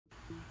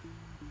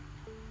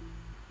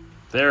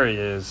There he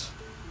is.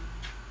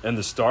 And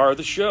the star of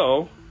the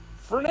show,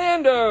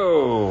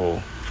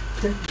 Fernando.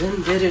 I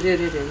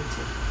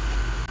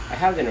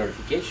have the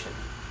notification.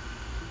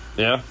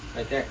 Yeah?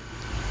 Right there.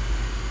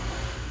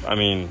 I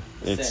mean,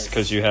 it's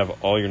because you have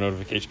all your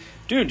notifications.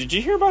 Dude, did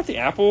you hear about the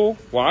Apple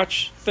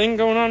Watch thing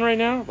going on right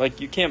now? Like,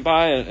 you can't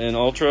buy an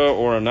Ultra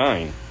or a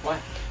 9.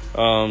 What?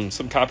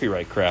 Some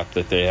copyright crap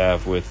that they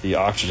have with the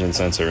oxygen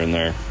sensor in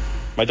there.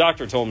 My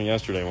doctor told me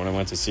yesterday when I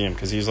went to see him,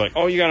 because he's like,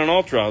 oh, you got an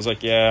Ultra? I was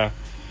like, yeah.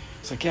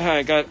 It's like,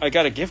 yeah, I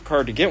got a gift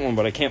card to get one,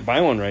 but I can't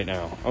buy one right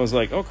now. I was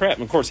like, oh, crap.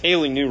 And, of course,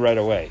 Haley knew right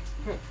away.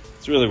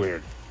 It's really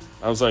weird.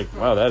 I was like,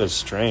 wow, that is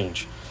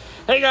strange.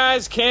 Hey,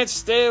 guys, can't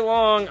stay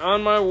long.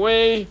 On my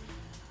way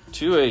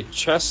to a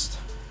chest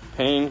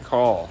pain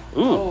call.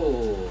 Ooh.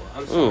 Oh,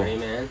 I'm sorry,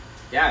 man.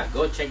 Yeah,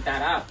 go check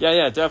that out.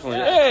 Yeah, definitely.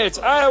 Yeah. Hey, it's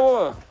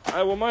Iowa.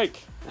 Iowa Mike.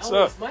 What's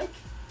up? Mike?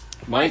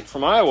 Mike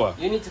from Iowa.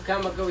 You need to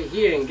come back over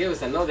here and give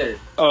us another...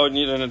 Oh,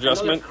 need an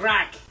adjustment? Another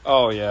crack.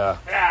 Oh, yeah.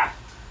 Yeah.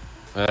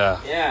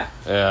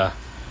 Yeah.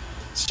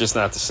 It's just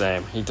not the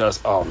same. He does...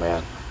 Oh,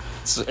 man.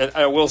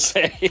 I will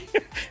say...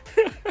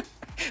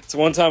 it's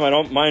one time I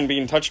don't mind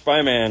being touched by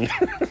a man.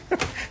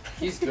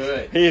 He's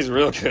good. He's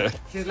real good.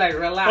 He's like,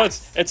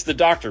 relax. Well, it's the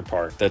doctor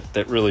part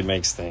that really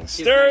makes things.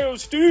 He's Stereo like,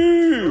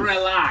 Steve!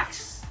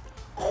 Relax.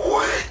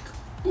 Quick.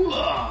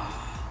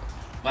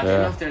 But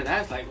then after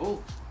that, it's like,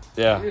 oh.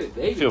 Yeah. Dude,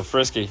 baby. Feel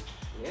frisky.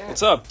 Yeah.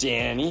 What's up,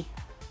 Danny?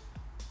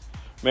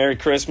 Merry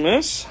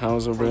Christmas.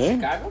 How's everybody? From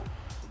Chicago?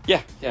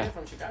 Yeah.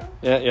 From Chicago?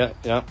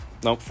 Yeah.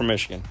 Nope, from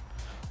Michigan.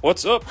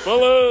 What's up,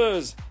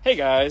 fellas? Hey,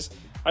 guys.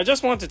 I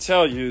just want to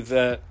tell you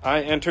that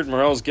I entered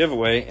Morel's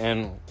giveaway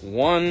and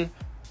won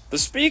the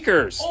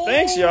speakers. Oh,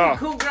 Thanks, y'all.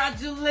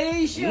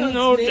 Congratulations,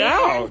 No man.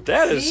 doubt.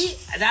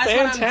 That's fantastic.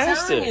 What I'm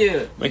telling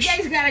you. You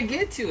guys gotta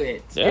get to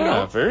it. Yeah, you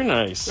know? Very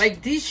nice.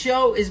 Like, this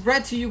show is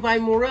brought to you by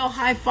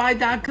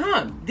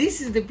MorelHiFi.com.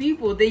 This is the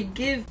people. They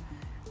give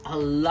a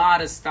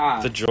lot of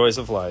stuff. The joys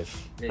of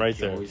life. Right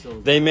there.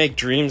 They life. make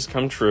dreams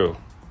come true.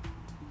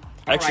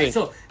 Actually, Alright,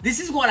 so this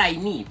is what I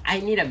need. I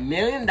need $1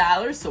 million,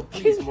 so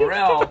please,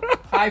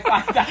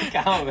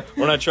 MorelHiFi.com.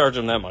 We're not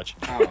charging that much.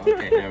 Oh,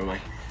 okay, never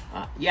mind.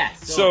 Yeah,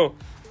 so,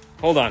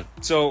 hold on.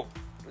 So,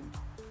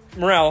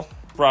 Morel,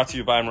 brought to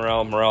you by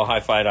Morel,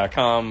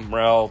 MorelHiFi.com,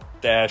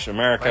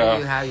 Morel-America. Why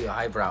do you have your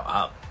eyebrow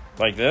up?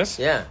 Like this?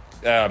 Yeah.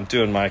 I'm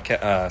doing my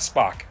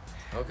Spock.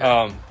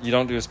 Okay. You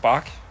don't do a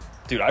Spock?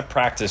 Dude, I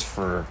practice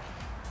for,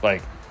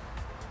 like,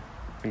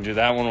 you can do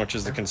that one, which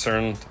is the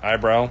concerned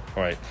eyebrow.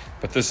 Right.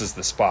 But this is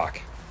the Spock.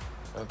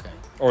 Okay.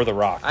 Or the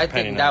Rock. I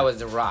think that was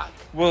the Rock.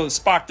 Well,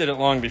 Spock did it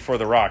long before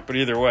the Rock, but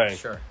either way,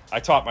 sure. I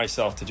taught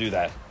myself to do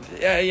that.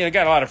 Yeah,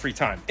 got a lot of free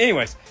time.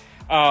 Anyways,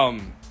 now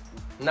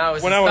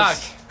it's when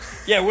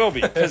Spock. Yeah, it will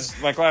be, because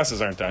my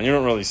glasses aren't down. You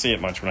don't really see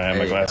it much when I have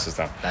my glasses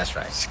down. That's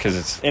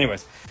right.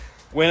 Anyways,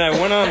 when I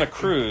went on the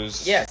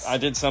cruise, yes. I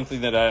did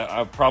something that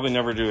I'll probably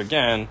never do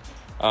again.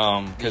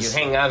 Did you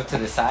hang out to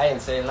the side and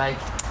say, like,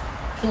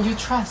 can you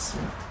trust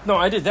me? No,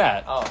 I did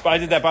that. Oh. But I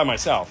did that by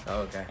myself.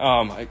 Oh, okay.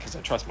 Because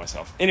I trust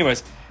myself.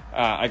 Anyways,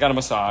 I got a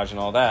massage and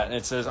all that, and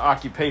it says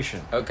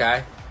occupation.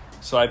 Okay.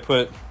 So I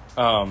put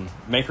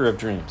maker of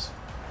dreams.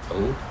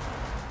 Oh.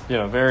 You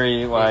know,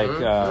 very like,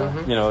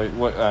 you know,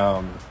 what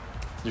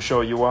the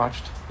show you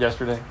watched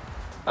yesterday?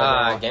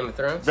 Game of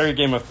Thrones? Very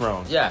Game of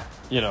Thrones. Yeah.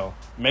 You know,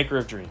 maker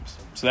of dreams.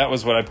 So that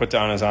was what I put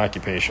down as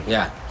occupation.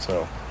 Yeah.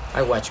 So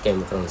I watch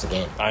Game of Thrones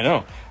again. I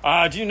know.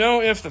 Do you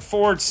know if the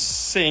Ford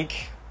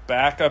Sync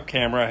backup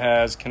camera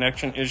has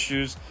connection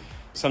issues?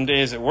 Some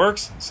days it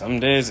works, some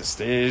days it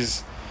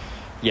stays.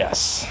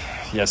 Yes,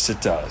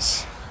 it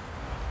does.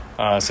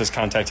 It says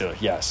contact dealer.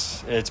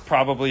 Yes, it's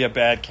probably a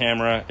bad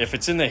camera. If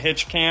it's in the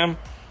hitch cam,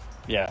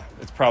 yeah,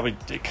 it's probably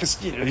because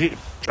it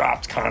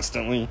drops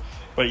constantly.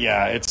 But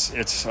yeah,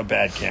 it's a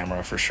bad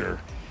camera for sure.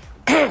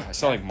 I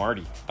sound like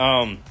Marty.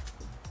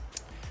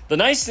 The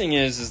nice thing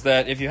is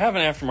that if you have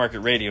an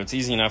aftermarket radio, it's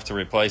easy enough to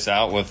replace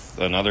out with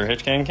another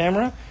hitch cam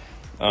camera.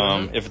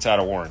 If it's out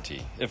of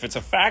warranty. If it's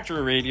a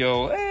factory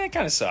radio, it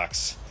kind of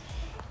sucks.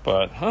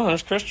 But,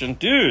 there's Christian.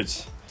 Dude,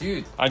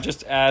 I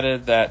just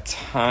added that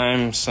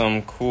time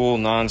some cool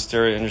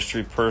non-stereo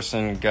industry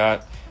person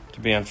got to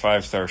be on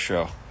 5-Star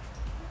Show.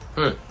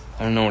 I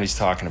don't know what he's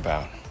talking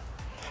about.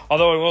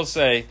 Although I will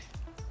say,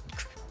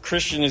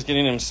 Christian is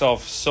getting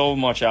himself so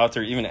much out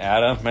there. Even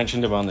Ada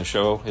mentioned him on his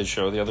show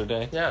the other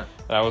day. Yeah.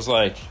 And I was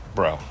like,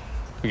 bro,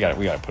 we got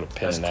to put a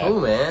pin in that. That's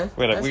cool, man.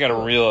 We got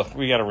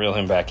to reel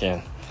him back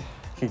in.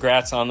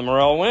 Congrats on the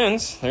Morel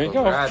wins. There you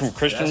go. From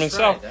Christian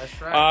himself. Right,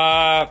 that's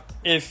right.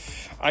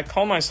 If I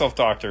call myself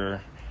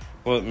doctor,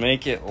 will it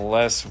make it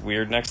less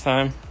weird next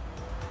time?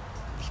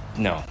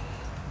 No.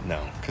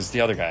 Because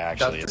the other guy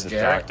actually is a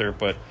doctor.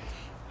 But,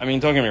 I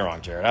mean, don't get me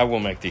wrong, Jared. I will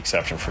make the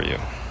exception for you.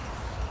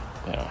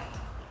 Yeah.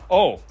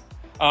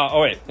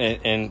 Wait.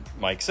 And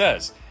Mike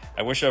says,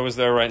 I wish I was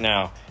there right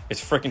now.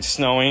 It's freaking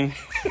snowing.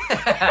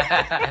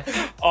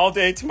 All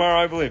day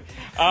tomorrow, I believe.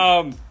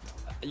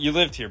 You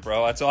lived here,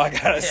 bro. That's all I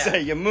gotta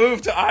say. You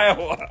moved to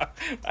Iowa.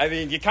 I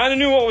mean, you kind of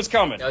knew what was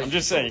coming. I'm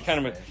just saying. You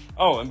kind of.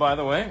 Oh, and by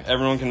the way,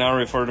 everyone can now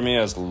refer to me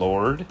as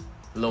Lord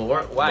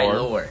Lower? Why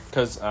lower?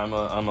 Because I'm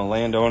a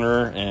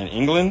landowner in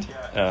England,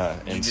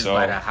 and You just so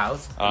bought a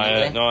house in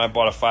England? I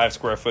bought a 5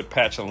 square foot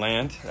patch of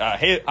land.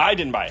 I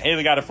didn't buy it.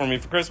 Haley got it for me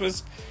for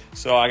Christmas,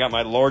 so I got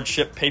my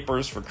lordship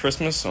papers for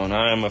Christmas, so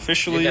now I am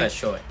officially You gotta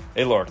show it.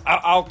 a lord.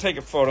 I'll take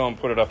a photo and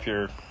put it up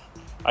here.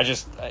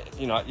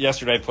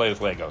 Yesterday I played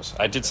with Legos.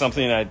 I did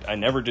something I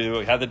never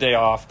do. I had the day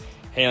off.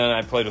 Haley and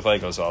I played with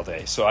Legos all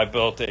day. So I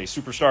built a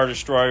Superstar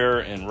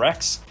Destroyer in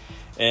Rex,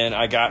 and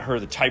I got her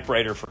the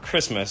typewriter for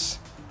Christmas,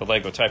 the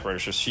Lego typewriter.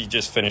 So she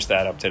just finished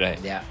that up today.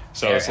 Yeah.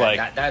 So it's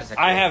like, that's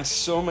I have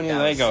so many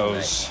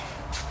Legos.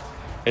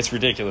 It's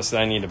ridiculous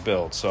that I need to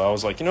build. So I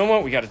was like, you know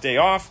what? We got a day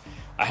off.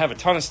 I have a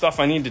ton of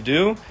stuff I need to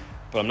do,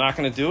 but I'm not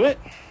going to do it.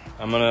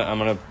 I'm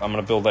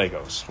gonna build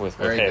Legos with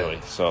Haley.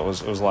 Good. So it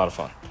was a lot of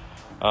fun.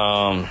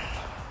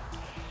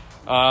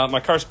 My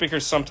car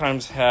speakers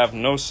sometimes have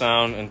no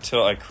sound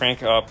until I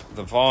crank up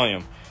the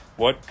volume.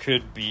 What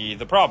could be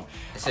the problem?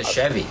 It's a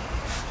Chevy.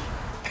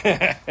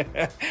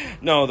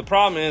 No, the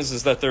problem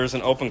is that there's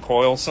an open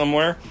coil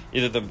somewhere.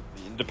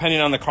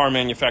 Depending on the car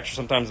manufacturer,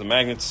 sometimes the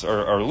magnets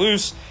are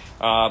loose,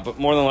 but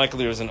more than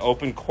likely there's an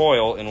open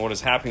coil, and what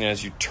is happening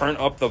is you turn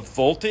up the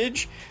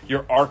voltage,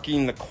 you're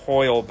arcing the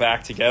coil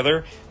back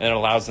together, and it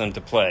allows them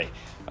to play.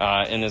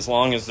 And as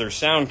long as there's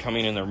sound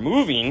coming and they're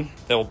moving,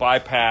 they'll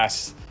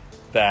bypass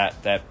that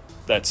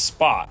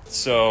spot.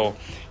 So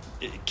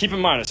keep in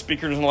mind, a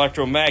speaker is an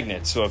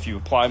electromagnet, so if you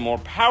apply more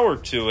power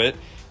to it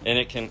and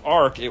it can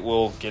arc, it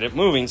will get it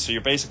moving. So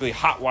you're basically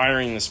hot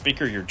wiring the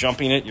speaker, you're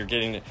jumping it, you're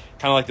getting it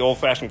kind of like the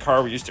old-fashioned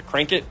car we used to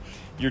crank it.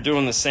 You're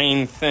doing the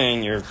same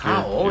thing.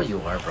 How old you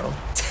are, bro?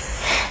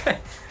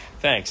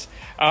 Thanks.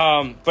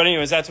 But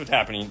anyways, that's what's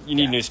happening. You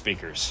need new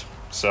speakers.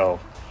 So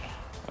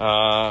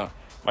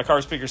my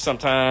car speakers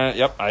sometimes,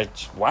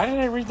 why did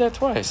I read that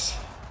twice?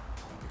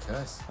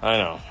 Because I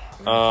know.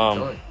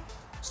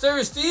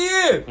 Stereo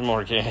Steve!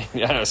 More game.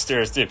 Yeah,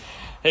 Stereo Steve.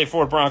 Hey,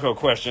 Ford Bronco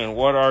question.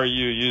 What are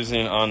you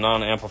using on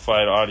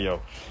non-amplified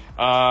audio?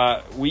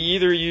 We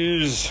either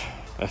use...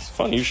 That's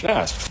funny, you should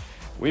ask.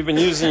 We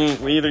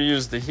either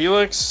use the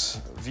Helix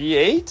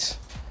V8.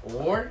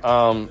 Or?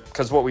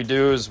 Because what we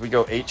do is we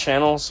go 8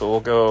 channels. So we'll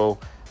go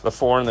the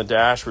 4 in the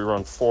dash. We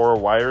run 4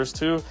 wires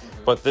too.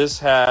 Mm-hmm. But this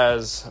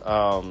has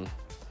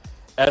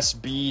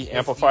SB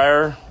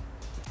amplifier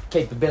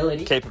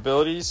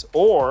capabilities,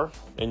 or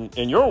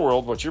in your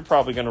world, what you're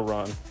probably going to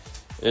run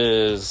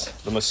is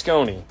the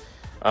Moscone.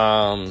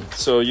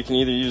 So you can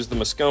either use the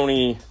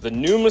Moscone, the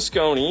new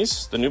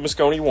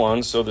Moscone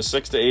ones, so the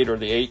 6 to 8 or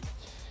the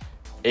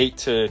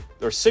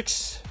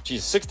 6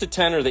 to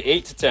 10 or the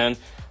 8 to 10,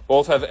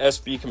 both have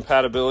SB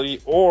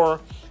compatibility,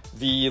 or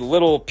the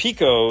little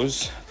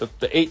Picos,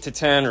 the 8 to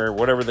 10 or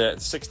whatever, the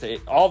 6 to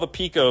 8, all the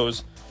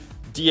Picos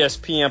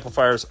DSP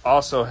amplifiers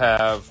also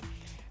have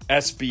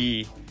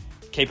SB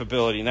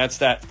capability, and that's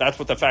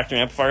what the factory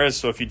amplifier is.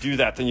 So if you do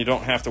that, then you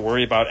don't have to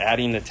worry about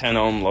adding the 10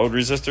 ohm load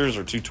resistors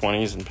or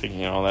 220s and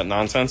picking all that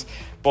nonsense.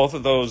 Both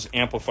of those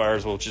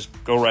amplifiers will just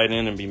go right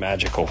in and be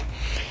magical.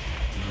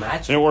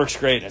 And it works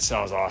great. It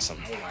sounds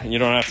awesome, and you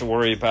don't have to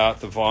worry about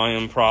the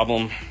volume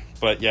problem.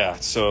 But yeah,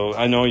 so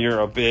I know you're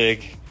a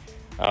big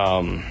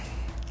Moscone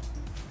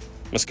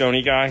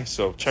guy,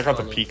 so check out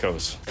the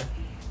Picos.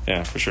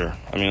 Yeah, for sure.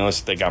 I mean,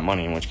 unless they got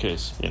money, in which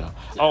case, you know.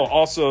 Oh,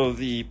 also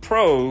the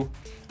Pro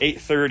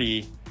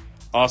 830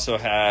 also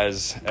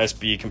has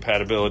SB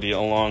compatibility,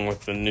 along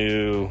with the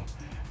new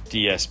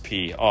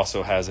DSP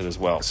also has it as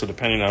well. So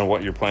depending on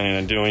what you're planning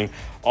on doing,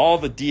 all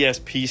the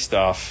DSP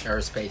stuff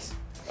aerospace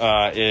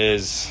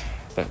is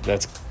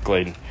that's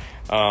Gladen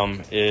well,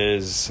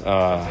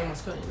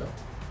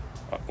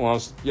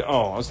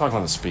 I was talking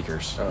about the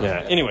speakers.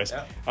 Anyways,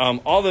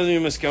 all the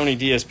new Moscone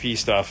DSP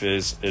stuff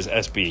is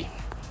SB,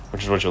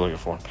 which is what you're looking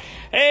for.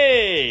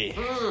 Hey,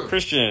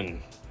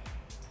 Christian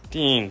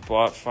Dean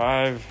bought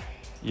 5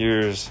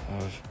 years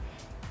of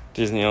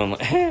Disney owned.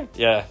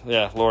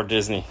 yeah, Lord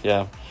Disney.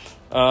 Yeah.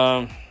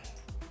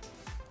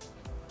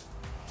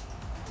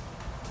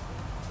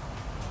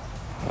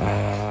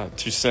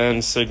 To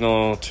send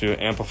signal to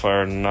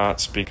amplifier, not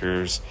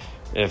speakers,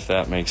 if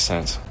that makes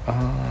sense.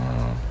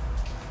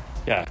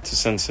 Yeah, to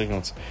send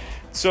signals.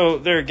 So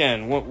there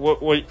again,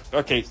 what?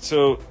 Okay,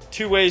 so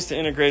 2 ways to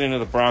integrate into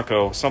the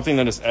Bronco: something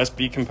that is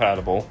SB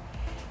compatible,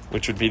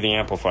 which would be the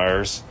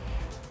amplifiers,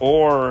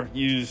 or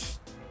use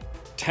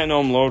 10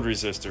 ohm load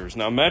resistors.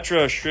 Now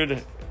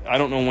Metra I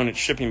don't know when it's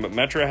shipping, but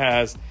Metra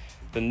has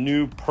the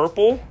new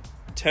purple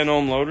 10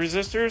 ohm load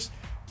resistors.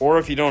 Or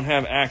if you don't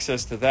have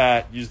access to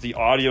that, use the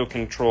audio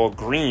control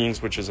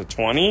greens, which is a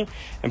 20,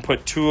 and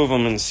put 2 of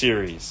them in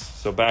series.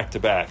 So back to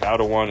back, out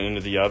of one into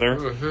the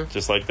other,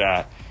 just like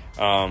that.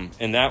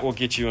 And that will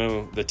get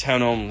you the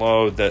 10 ohm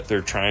load that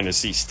they're trying to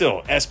see.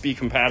 Still, SB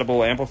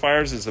compatible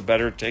amplifiers is a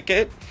better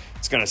ticket.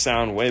 It's going to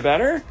sound way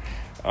better.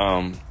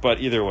 But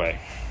either way,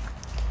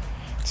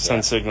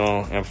 send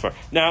signal amplifier.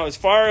 Now, as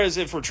far as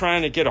if we're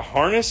trying to get a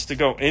harness to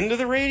go into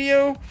the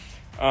radio,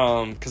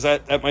 because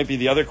that might be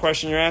the other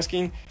question you're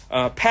asking.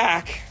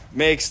 PAC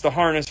makes the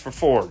harness for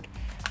Ford.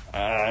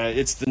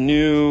 it's the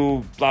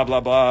new blah, blah,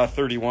 blah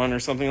 31 or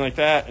something like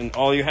that. And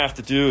all you have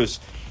to do is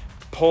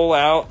pull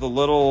out the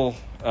little,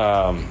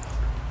 right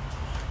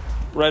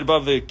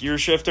above the gear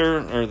shifter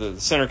or the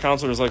center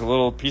console, there's like a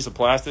little piece of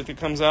plastic that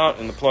comes out,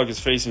 and the plug is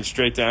facing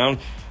straight down.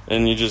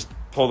 And you just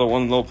pull the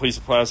one little piece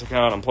of plastic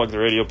out, unplug the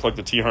radio, plug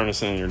the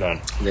T-harness in, and you're done.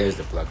 There's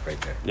the plug right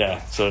there.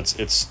 Yeah, so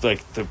it's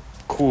like the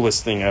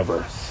coolest thing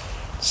ever.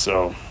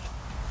 So,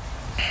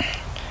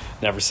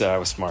 never said I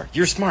was smart.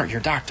 You're smart.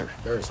 You're a doctor.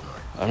 Very smart.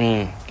 I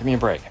mean, give me a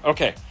break.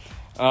 Okay.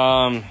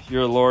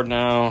 You're a lord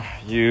now.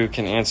 You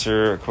can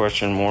answer a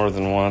question more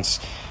than once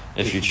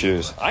if you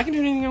choose. I can do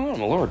anything I want.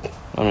 I'm a lord.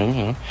 I mean,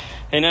 you know.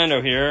 Hey,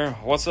 Nando here.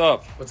 What's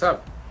up? What's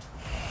up?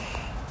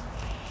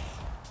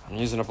 I'm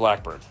using a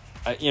Blackbird.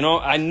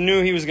 I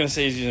knew he was going to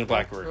say he's using a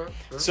Blackbird.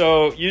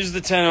 So use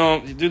the 10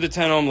 ohm, do the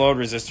 10 ohm load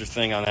resistor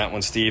thing on that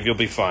one, Steve. You'll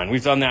be fine.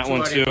 We've done that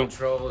one too.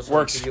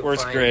 Works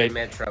great. The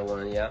Metro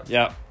one, yeah.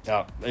 Yeah.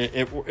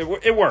 It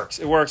works.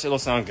 It works. It'll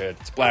sound good.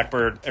 It's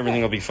Blackbird.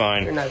 Everything will be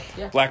fine.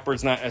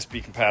 Blackbird's not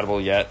SB compatible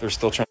yet. They're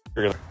still trying to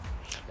figure it out.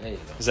 There you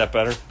go. Is that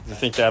better? Do you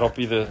think that'll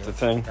be the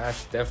thing?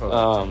 That's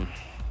definitely.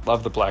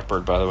 Love the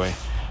Blackbird, by the way.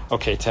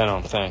 Okay, 10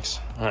 ohm.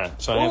 Thanks. All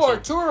right. So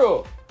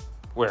Arturo.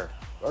 Where?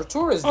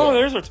 Arturo's there. Oh,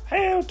 there's Arturo.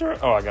 Hey, Arturo.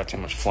 Oh, I got too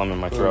much phlegm in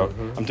my throat.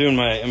 Mm-hmm. I'm doing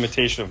my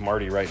imitation of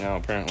Marty right now,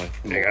 apparently.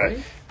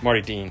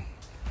 Marty Dean.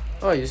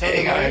 Oh, you sound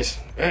Hey, guys.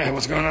 Hey,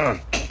 what's going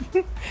on?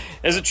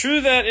 Is it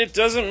true that it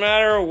doesn't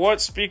matter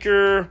what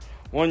speaker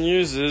one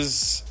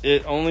uses,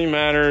 it only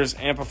matters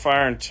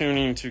amplifier and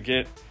tuning to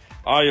get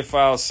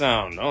audiophile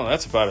sound? No,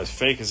 that's about as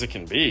fake as it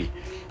can be.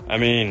 I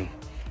mean,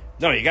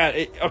 no, you got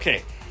it.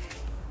 Okay.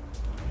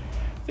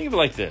 Think of it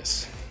like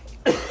this.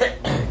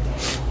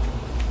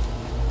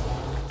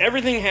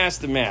 Everything has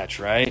to match,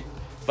 right?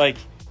 Like,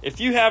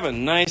 if you have a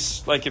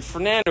nice, like if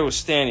Fernando was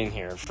standing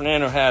here,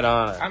 Fernando had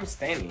on I'm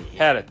standing here.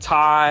 Had a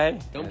tie.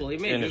 Don't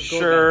believe me. And a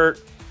shirt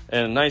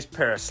and a nice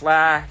pair of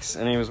slacks,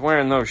 and he was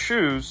wearing those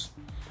shoes,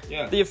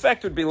 the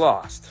effect would be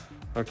lost,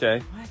 okay?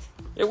 What?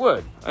 It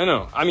would. I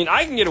know. I mean,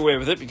 I can get away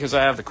with it because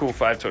I have the cool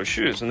 5-toe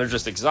shoes, and they're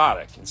just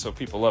exotic, and so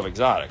people love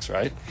exotics,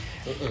 right?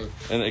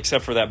 And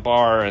except for that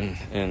bar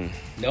and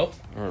nope.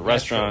 Or a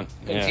restaurant.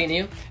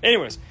 Continue. Yeah.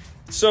 Anyways,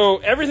 so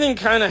everything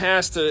kind of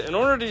has to, in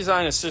order to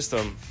design a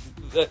system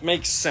that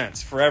makes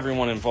sense for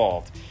everyone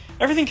involved,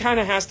 everything kind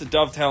of has to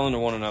dovetail into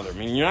one another. I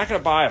mean, you're not going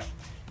to buy a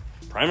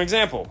prime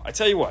example. I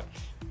tell you what,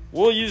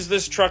 we'll use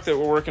this truck that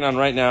we're working on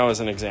right now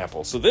as an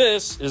example. So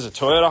this is a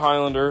Toyota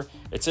Highlander.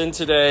 It's in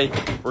today.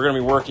 We're going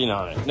to be working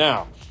on it.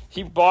 Now,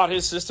 he bought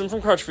his system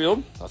from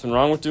Crutchfield. Nothing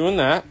wrong with doing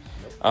that.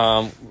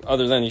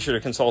 Other than he should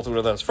have consulted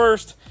with us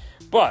first.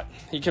 But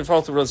he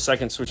consulted with us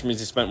second, which means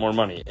he spent more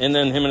money. And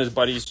then him and his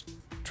buddies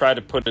tried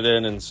to put it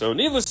in. And so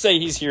needless to say,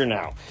 he's here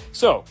now.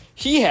 So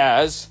he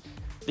has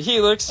the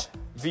Helix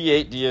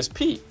V8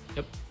 DSP.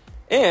 Yep.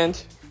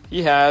 And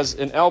he has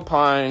an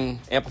Alpine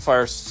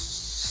amplifier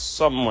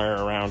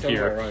somewhere around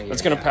here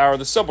that's going to power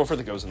the subwoofer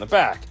that goes in the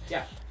back.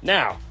 Yeah.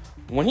 Now,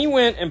 when he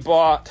went and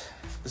bought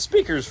the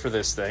speakers for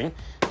this thing,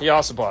 he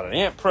also bought an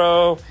Amp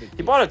Pro.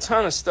 He bought a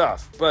ton of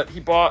stuff, but he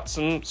bought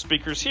some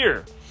speakers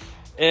here.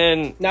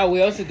 And now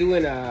we're also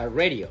doing a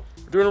radio.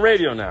 We're doing a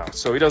radio now,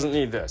 so he doesn't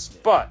need this.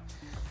 But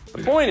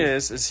the point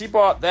is he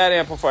bought that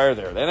amplifier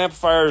there. That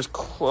amplifier is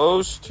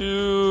close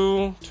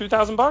to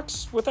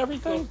 $2,000 with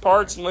everything,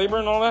 parts and labor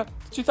and all that.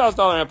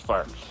 $2,000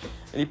 amplifier.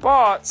 And he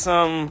bought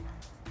some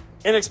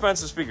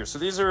inexpensive speakers. So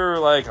these are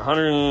like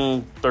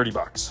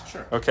 $130.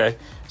 Sure. Okay.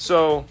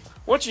 So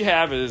what you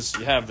have is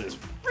you have this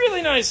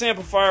really nice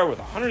amplifier with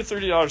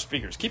 $130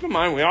 speakers. Keep in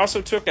mind, we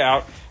also took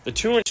out the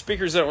 2-inch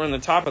speakers that were in the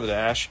top of the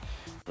dash,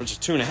 which is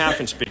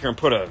 2.5-inch speaker, and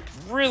put a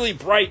really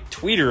bright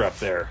tweeter up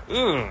there.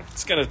 Ugh,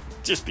 it's gonna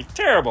just be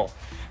terrible.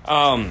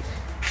 And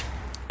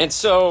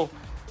so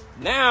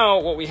now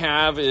what we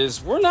have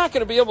is we're not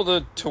going to be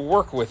able to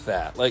work with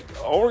that. Like,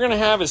 all we're going to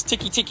have is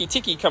ticky, ticky,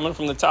 ticky coming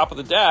from the top of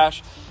the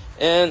dash.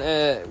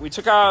 And we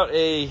took out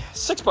a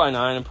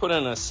 6x9 and put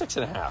in a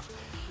 6.5.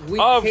 We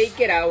take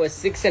it out a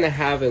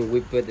 6.5 and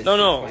we put the 6x9.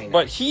 No,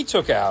 but he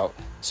took out,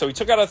 so he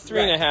took out a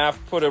 3.5,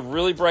 put a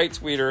really bright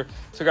tweeter,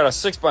 took out a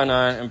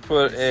 6x9 and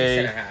put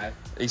a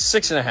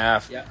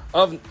 6.5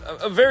 of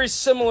a very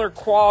similar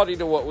quality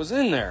to what was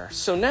in there.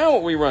 So now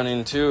what we run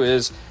into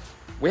is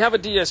we have a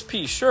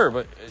DSP, sure,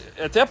 but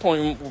at that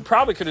point, we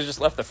probably could have just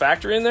left the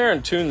factory in there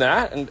and tuned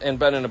that and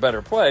been in a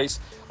better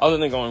place other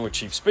than going with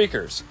cheap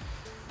speakers.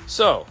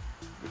 So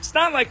it's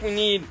not like we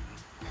need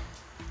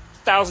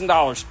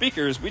 $1,000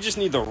 speakers. We just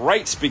need the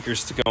right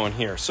speakers to go in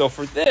here. So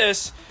for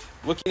this,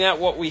 looking at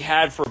what we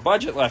had for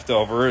budget left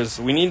over, is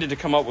we needed to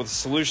come up with a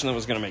solution that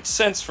was going to make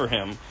sense for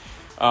him.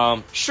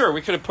 Sure,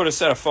 we could have put a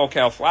set of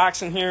Focal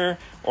Flax in here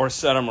or a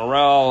set of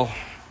Morel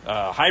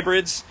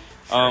hybrids.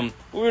 We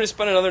would have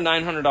spent another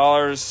 $900,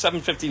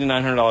 $750 to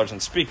 $900 on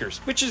speakers,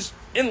 which is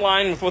in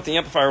line with what the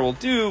amplifier will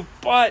do,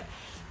 but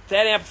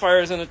that amplifier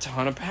isn't a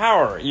ton of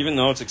power. Even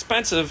though it's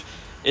expensive,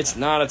 it's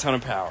not a ton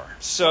of power.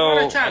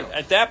 So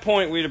at that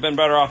point, we'd have been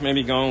better off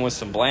maybe going with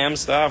some Blam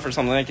stuff or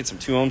something like that, get some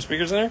 2-ohm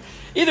speakers in there.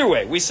 Either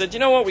way, we said, you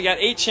know what, we got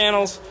 8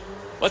 channels.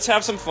 let's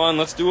have some fun.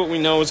 Let's do what we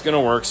know is going to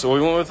work. So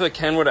we went with the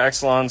Kenwood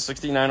Exelon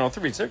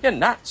 6903. So again,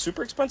 not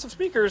super expensive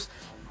speakers,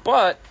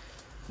 but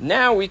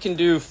now we can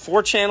do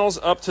 4 channels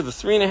up to the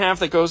 3.5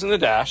 that goes in the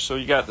dash. So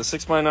you got the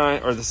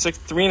 6x9 or the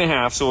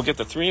 3.5. So we'll get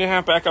the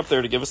 3.5 back up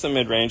there to give us the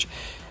mid-range.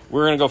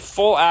 We're going to go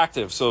full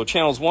active. So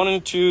channels 1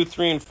 and 2,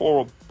 3 and 4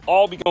 will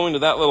all be going to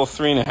that little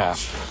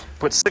 3.5.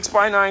 Put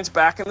 6x9s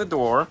back in the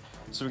door.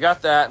 So we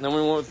got that. And then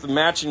we went with the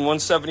matching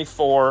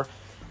 174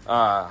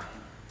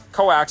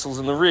 coaxials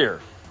in the rear.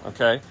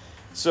 Okay.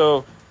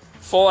 So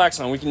full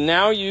Exelon. We can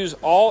now use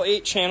all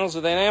 8 channels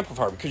of that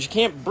amplifier because you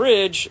can't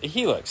bridge a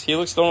Helix.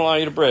 Helix don't allow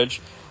you to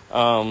bridge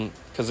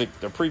because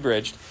they're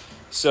pre-bridged.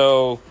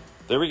 So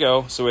there we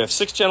go. So we have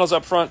 6 channels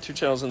up front, 2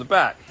 channels in the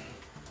back.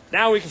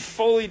 Now we can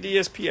fully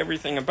DSP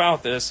everything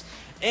about this,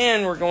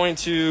 and we're going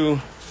to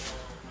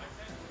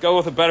go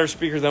with a better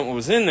speaker than what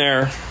was in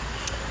there.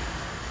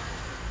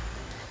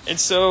 And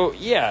so,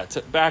 yeah,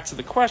 back to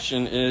the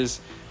question is,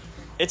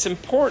 it's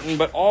important,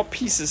 but all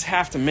pieces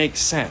have to make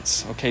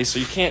sense, okay? So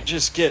you can't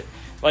just get,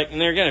 like,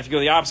 and there again, if you go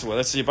the opposite way,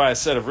 let's say you buy a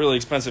set of really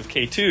expensive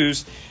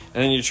K2s,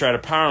 and then you try to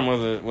power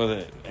them with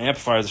an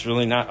amplifier that's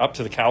really not up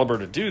to the caliber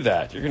to do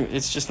that.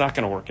 It's just not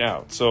going to work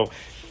out. So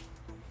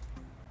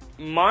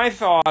my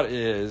thought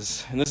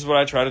is, and this is what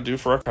I try to do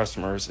for our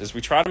customers, is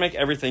we try to make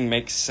everything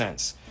make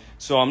sense.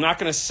 So I'm not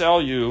going to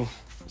sell you,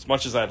 as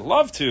much as I'd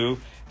love to,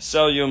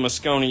 sell you a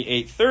Moscone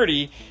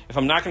 830 if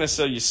I'm not going to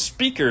sell you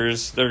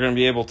speakers that are going to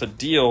be able to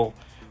deal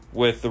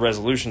with the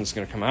resolution that's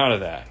going to come out of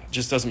that. It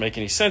just doesn't make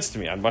any sense to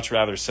me. I'd much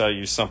rather sell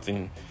you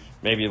something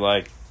maybe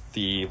like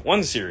the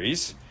 1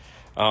 Series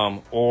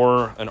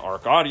or an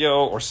Arc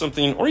Audio or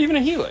something, or even a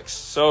Helix.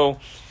 So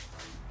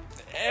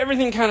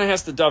everything kind of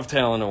has to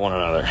dovetail into one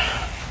another.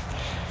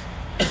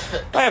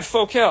 I have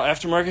Focal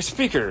aftermarket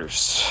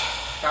speakers.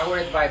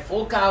 Powered by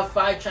Focal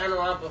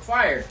 5-channel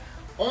amplifier.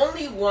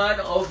 Only one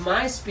of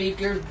my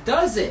speakers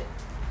does it.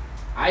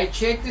 I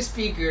checked the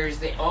speakers,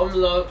 the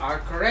envelope are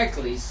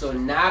correctly, so is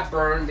not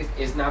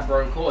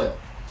burned coil.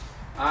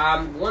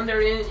 I'm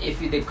wondering if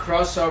the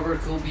crossover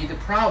could be the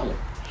problem.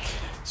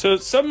 So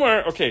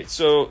somewhere, okay,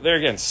 so there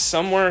again,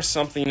 somewhere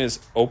something is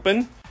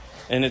open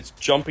and it's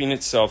jumping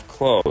itself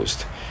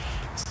closed.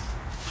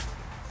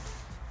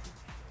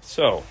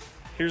 So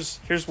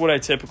here's what I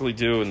typically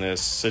do in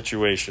this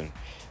situation,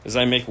 is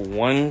I make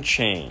one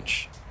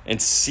change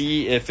and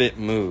see if it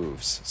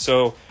moves.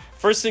 So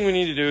first thing we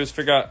need to do is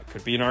figure out,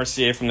 could be an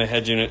RCA from the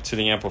head unit to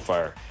the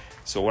amplifier.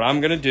 So what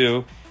I'm going to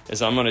do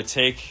is I'm going to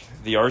take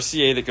the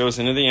RCA that goes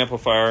into the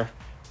amplifier,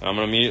 and I'm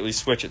going to immediately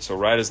switch it. So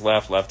right is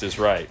left, left is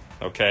right,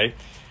 okay?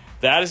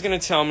 That is going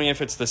to tell me if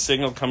it's the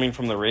signal coming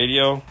from the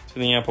radio to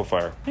the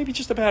amplifier. Maybe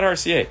just a bad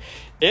RCA.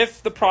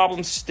 If the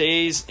problem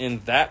stays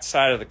in that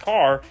side of the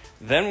car,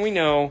 then we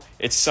know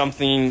it's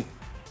something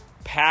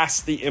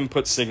past the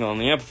input signal on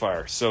the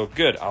amplifier. So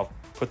good, I'll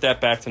put that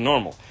back to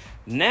normal.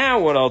 Now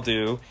what I'll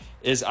do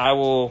is I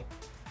will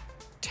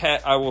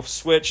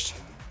switch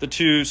the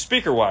 2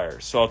 speaker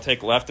wires. So I'll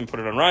take left and put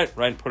it on right,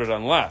 right and put it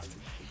on left.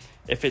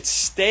 If it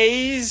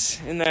stays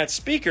in that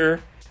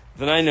speaker,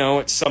 then I know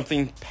it's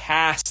something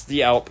past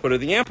the output of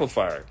the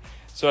amplifier.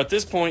 So at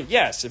this point,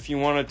 yes, if you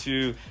wanted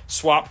to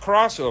swap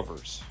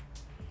crossovers,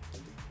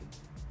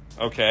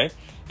 okay,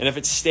 and if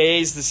it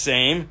stays the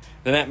same,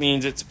 then that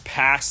means it's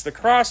past the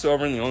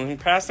crossover, and the only thing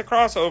past the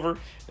crossover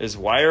is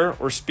wire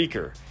or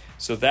speaker.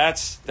 So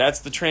that's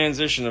the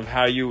transition of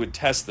how you would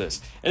test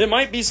this. And it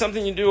might be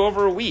something you do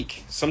over a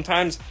week.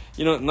 Sometimes,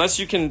 unless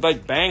you can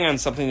like bang on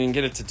something and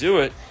get it to do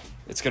it,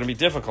 it's going to be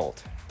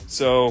difficult.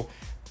 So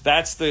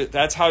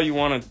that's how you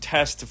want to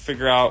test to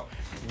figure out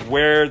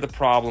where the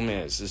problem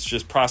is. It's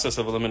just process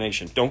of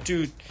elimination. Don't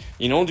do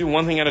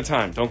one thing at a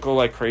time. Don't go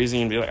like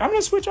crazy and be like, I'm going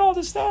to switch all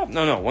this stuff.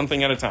 No, one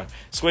thing at a time.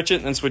 Switch it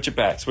and then switch it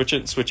back. Switch it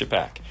and switch it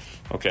back.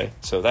 Okay,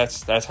 so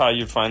that's how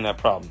you'd find that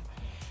problem.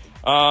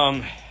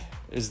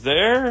 Is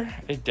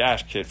there a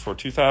dash kit for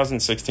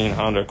 2016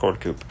 Honda Accord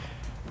Coupe?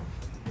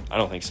 I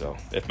don't think so.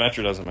 If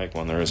Metro doesn't make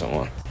one, there isn't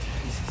one.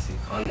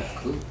 Honda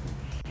Coupe?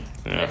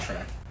 Yeah.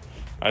 Metro.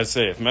 I'd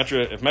say if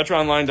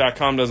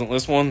MetroOnline.com doesn't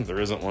list one, there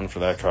isn't one for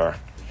that car.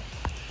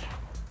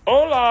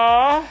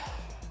 Hola!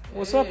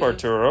 What's up,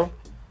 Arturo?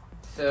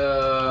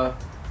 So,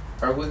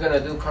 are we gonna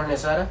do carne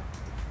asada?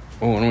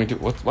 Oh, when do we do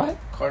what?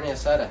 Carne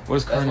asada. What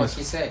is carne asada? That's what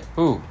he said.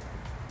 Who?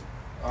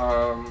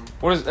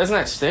 Isn't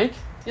that steak?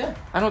 Yeah.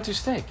 I don't do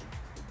steak.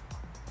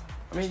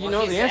 I mean, That's you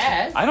know the answer.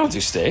 said. I don't do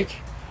steak.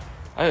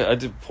 I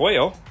do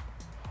pollo.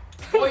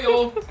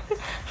 Pollo.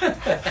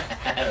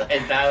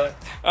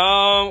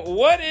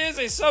 What is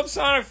a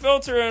subsonic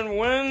filter and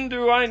when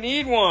do I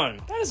need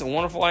one? That is a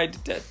wonderful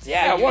idea.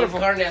 Yeah,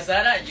 wonderful. Carne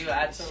asada, you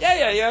add some.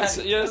 Yeah,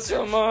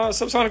 some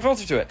subsonic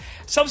filter to it.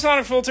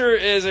 Subsonic filter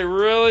is a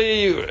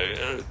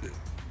really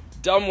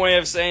dumb way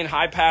of saying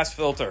high pass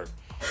filter.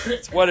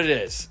 It's what it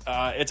is.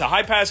 It's a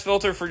high pass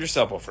filter for your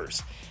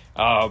subwoofers.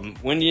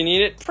 When do you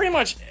need it? Pretty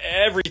much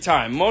every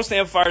time. Most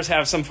amplifiers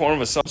have some form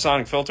of a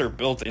subsonic filter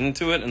built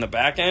into it in the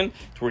back end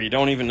to where you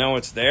don't even know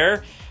it's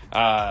there.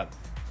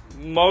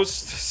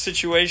 most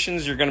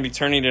situations, you're going to be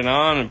turning it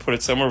on and put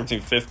it somewhere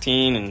between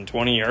 15 and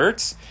 20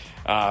 hertz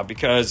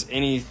because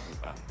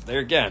there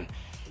again,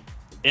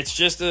 it's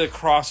just a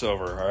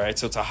crossover, all right?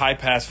 So it's a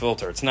high-pass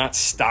filter. It's not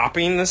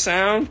stopping the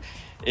sound.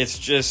 It's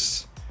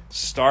just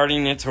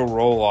starting it to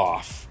roll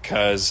off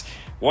because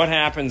what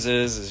happens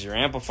is your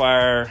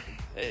amplifier,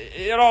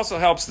 it also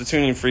helps the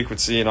tuning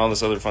frequency and all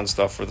this other fun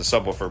stuff for the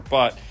subwoofer,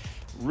 but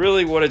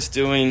really what it's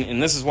doing,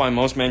 and this is why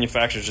most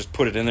manufacturers just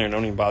put it in there and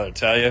don't even bother to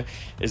tell you,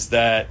 is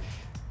that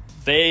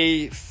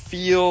they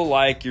feel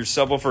like your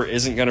subwoofer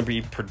isn't going to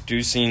be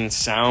producing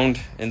sound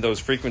in those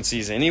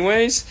frequencies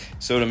anyways.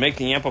 So to make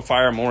the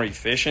amplifier more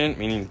efficient,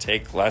 meaning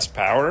take less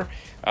power,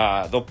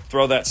 they'll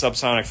throw that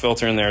subsonic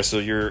filter in there so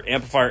your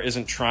amplifier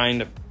isn't trying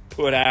to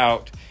put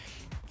out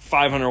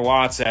 500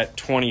 watts at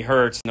 20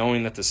 hertz,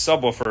 knowing that the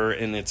subwoofer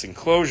in its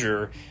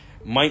enclosure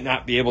might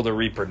not be able to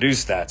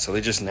reproduce that. So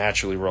they just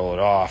naturally roll it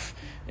off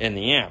in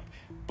the amp.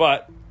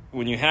 But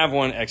when you have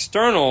one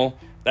external,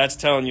 that's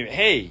telling you,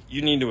 hey,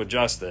 you need to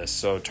adjust this.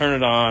 So turn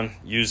it on,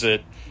 use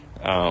it.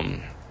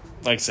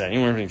 Like I said,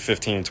 anywhere between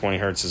 15 and 20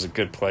 hertz is a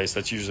good place.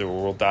 That's usually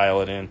where we'll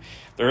dial it in.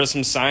 There is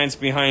some science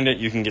behind it.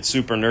 You can get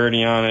super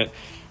nerdy on it.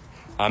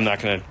 I'm not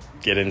going to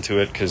get into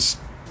it because,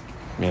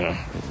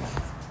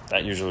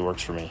 that usually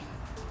works for me.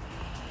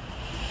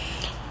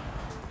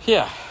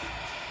 Yeah.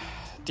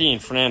 Dean,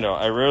 Fernando,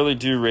 I rarely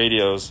do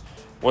radios.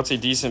 What's a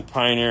decent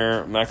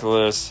Pioneer,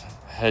 Mechalist,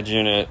 head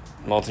unit,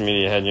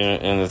 multimedia head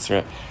unit, and the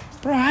thread?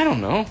 Bro, I don't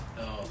know.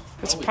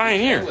 It's a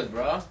Pioneer.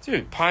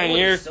 Dude,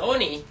 Pioneer,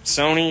 Sony,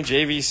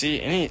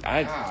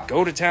 JVC,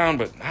 go to town,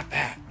 but not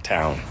that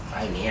town.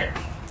 Pioneer.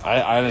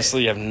 I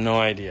honestly have no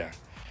idea.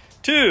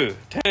 2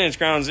 10-inch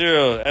Ground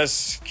Zero,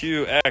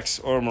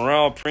 SQX, or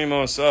Morel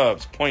Primo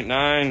subs,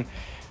 0.9.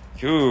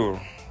 Ooh,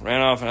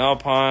 ran off an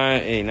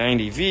Alpine, a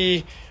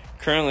 90V.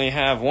 Currently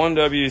have one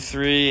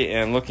W3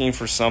 and looking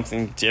for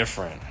something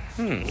different.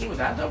 Ooh,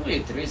 that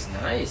W3 is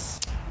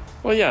nice.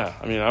 Well, yeah.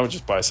 I mean, I would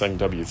just buy a second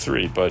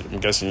W3, but I'm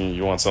guessing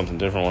you want something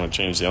different, want to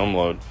change the ohm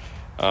load.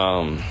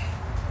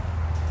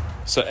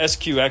 So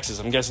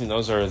SQXs, I'm guessing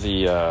those are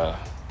the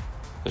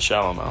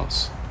shallow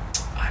mounts.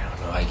 I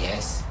don't know, I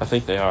guess. I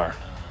think they are.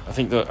 I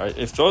think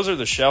if those are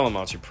the shallow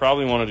mounts, you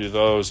probably want to do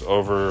those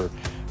over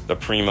the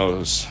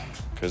Primos.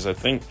 Because the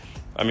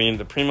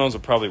Primos will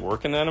probably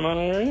work in that amount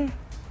of area.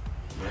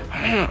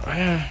 I don't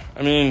know.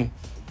 I mean,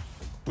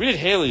 we did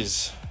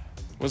Haley's.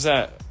 Was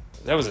that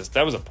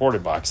was a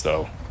ported box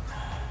though?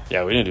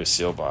 Yeah, we didn't do a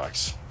sealed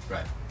box.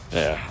 Right.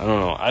 Yeah, I don't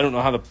know. I don't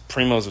know how the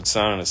Primos would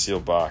sound in a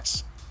sealed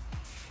box.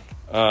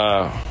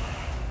 Of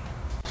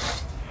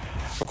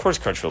course,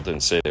 Crutchfield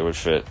didn't say they would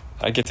fit.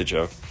 I get the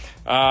joke.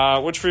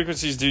 Which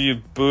frequencies do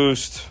you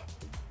boost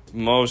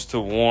most to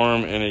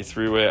warm in a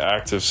 3-way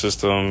active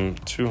system?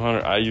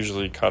 200. I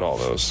usually cut all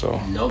those,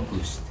 so no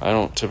boost. I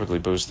don't typically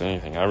boost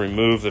anything. I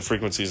remove the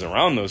frequencies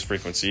around those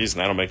frequencies,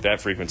 and that'll make that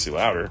frequency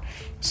louder.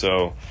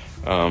 So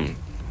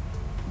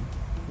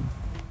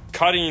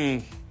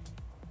cutting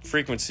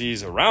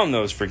frequencies around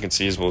those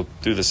frequencies will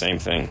do the same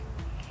thing.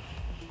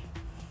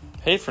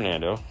 Hey,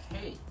 Fernando.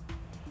 Hey.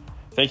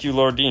 Thank you,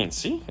 Lord Dean.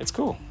 See, it's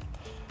cool.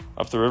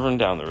 Up the river and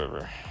down the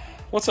river.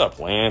 What's up,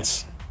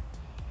 Lance?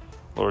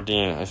 Lord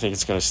Dean, I think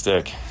it's gonna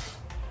stick.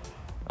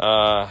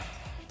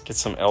 Get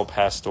some El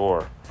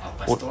Pastor. El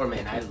Pastor,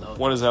 man, I love.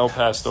 What is El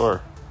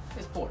Pastor?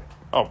 It's pork.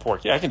 Oh,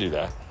 pork. Yeah, I can do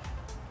that.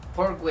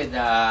 Pork with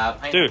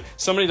pineapple. Dude,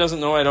 somebody doesn't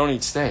know I don't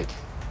eat steak.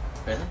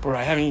 Really? Bro,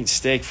 I haven't eaten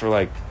steak for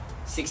like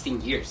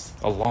 16 years.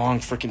 A long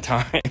freaking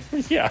time.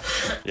 Yeah,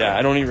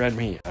 I don't eat red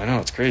meat. I know,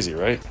 it's crazy,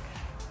 right?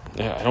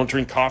 Yeah, I don't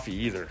drink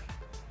coffee either.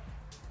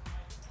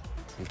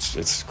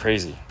 It's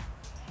crazy.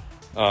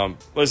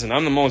 Listen,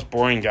 I'm the most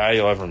boring guy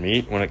you'll ever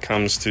meet when it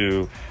comes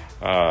to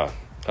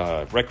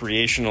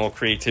recreational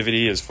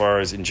creativity as far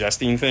as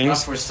ingesting things. Well,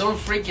 for some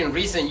freaking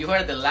reason, you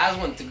are the last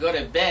one to go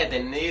to bed,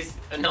 and I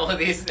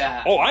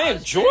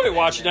enjoy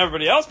watching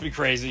everybody else be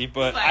crazy,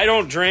 but I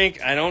don't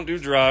drink. I don't do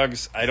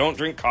drugs. I don't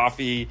drink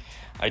coffee.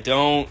 I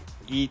don't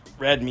eat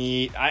red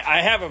meat.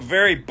 I have a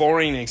very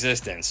boring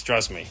existence.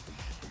 Trust me.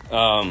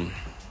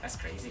 That's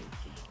crazy.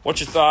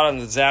 What's your thought on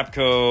the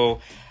Zapco?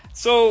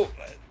 So,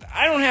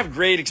 I don't have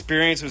great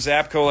experience with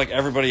Zapco like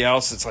everybody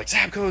else. It's like,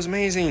 Zapco is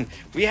amazing.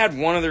 We had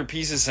one of their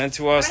pieces sent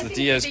to us, the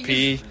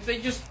DSP. They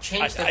just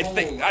changed the whole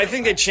line. I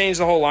think they changed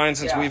the whole line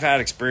since we've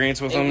had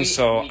experience with them,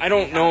 so I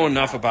don't know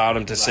enough about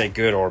them to say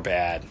good or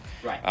bad.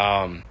 Right.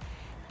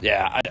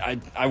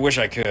 I wish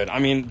I could. I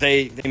mean,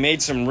 they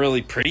made some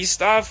really pretty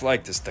stuff,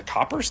 like the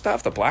copper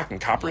stuff, the black and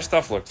copper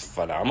stuff looked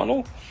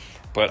phenomenal,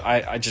 but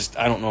I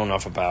don't know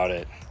enough about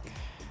it.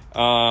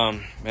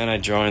 And I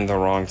joined the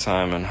wrong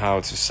time on how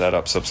to set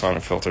up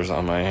subsonic filters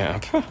on my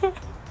amp.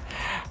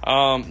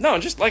 No,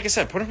 just like I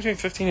said, put it between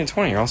 15 and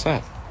 20, you're all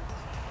set.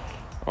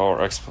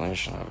 Or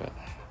explanation of it.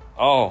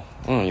 Oh,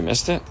 you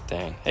missed it?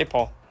 Dang. Hey,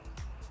 Paul.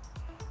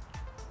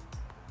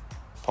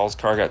 Paul's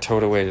car got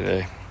towed away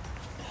today.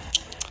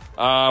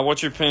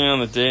 What's your opinion on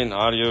the Dayton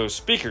audio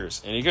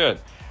speakers? Any good?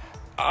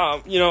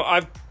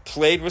 I've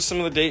played with some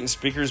of the Dayton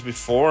speakers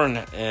before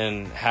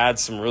and had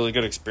some really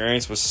good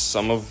experience with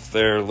some of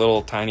their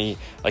little tiny,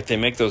 like they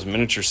make those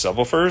miniature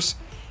subwoofers.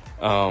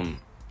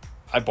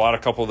 I bought a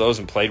couple of those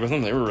and played with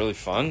them. They were really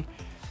fun.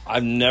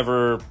 I've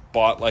never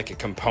bought like a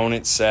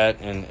component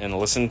set and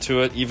listened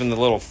to it. Even the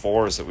little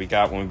 4s that we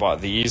got when we bought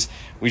these,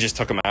 we just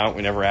took them out.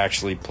 We never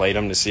actually played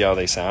them to see how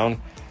they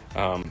sound.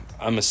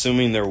 I'm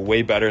assuming they're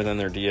way better than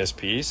their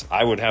DSPs.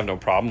 I would have no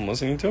problem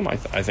listening to them. I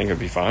think it'd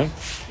be fine.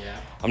 Yeah.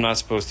 I'm not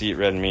supposed to eat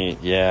red meat.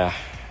 Yeah,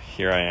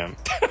 here I am.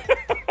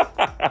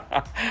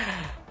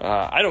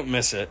 I don't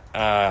miss it.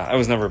 I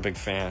was never a big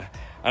fan.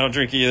 I don't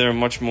drink either.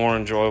 Much more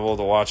enjoyable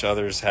to watch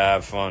others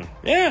have fun.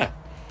 Yeah,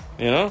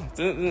 you know,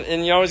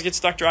 and you always get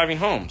stuck driving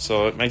home,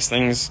 so it makes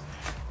things,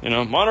 you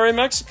know. Monterrey,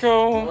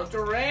 Mexico.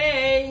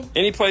 Monterrey.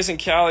 Any place in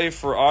Cali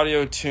for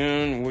audio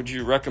tune? Would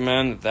you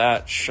recommend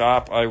that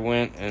shop? I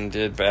went and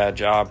did bad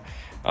job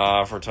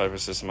for a type of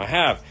system I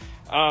have.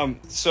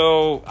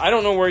 So I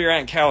don't know where you're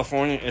at in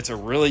California. It's a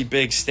really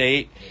big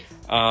state.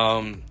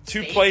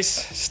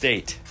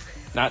 State,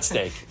 not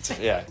steak.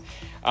 Yeah.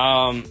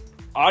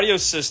 Audio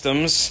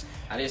Systems.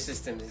 Audio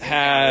Systems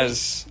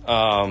Has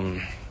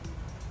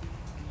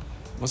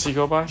what's he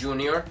go by?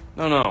 Junior.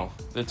 No,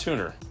 the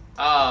tuner.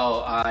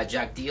 Oh,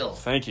 Jack Deal.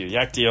 Thank you,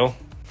 Yak Deal.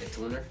 The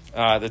tuner.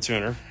 The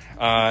tuner.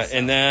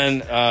 And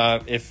then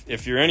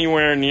if you're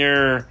anywhere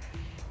near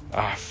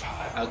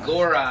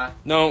Agora.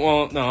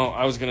 No,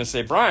 I was gonna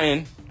say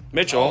Brian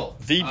Mitchell,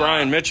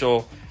 Brian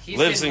Mitchell He's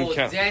lives in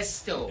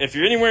Modesto. If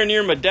you're anywhere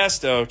near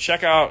Modesto,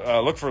 check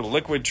out look for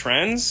Liquid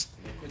Trends.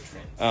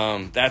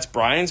 That's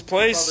Brian's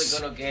place.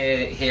 Probably gonna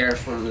get here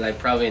from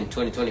probably in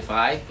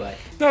 2025, but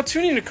no,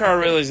 tuning a car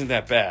really isn't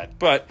that bad.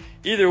 But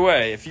either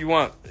way, if you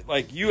want,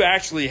 you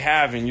actually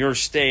have in your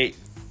state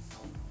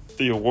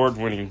the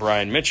award-winning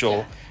Brian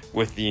Mitchell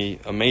with the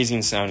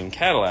amazing sounding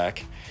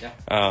Cadillac,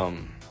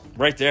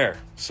 right there.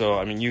 So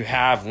I mean, you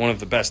have one of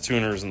the best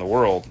tuners in the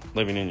world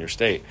living in your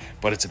state,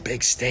 but it's a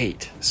big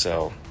state,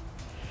 so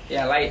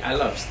yeah, I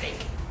love steak.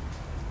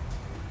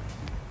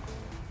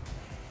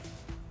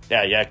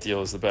 Yeah, Yak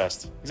Deal is the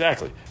best.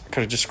 Exactly. I could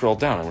have just scrolled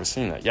down. I would have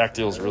seen that. Yak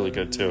Deal is really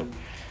good, too.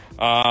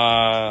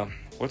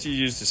 What do you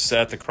use to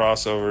set the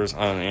crossovers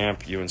on an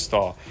amp you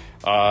install?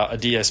 A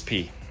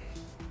DSP.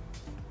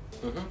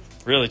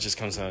 Really just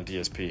comes down to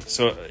DSP.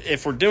 So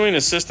if we're doing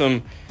a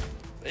system,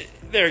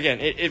 there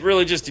again, it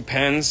really just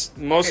depends.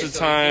 Most of the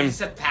time...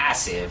 It's a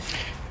passive.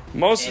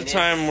 Most of the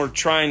time,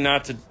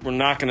 we're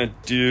not going to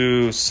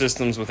do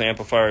systems with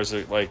amplifiers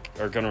that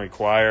are going to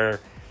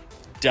require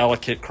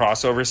delicate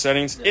crossover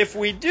settings. If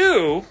we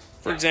do,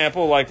 for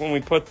example, like when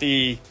we put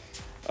the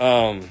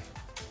Ground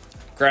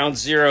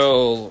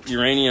Zero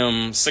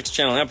uranium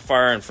 6-channel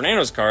amplifier in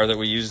Fernando's car that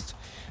we used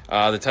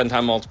the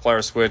 10-time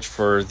multiplier switch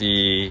for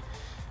the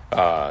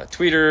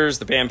tweeters,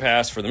 the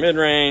bandpass for the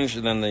mid-range,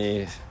 and then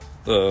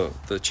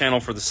the channel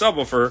for the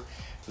subwoofer,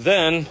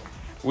 then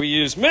we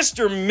use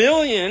Mr.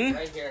 Million.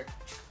 Right here.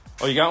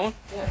 Oh, you got one?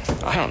 Yeah.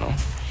 I don't know.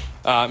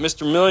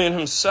 Mr. Million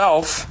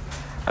himself.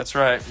 That's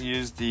right. We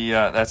used the,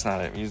 that's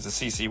not it. We used the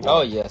CC1.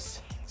 Oh,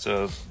 yes.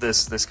 So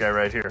this guy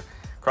right here.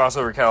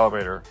 Crossover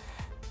calibrator.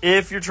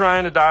 If you're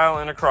trying to dial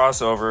in a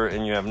crossover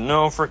and you have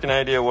no freaking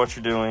idea what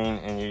you're doing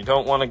and you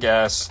don't want to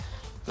guess,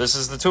 this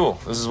is the tool.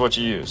 This is what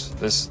you use.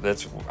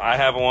 I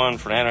have one,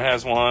 Fernando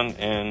has one,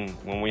 and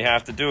when we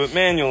have to do it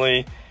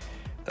manually,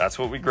 that's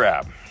what we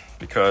grab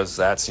because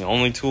that's the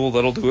only tool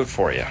that'll do it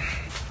for you.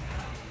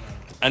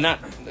 And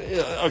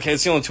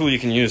it's the only tool you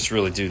can use to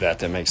really do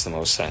that makes the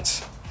most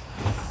sense.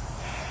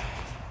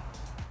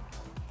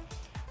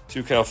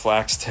 2 Cal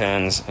Flax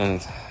 10s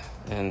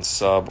and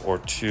sub or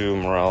 2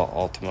 Morel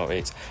Ultimo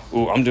 8s.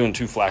 Ooh, I'm doing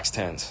 2 Flax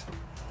 10s.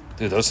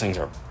 Dude, those things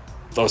are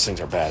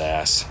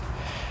badass.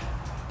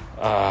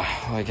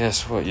 I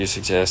guess what you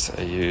suggest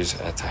I use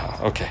at the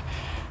house. Okay.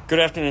 Good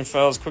afternoon,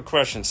 fellas. Quick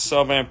question.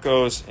 Sub amp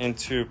goes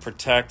into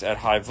protect at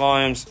high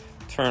volumes.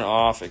 Turn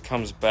off. It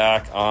comes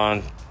back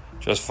on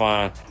just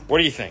fine. What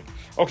do you think?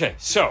 Okay,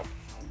 so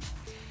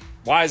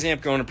why is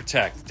amp going to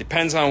protect?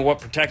 Depends on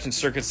what protection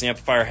circuits the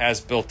amplifier has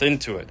built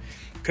into it.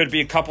 Could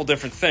be a couple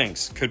different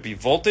things. Could be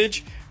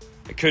voltage.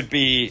 It could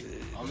be...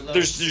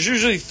 There's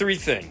usually 3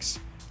 things.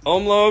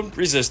 Ohm load,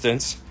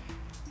 resistance,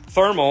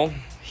 thermal,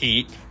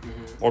 heat,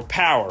 or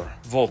power,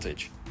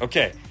 voltage.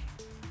 Okay.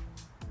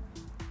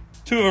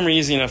 2 of them are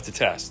easy enough to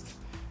test.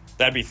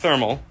 That'd be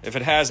thermal. If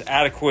it has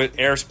adequate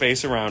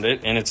airspace around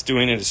it and it's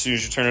doing it as soon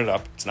as you turn it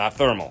up, it's not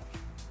thermal.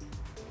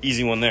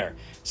 Easy one there.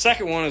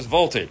 Second one is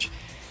voltage.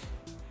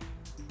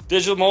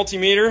 Digital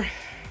multimeter,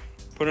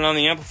 put it on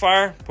the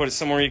amplifier, put it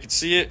somewhere you can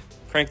see it,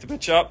 crank the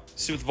bitch up,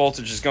 see what the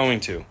voltage is going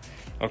to.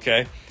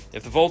 Okay?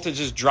 If the voltage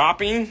is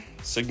dropping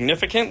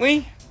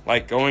significantly,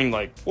 going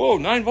whoa,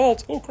 9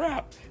 volts, oh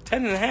crap,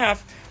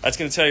 10.5, that's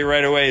going to tell you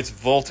right away it's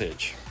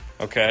voltage.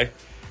 Okay?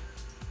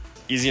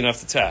 Easy enough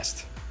to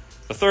test.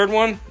 The third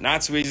one,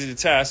 not so easy to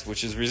test,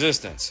 which is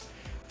resistance.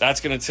 That's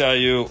going to tell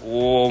you,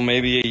 well,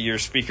 maybe your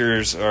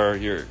speakers are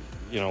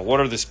what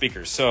are the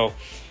speakers? So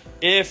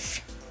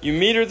if you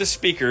meter the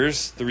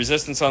speakers, the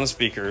resistance on the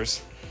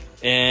speakers,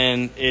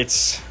 and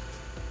it's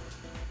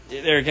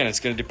there again, it's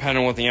going to depend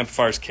on what the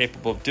amplifier is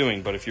capable of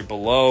doing. But if you're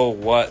below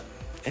what,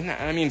 and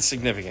I mean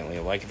significantly,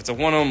 like if it's a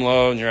 1 ohm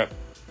load and you're at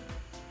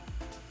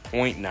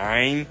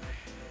 0.9,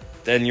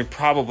 then you're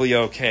probably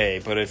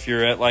okay. But if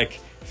you're at like,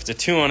 if it's a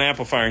 2 ohm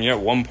amplifier and you're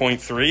at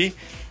 1.3,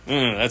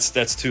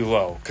 that's too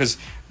low. Because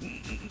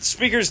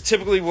speakers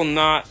typically will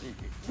not,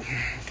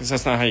 because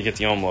that's not how you get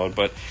the ohm load,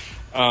 but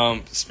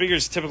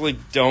speakers typically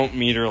don't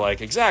meter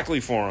like exactly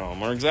 4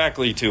 ohm or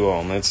exactly 2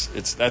 ohm.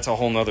 That's a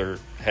whole nother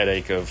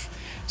headache of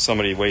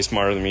somebody way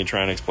smarter than me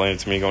trying to explain it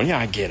to me going, yeah,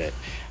 I get it.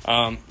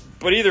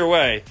 But either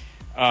way,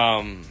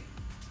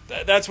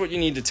 that's what you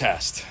need to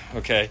test,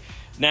 okay?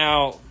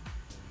 Now,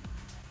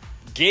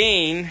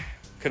 gain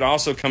could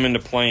also come into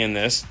play in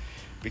this,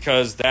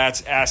 because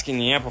that's asking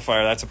the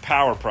amplifier, that's a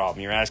power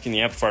problem. You're asking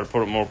the amplifier to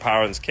put up more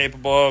power than it's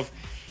capable of.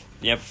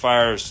 The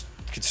amplifier is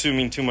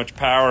consuming too much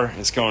power, and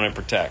it's going to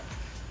protect.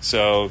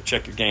 So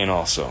check your gain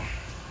also.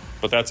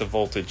 But that's a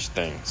voltage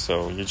thing,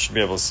 so you should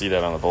be able to see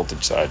that on the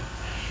voltage side.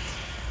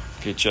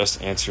 You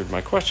just answered my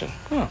question.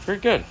 Oh, very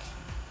good.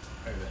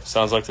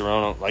 Sounds like their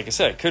own, like I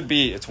said, it could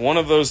be, it's one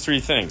of those 3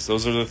 things.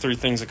 Those are the 3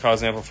 things that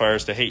cause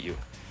amplifiers to hate you.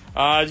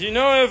 Do you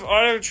know if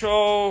audio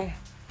control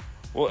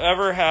will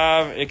ever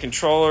have a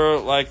controller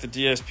like the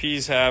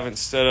DSPs have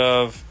instead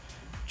of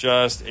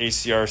just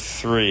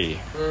ACR3?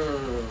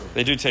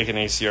 They do take an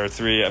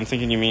ACR3. I'm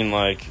thinking you mean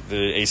like the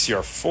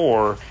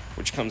ACR4,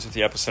 which comes with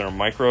the Epicenter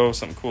Micro,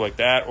 something cool like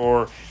that,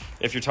 or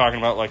if you're talking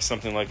about like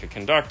something like a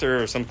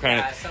conductor or some kind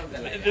of...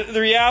 something like that.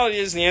 The reality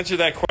is, the answer to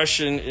that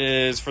question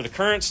is, for the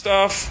current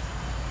stuff,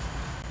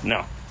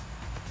 no.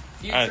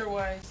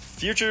 Future-wise?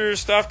 Future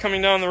stuff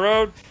coming down the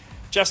road,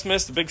 Just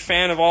Missed, a big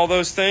fan of all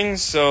those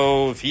things,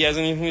 so if he has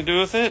anything to do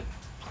with it,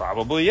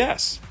 probably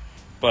yes.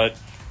 But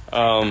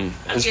I'm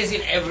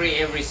guessing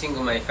every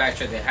single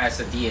manufacturer that has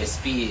a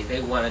DSP,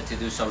 they wanted to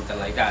do something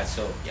like that.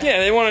 So yeah,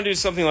 they want to do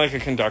something like a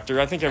conductor.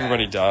 I think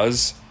everybody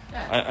does.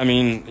 Yeah. I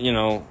mean, you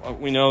know,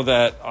 we know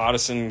that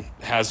Audison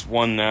has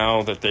one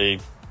now that they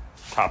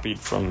copied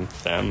from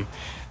them,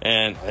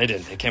 and they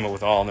didn't. They came up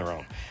with all on their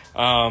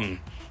own.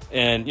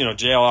 And you know,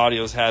 JL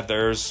Audio's had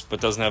theirs, but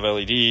doesn't have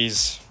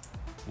LEDs,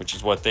 which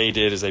is what they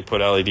did. Is they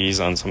put LEDs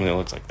on something that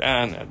looks like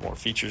that and add more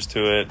features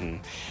to it. And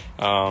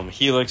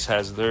Helix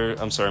has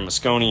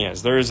Moscone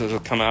has theirs that'll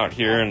come out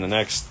here in the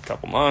next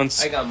couple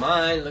months. I got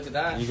mine. Look at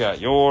that. You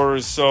got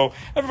yours. So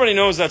everybody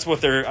knows that's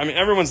what they're. I mean,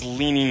 everyone's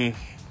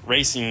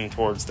racing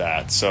towards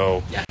that.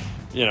 So. Yeah.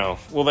 You know,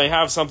 will they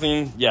have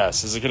something?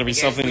 Yes. Is it going to be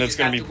something that's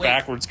going to be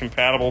backwards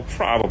compatible?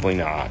 Probably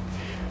not.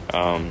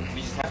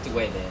 We just have to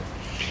wait then.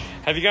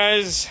 Have you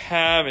guys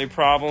have a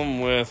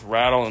problem with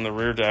rattle in the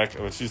rear deck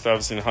of a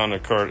 2000 Honda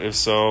Accord? If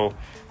so,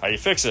 how do you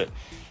fix it?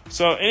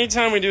 So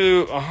anytime we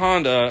do a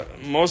Honda,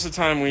 most of the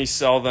time we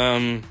sell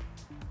them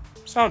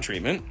sound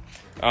treatment.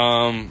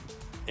 And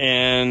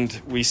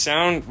we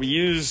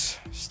use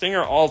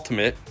Stinger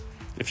Ultimate,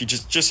 if you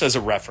just as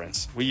a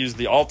reference. We use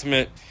the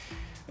Ultimate,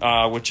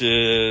 which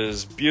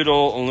is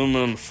butyl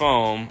aluminum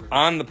foam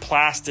on the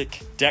plastic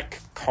deck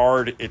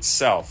card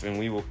itself, and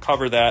we will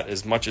cover that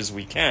as much as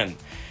we can.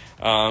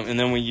 And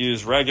then we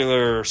use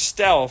regular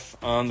Stealth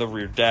on the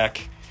rear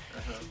deck.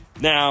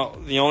 Now,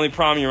 the only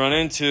problem you run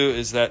into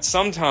is that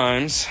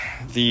sometimes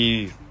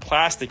the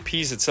plastic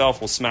piece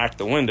itself will smack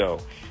the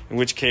window, in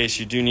which case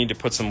you do need to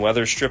put some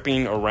weather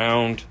stripping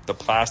around the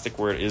plastic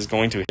where it is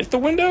going to hit the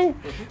window,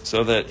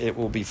 so that it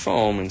will be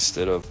foam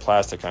instead of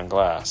plastic on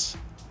glass.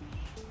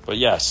 But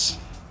yes,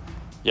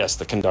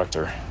 the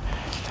conductor.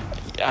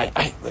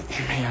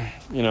 Man,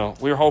 you know,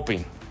 we're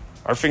hoping.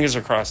 Our fingers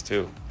are crossed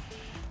too.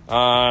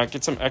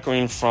 Get some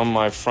echoing from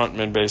my front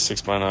mid-bass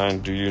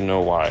 6x9. Do you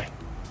know why?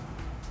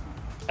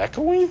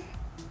 Echoing?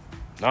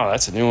 No,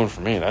 that's a new one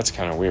for me. That's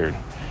kind of weird.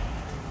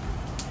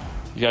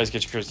 You guys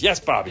get your curiosity. Yes,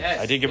 Bobby. Yes,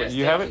 I did get it.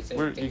 You have it?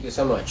 Thank you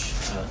so much.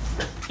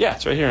 Yeah,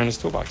 it's right here in his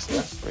toolbox. Yeah,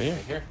 right here.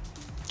 Here.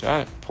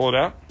 Got it. Pull it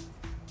out.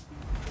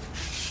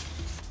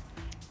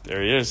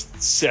 There he is.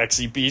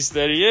 Sexy beast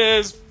that he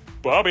is.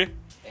 Bobby.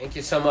 Thank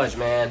you so much,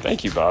 man.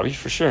 Thank you, Bobby,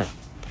 for sure.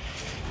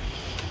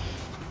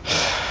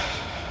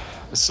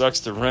 It sucks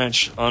to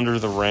wrench under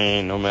the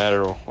rain, no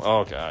matter.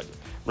 Oh God,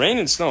 rain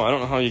and snow. I don't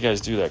know how you guys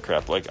do that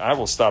crap. Like, I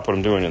will stop what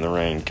I'm doing in the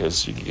rain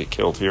because you can get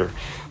killed here.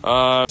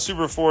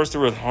 Super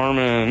Forester with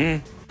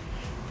Harman,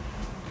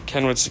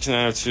 Kenwood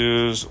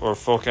 6902s, or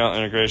Focal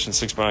Integration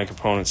 6x9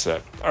 component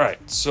set. All right.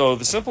 So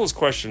the simplest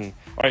question.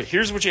 All right.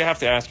 Here's what you have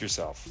to ask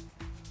yourself.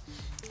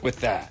 With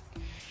that,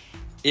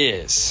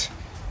 is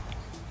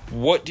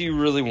what do you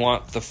really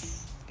want the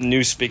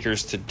new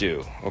speakers to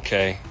do?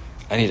 Okay.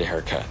 I need a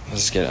haircut.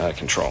 This is getting out of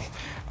control.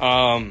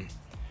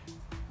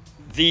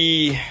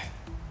 The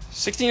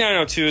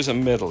 6902 is a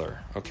middler,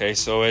 okay?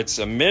 So it's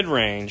a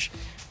mid-range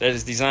that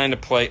is designed to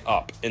play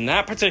up. And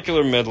that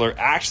particular middler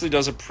actually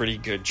does a pretty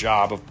good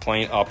job of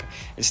playing up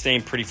and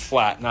staying pretty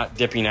flat, not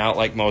dipping out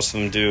like most of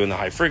them do in the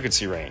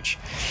high-frequency range.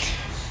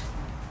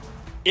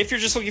 If you're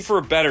just looking for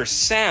a better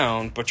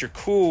sound, but you're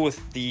cool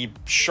with the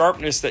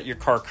sharpness that your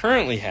car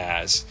currently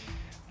has,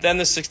 then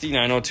the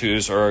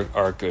 6902s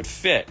are a good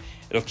fit.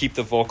 It'll keep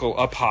the vocal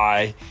up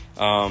high,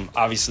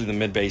 Obviously, the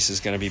mid-bass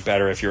is going to be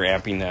better if you're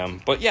amping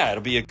them. But yeah,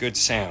 it'll be a good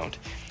sound.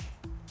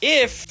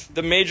 If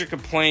the major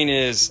complaint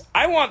is,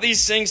 I want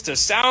these things to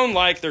sound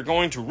like they're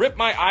going to rip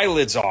my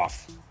eyelids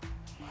off.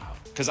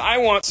 Because I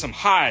want some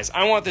highs.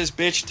 I want this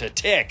bitch to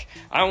tick.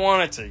 I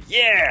want it to,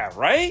 yeah,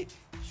 right?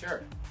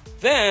 Sure.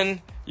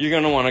 Then you're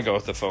going to want to go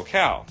with the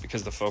Focal.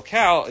 Because the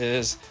Focal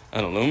is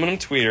an aluminum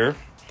tweeter.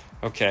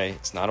 Okay,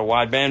 it's not a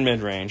wideband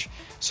mid-range.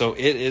 So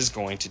it is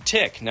going to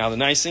tick. Now, the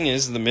nice thing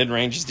is the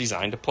mid-range is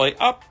designed to play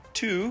up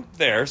to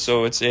there.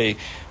 So it's a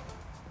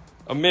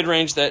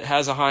mid-range that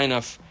has a high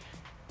enough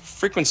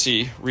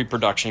frequency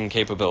reproduction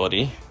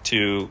capability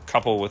to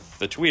couple with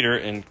the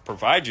tweeter and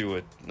provide you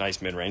with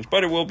nice mid-range,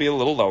 but it will be a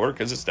little lower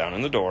because it's down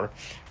in the door.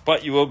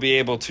 But you will be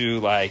able to,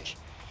 like,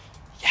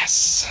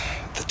 yes,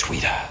 the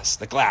tweeters,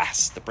 the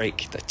glass, the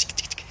brake,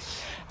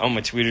 I want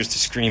my tweeters to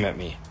scream at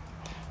me.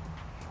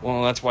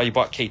 Well, that's why you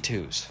bought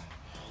K2s.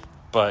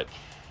 But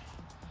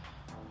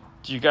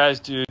do you guys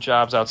do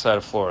jobs outside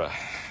of Florida?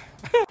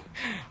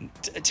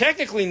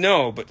 Technically,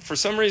 no, but for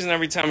some reason,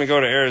 every time we go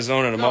to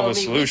Arizona to Mobile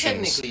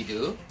Solutions, we technically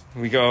do.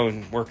 We go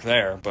and work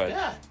there, but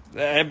yeah.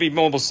 That'd be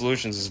Mobile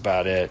Solutions is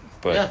about it.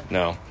 But yeah.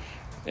 No,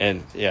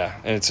 and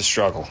it's a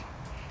struggle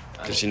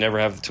because you never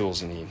have the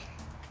tools you need.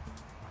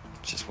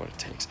 It's just what it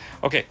takes.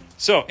 Okay,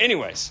 so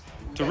anyways,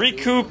 to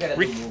recoup,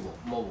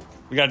 mobile.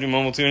 We gotta do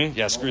mobile tuning.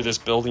 Yeah, screw this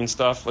building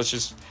stuff. Let's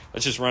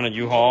just run a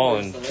U-Haul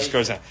and just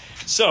goes down.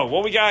 So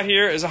what we got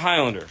here is a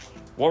Highlander.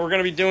 What we're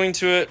gonna be doing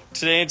to it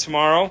today and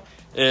tomorrow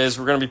is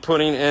we're going to be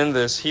putting in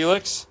this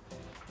Helix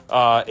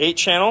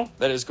 8-channel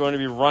that is going to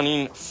be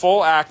running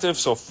full active.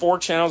 So 4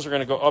 channels are going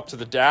to go up to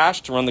the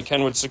dash to run the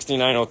Kenwood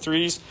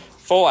 6903s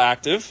full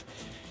active.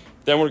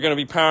 Then we're going to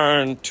be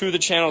powering 2 of the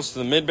channels to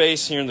the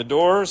mid-bass here in the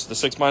doors, the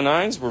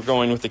 6x9s. We're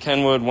going with the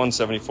Kenwood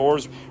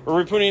 174s.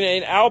 We're putting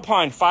an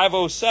Alpine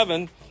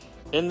 507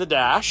 in the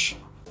dash.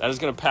 That is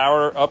going to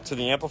power up to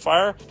the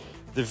amplifier.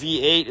 The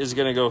V8 is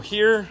going to go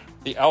here.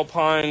 The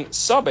Alpine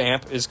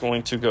sub-amp is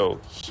going to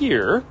go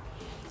here.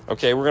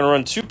 Okay, we're going to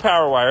run 2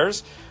 power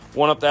wires,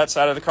 one up that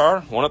side of the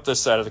car, one up this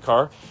side of the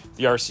car.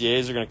 The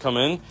RCAs are going to come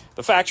in.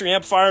 The factory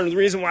amplifier, and the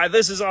reason why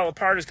this is all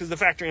apart is because the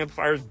factory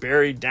amplifier is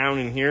buried down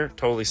in here.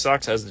 Totally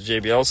sucks, has the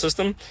JBL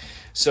system.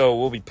 So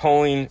we'll be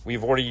pulling.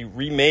 We've already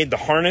remade the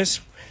harness.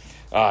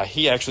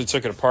 He actually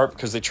took it apart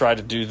because they tried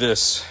to do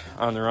this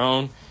on their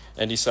own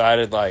and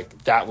decided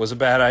like that was a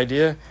bad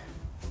idea.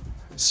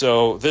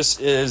 So this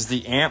is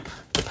the amp,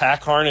 the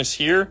pack harness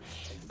here.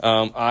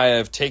 I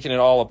have taken it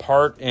all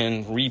apart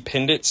and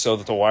repinned it so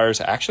that the wires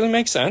actually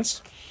make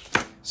sense.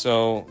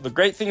 So the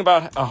great thing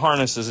about a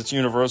harness is it's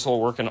universal,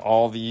 work in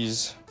all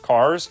these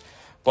cars,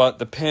 but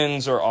the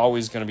pins are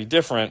always going to be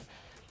different.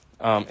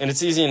 And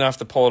it's easy enough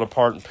to pull it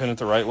apart and pin it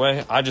the right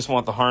way. I just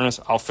want the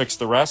harness. I'll fix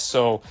the rest.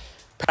 So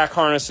pack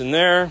harness in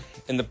there.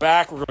 In the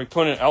back, we're going to be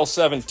putting an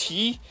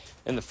L7T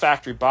in the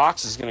factory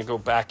box. Is going to go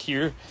back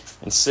here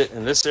and sit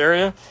in this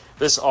area.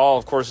 This all,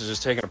 of course, is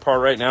just taken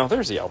apart right now.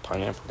 There's the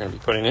Alpine amp we're going to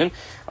be putting in.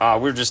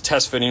 We're just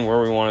test fitting where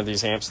we wanted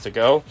these amps to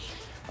go.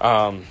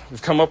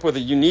 We've come up with a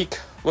unique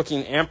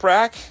looking amp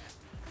rack,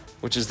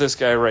 which is this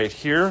guy right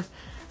here.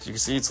 As you can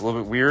see, it's a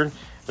little bit weird.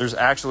 There's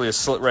actually a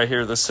slit right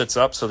here that sits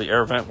up, so the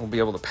air vent will be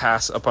able to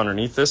pass up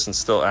underneath this and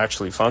still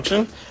actually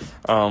function.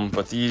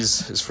 But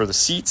these is for the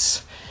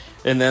seats.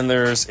 And then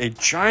there's a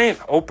giant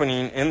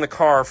opening in the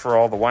car for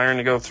all the wiring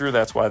to go through.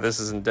 That's why this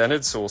is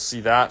indented. So we'll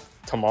see that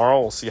tomorrow.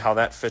 We'll see how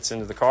that fits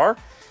into the car.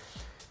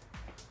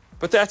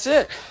 But that's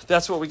it.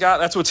 That's what we got.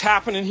 That's what's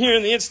happening here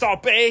in the install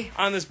bay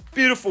on this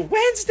beautiful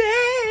Wednesday.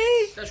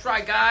 That's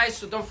right, guys.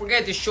 So don't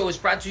forget, this show is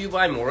brought to you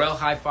by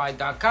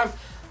MorelHiFi.com.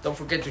 Don't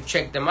forget to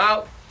check them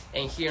out.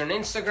 And here on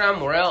Instagram,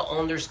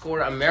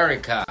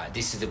 Morel_America.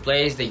 This is the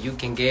place that you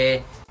can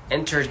get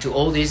entered to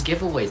all these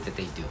giveaways that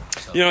they do.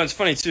 So. You know, it's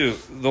funny too.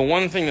 The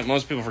one thing that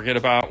most people forget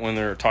about when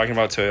they're talking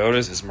about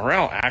Toyotas is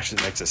Morel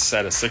actually makes a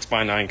set of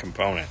 6x9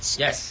 components.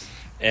 Yes.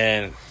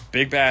 And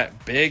big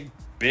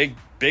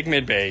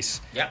mid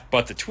bass. Yeah.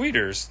 But the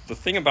tweeters, the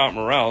thing about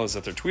Morel is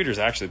that their tweeters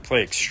actually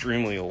play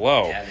extremely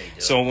low. Yeah, they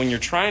do. So when you're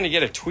trying to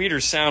get a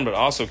tweeter sound but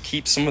also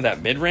keep some of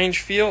that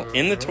mid-range feel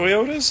in the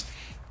Toyotas,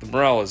 the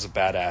Morel is a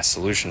badass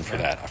solution for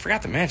that. I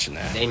forgot to mention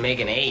that. They make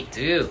an 8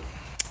 too.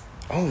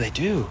 Oh, they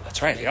do.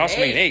 That's right. They also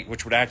make an 8,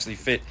 which would actually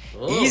fit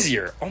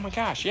easier. Oh my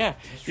gosh, yeah.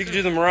 You could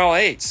do the Morel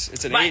 8s.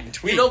 It's an 8 and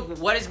tweet. You know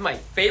what is my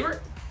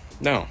favorite?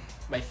 No.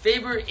 My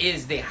favorite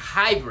is the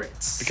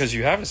hybrids. Because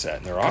you have a set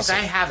and they're awesome.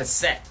 Because I have a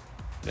set.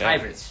 Yeah.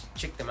 Hybrids.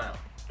 Check them out.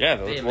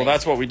 Yeah, well,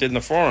 that's what we did in the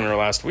 4Runner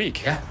last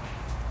week. Yeah.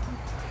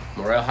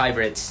 Morel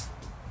hybrids.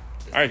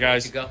 All right,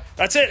 guys.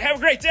 That's it. Have a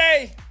great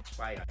day.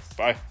 Bye, guys.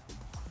 Bye.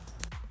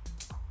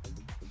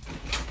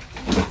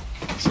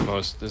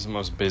 This is the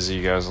most busy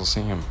you guys will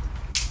see him.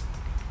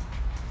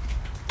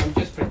 I'm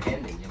just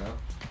pretending, you know?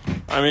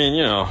 I mean,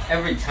 you know.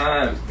 Every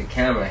time the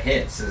camera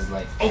hits, it's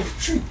like, oh,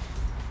 shoot.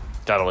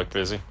 Gotta look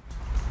busy.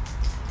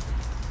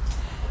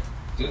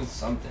 Doing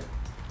something.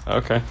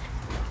 Okay.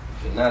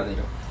 But now they're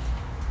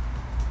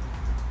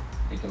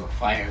gonna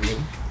fire me.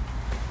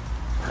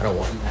 I don't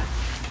want that.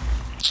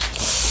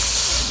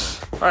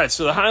 right,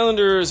 so the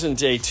Highlander is in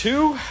day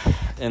 2,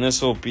 and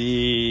this will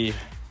be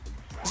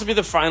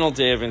the final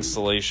day of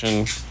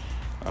installation.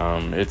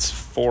 It's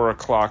 4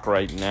 o'clock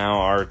right now,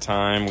 our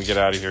time. We get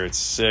out of here at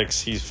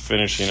 6. He's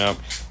finishing up.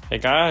 Hey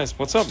guys,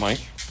 what's up,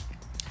 Mike?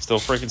 Still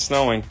freaking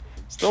snowing.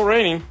 Still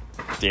raining.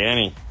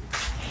 Danny.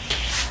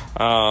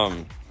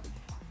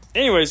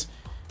 Anyways,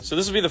 so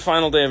this will be the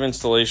final day of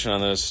installation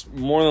on this.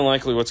 More than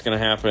likely what's going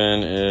to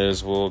happen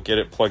is we'll get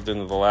it plugged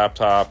into the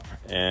laptop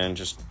and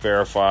just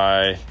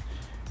verify,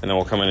 and then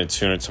we'll come in and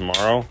tune it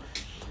tomorrow.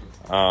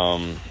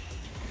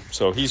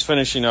 So he's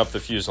finishing up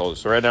the fuse holder.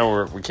 So right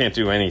now we can't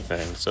do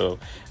anything. So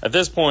at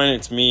this point,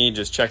 it's me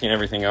just checking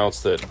everything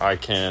else that I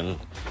can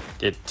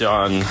get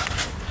done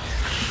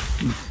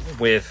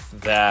with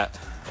that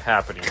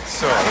happening.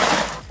 So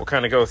we'll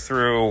kind of go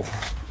through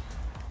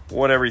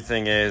what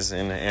everything is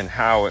and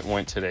how it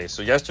went today.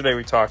 So yesterday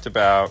we talked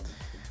about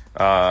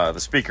the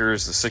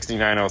speakers, the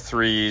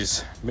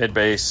 6903s,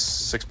 mid-bass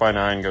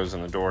 6x9 goes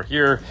in the door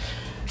here.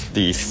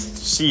 The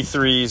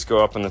C3s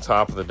go up in the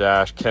top of the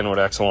dash, Kenwood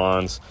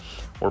Exelons.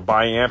 We're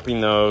bi-amping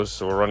those,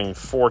 so we're running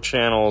 4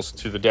 channels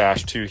to the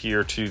dash, 2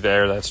 here, 2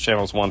 there. That's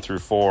channels 1 through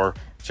 4.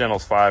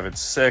 Channels 5 and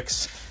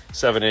 6,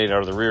 7, 8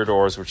 out of the rear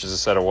doors, which is a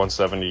set of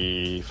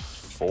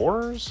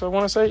 174s, I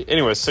want to say.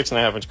 Anyway,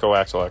 6.5-inch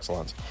coaxial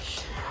Exelons.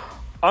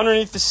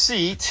 Underneath the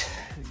seat,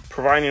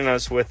 providing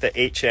us with the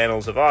 8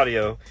 channels of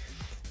audio,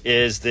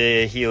 is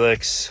the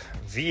Helix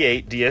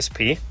V8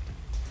 DSP.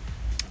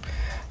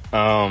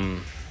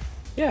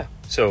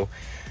 So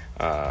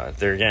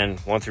there again,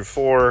 1 through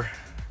 4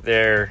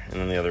 there, and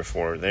then the other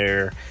 4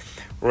 there.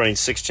 We're running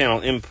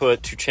 6-channel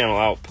input, 2-channel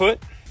output.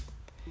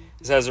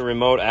 This has a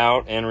remote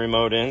out and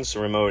remote in,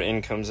 so remote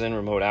in comes in,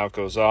 remote out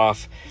goes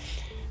off.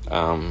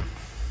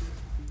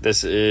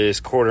 This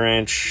is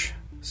 1/4-inch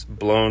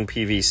blown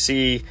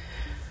PVC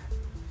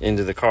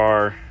into the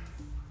car,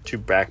 2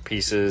 back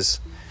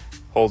pieces,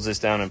 holds this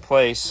down in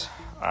place.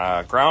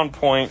 Ground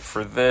point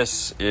for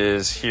this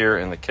is here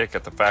in the kick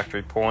at the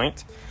factory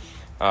point.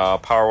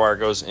 Power wire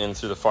goes in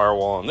through the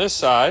firewall on this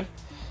side,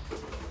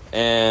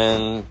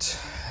 and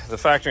the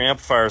factory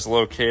amplifier is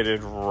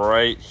located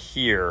right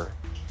here.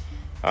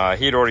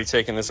 He had already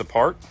taken this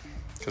apart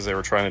because they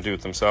were trying to do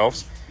it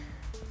themselves.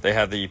 They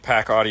had the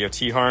Pack Audio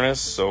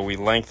T-harness, so we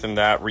lengthened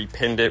that,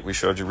 repinned it. We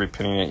showed you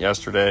repinning it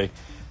yesterday,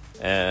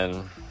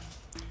 and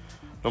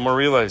no more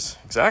relays.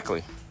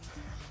 Exactly.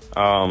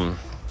 And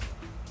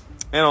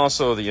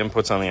also the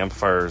inputs on the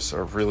amplifiers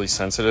are really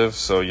sensitive,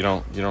 so you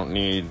don't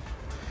need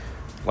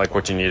like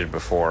what you needed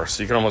before.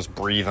 So you can almost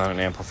breathe on an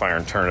amplifier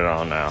and turn it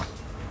on now.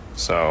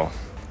 So,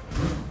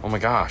 oh my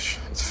gosh,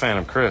 it's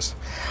Phantom Chris.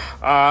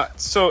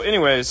 So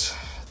anyways,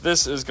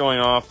 this is going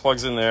off,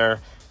 plugs in there.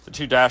 The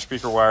 2 dash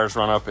speaker wires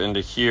run up into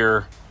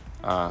here.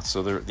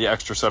 So they're the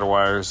extra set of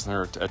wires,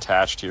 they're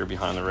attached here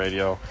behind the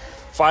radio.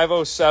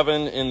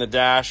 507 in the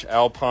dash,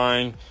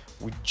 Alpine.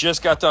 We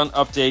just got done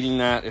updating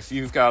that. If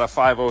you've got a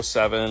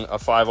 507, a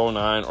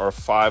 509, or a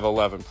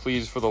 511,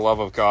 please, for the love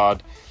of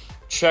God,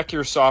 check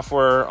your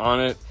software on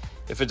it.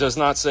 If it does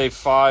not say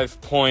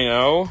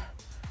 5.0,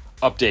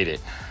 update it,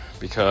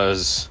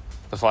 because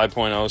the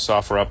 5.0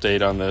 software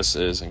update on this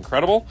is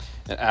incredible.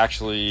 It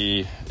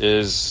actually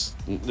is,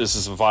 this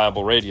is a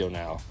viable radio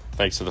now,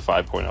 thanks to the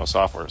 5.0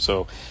 software.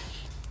 So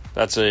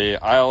that's a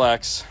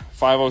ILX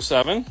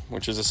 507,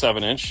 which is a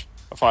 7-inch,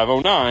 a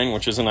 509,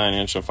 which is a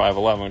 9-inch, a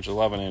 511, which is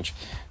 11-inch.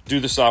 Do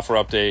the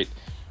software update.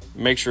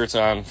 Make sure it's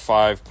on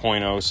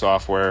 5.0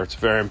 software. It's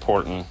very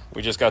important.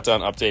 We just got done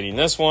updating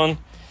this one.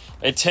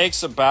 It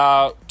takes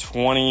about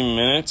 20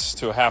 minutes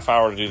to a half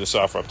hour to do the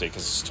software update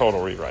because it's a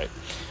total rewrite.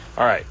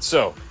 All right,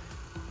 so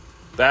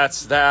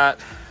that's that.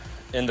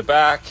 In the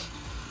back,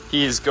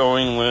 he's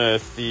going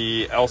with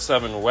the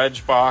L7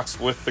 wedge box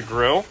with the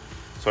grill.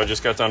 So I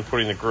just got done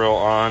putting the grill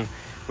on.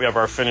 We have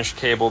our finished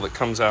cable that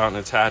comes out and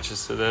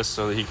attaches to this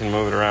so that he can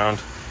move it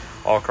around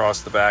all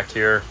across the back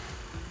here.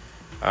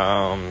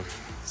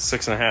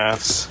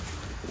 6.5s.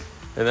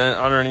 And then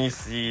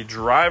underneath the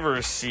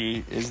driver's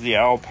seat is the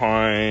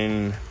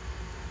Alpine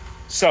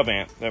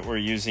sub-amp that we're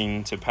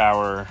using to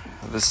power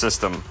the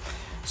system.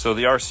 So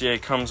the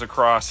RCA comes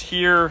across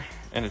here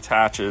and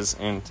attaches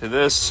into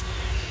this.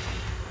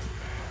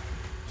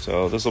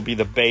 So this will be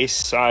the bass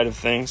side of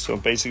things. So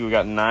basically we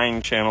got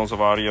 9 channels of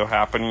audio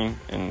happening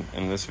in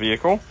this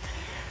vehicle.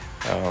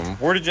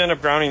 Where did you end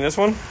up grounding this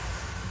one?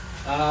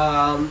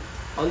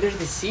 Under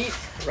the seat,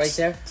 right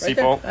there. Seat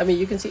bolt. I mean,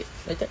 you can see it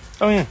right there.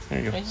 Oh yeah,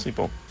 there you go. Seat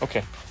bolt.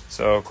 Okay,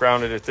 so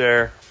grounded it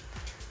there.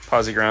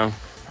 Posi ground.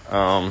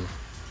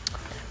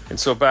 And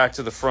so back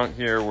to the front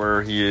here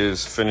where he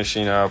is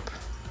finishing up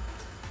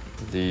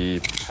the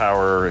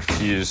power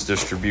fuse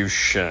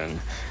distribution.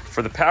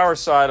 For the power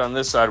side, on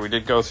this side, we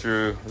did go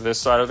through this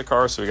side of the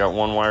car. So we got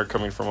one wire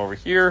coming from over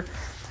here,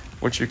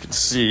 which you can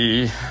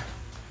see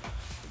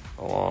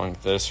along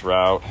this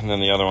route. And then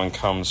the other one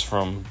comes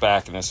from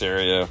back in this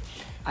area.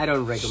 I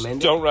don't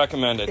recommend it. Don't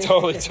recommend it.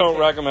 Totally don't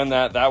recommend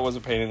that. That was a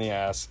pain in the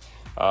ass.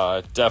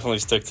 Definitely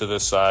stick to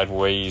this side.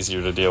 Way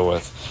easier to deal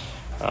with.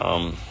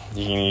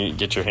 You can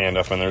get your hand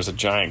up and there's a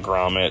giant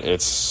grommet.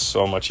 It's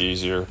so much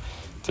easier.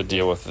 to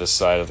deal with this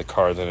side of the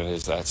car than it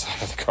is that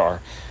side of the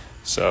car.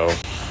 So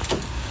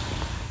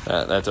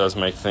that does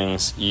make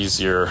things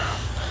easier.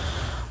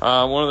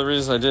 One of the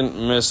reasons I didn't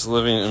miss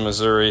living in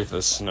Missouri,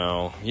 the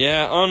snow.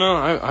 Yeah, oh no,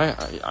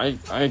 I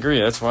agree.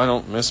 That's why I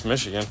don't miss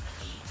Michigan.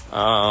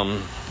 But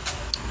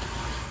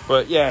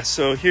yeah,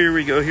 so here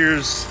we go.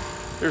 Here's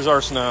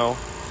our snow.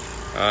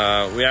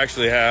 We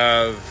actually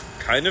have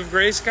kind of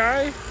gray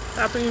sky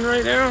happening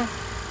right now.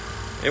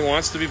 It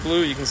wants to be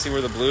blue. You can see where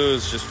the blue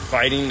is just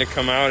fighting to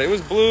come out. It was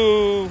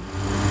blue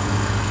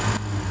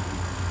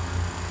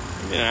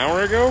maybe an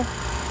hour ago.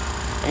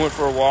 I went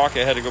for a walk.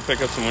 I had to go pick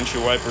up some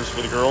windshield wipers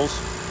for the girls.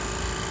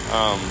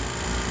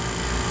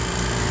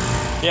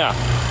 Yeah.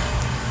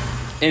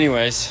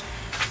 Anyways,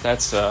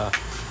 that's the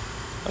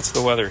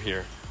weather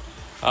here.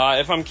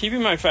 If I'm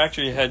keeping my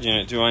factory head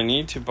unit, do I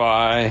need to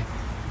buy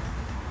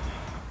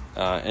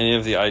any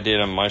of the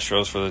iData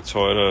Maestros for the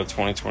Toyota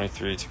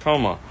 2023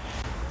 Tacoma?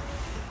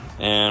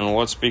 And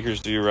what speakers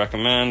do you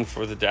recommend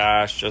for the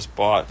dash? Just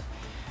bought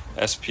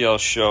SPL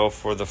show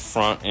for the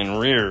front and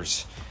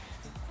rears.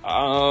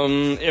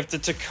 If the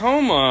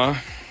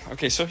Tacoma...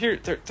 Okay, so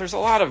there's a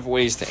lot of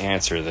ways to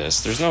answer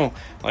this. There's no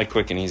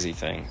quick and easy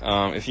thing.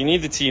 If you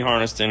need the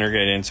T-harness to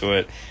integrate into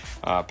it,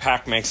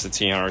 PAC makes the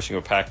T-harness. You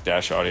go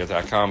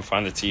pac-audio.com,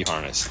 find the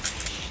T-harness.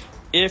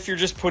 If you're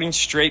just putting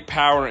straight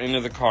power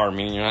into the car,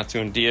 meaning you're not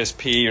doing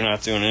DSP, you're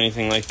not doing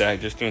anything like that,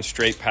 you're just doing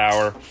straight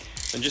power,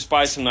 then just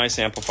buy some nice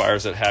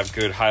amplifiers that have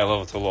good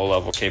high-level to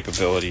low-level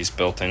capabilities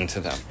built into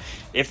them.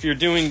 If you're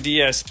doing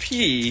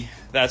DSP,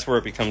 that's where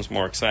it becomes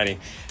more exciting.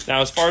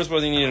 Now, as far as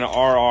whether you need an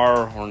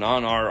RR or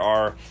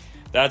non-RR,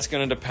 that's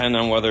going to depend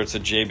on whether it's a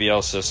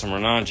JBL system or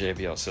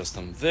non-JBL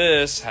system.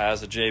 This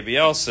has a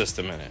JBL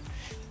system in it.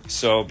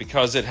 So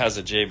because it has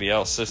a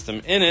JBL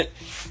system in it,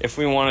 if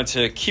we wanted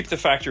to keep the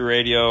factory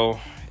radio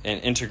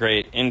and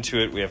integrate into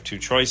it, we have two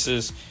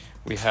choices.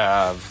 We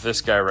have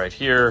this guy right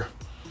here,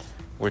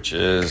 which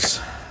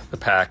is the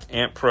PAC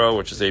Amp Pro,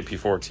 which is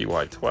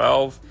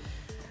AP4TY12.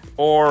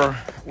 Or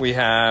we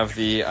have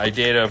the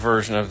iData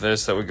version of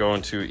this that would go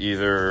into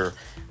either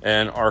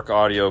an Arc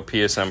Audio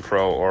PSM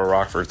Pro or a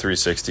Rockford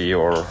 360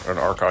 or an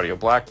Arc Audio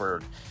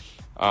Blackbird.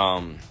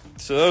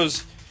 So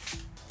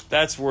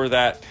that's where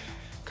that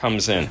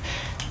comes in.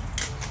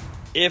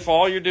 If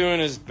all you're doing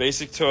is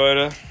basic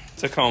Toyota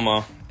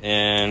Tacoma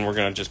and we're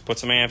gonna just put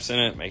some amps in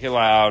it, make it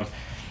loud,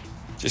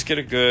 just get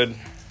a good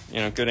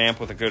amp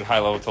with a good high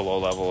level to low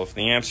level.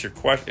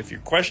 If you're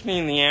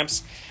questioning the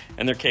amps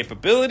and their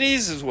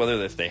capabilities, is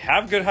whether if they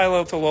have good high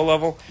level to low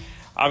level,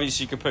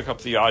 obviously you can pick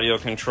up the audio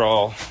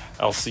control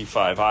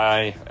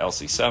LC5i,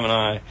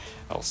 LC7i,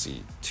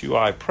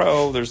 LC2i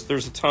Pro.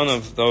 There's a ton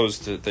of those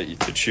that you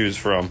could choose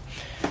from,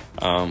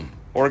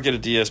 or get a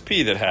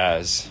DSP that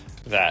has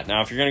that.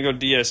 Now, if you're going to go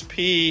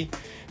DSP,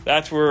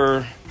 that's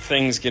where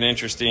things get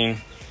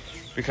interesting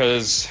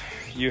because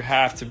you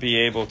have to be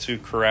able to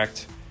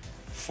correct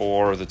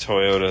for the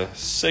Toyota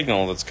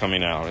signal that's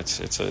coming out.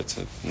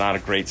 It's not a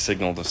great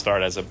signal to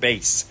start as a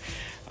base.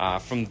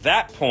 From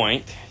that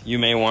point, you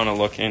may want to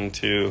look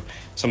into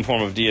some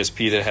form of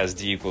DSP that has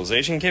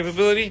de-equalization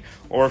capability,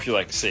 or if you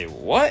like to say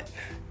what,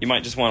 you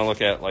might just want to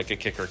look at like a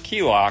kicker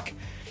key lock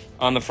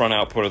on the front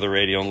output of the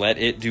radio and let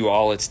it do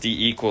all its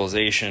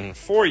de-equalization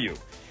for you.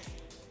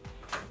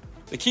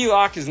 The key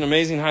lock is an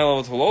amazing high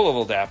level to low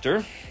level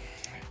adapter.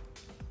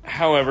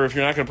 However, if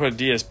you're not going to put a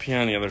DSP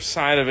on the other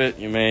side of it,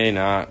 you may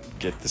not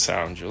get the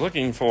sound you're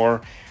looking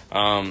for.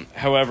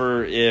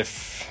 However,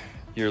 if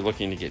you're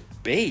looking to get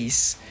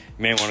bass,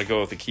 you may want to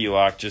go with the key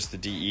lock just to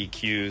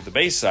DEQ the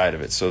bass side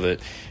of it so that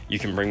you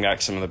can bring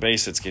back some of the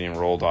bass that's getting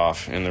rolled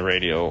off in the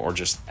radio or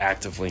just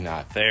actively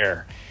not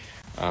there.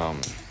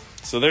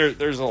 So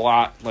there's a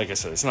lot. Like I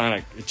said, it's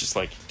just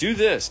like do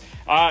this.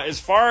 As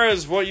far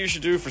as what you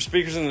should do for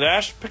speakers in the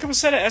dash, pick up a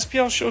set of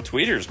SPL show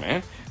tweeters,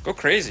 man. Go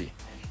crazy.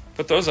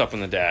 Put those up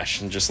in the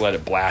dash and just let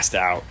it blast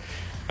out.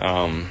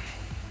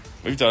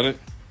 We've done it.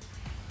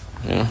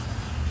 Yeah.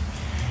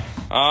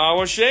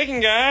 What's shaking,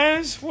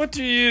 guys? What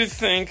do you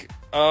think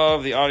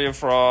of the Audio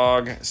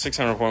Frog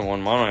 600.1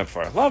 mono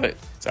amplifier? Love it.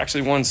 It's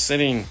actually one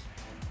sitting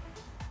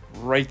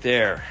right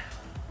there,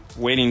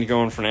 waiting to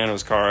go in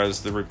Fernando's car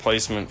as the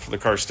replacement for the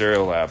car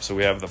stereo lab. So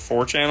we have the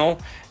 4-channel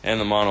and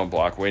the mono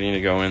block waiting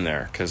to go in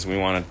there because we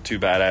wanted 2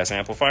 badass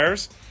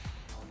amplifiers,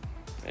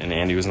 and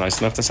Andy was nice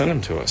enough to send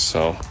them to us.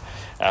 So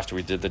after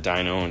we did the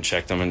dyno and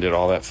checked them and did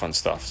all that fun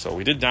stuff. So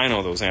we did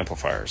dyno those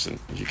amplifiers, and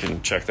you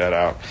can check that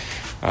out.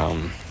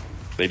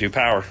 They do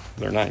power.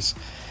 They're nice.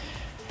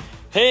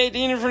 Hey,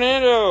 Dean and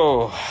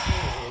Fernando.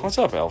 What's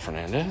up, El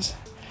Fernandez?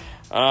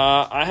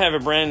 I have a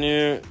brand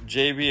new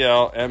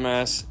JBL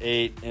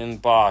MS8 in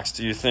box.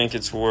 Do you think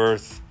it's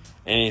worth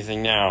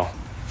anything now?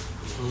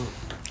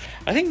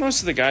 I think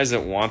most of the guys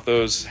that want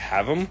those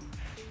have them.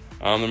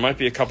 There might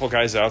be a couple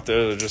guys out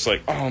there that are just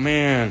like, oh,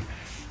 man,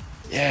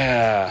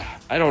 yeah,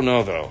 I don't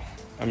know, though.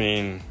 I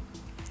mean,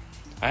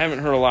 I haven't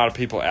heard a lot of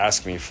people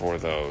ask me for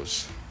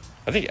those.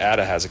 I think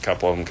Ada has a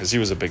couple of them because he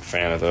was a big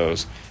fan of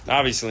those. And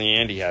obviously,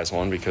 Andy has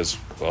one because,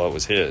 well, it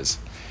was his.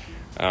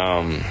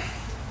 I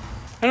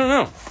don't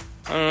know.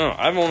 I don't know.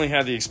 I've only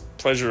had the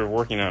pleasure of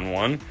working on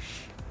one,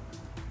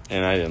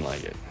 and I didn't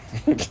like it.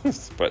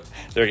 But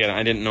there again,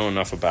 I didn't know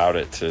enough about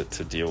it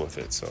to deal with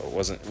it. So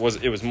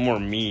it was more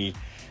me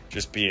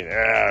just being,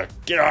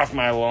 get off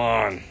my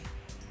lawn,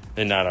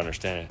 and not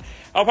understanding it.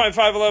 Alpine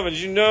 511,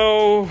 did you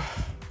know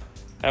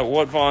at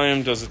what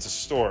volume does it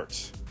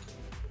distort?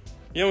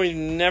 You know, we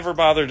never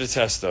bothered to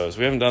test those.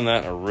 We haven't done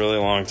that in a really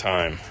long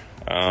time.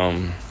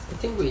 I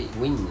think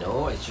we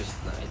know, it's just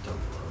I don't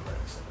remember.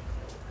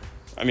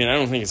 I mean, I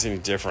don't think it's any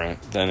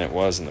different than it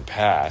was in the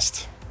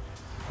past.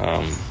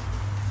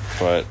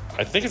 But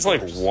I think it's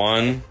like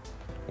one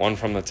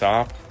from the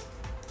top.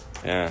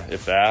 Yeah,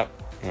 if that.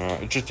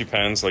 It just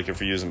depends, like if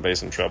you're using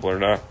bass and treble or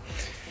not.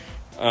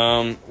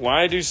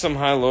 Why do some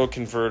high-low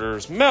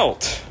converters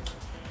melt?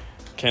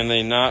 Can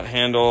they not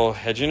handle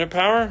hedge unit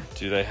power?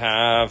 Do they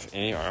have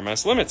any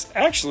RMS limits?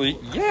 Actually,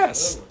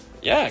 yes.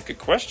 Yeah, good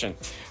question.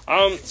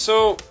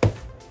 So,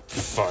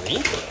 funny.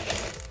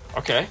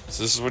 Okay,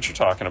 so this is what you're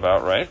talking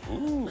about, right?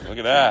 Ooh, look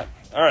at that.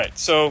 All right,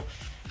 so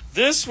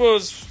this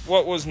was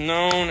what was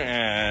known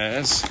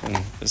as, and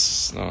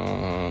this,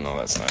 no,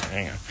 that's not,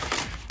 hang on.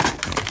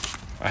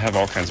 I have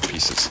all kinds of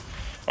pieces.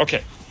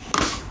 Okay.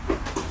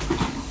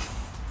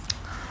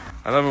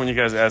 I love it when you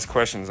guys ask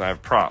questions. I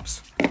have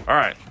props. All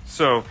right,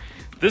 so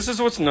this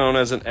is what's known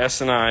as an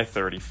S&I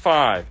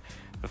 35.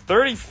 The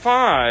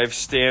 35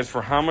 stands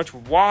for how much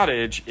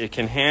wattage it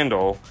can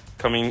handle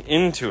coming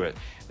into it.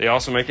 They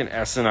also make an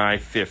S&I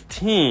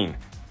 15. You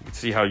can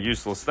see how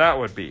useless that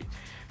would be.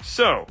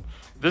 So,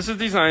 this is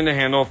designed to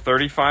handle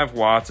 35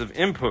 watts of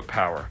input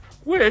power,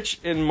 which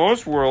in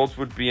most worlds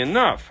would be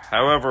enough.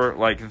 However,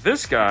 like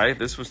this guy,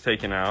 this was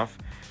taken off,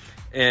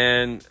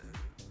 and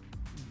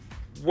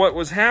what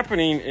was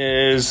happening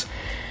is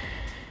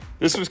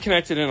this was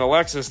connected in a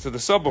Lexus to the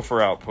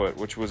subwoofer output,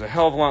 which was a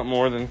hell of a lot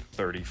more than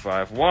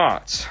 35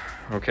 watts.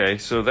 Okay,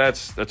 so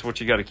that's what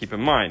you got to keep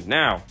in mind.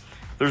 Now,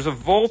 there's a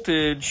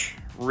voltage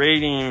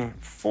rating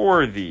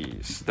for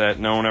these that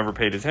no one ever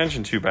paid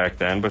attention to back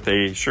then, but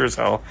they sure as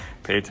hell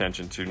pay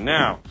attention to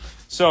now.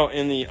 So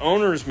in the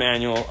owner's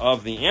manual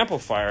of the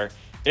amplifier,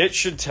 it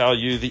should tell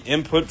you the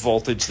input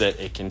voltage that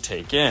it can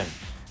take in.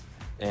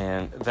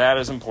 And that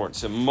is important.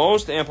 So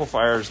most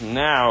amplifiers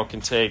now can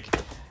take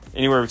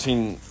anywhere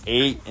between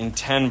 8 and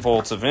 10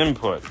 volts of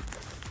input.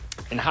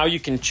 And how you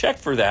can check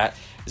for that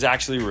is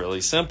actually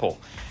really simple.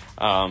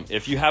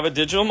 If you have a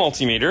digital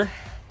multimeter,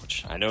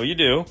 which I know you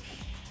do,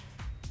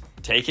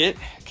 take it,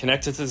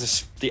 connect it to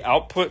the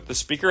output, the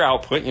speaker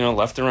output,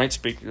 left and right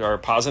speaker, or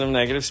positive and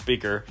negative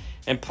speaker,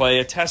 and play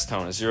a test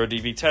tone, a 0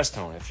 dB test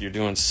tone. If you're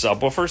doing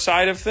subwoofer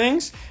side of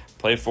things,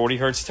 play a 40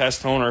 hertz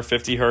test tone or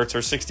 50 hertz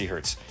or 60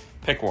 hertz.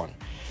 Pick one.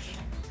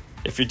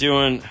 If you're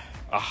doing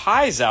a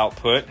highs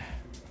output,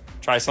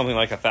 try something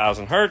like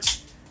 1,000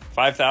 hertz,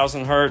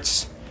 5,000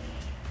 hertz,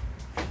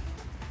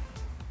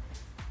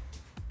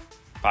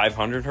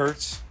 500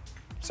 hertz,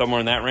 somewhere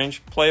in that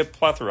range. Play a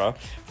plethora.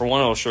 For one,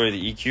 it'll show you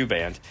the EQ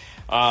band.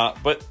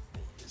 But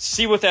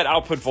see what that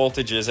output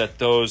voltage is at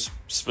those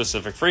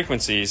specific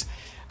frequencies,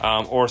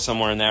 or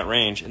somewhere in that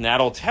range. And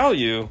that'll tell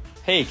you,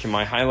 hey, can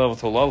my high level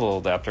to low level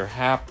adapter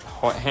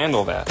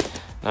handle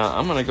that? Now,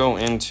 I'm going to go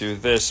into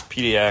this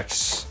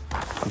PDX,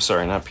 I'm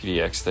sorry, not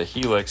PDX, the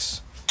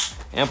Helix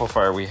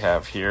amplifier we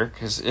have here,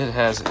 because it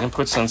has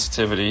input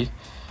sensitivity.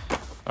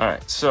 All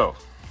right, so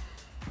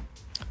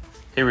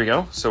here we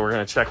go. So we're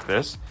going to check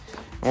this.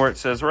 And where it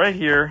says right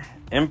here,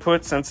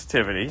 input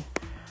sensitivity,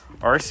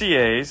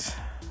 RCAs,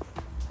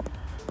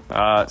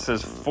 it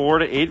says 4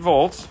 to 8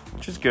 volts,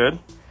 which is good.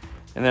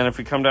 And then if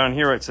we come down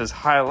here, it says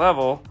high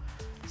level,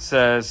 it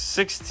says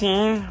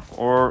 16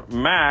 or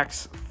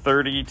max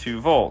 32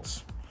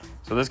 volts.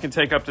 So this can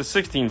take up to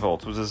 16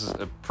 volts, which is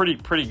a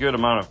pretty good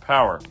amount of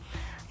power,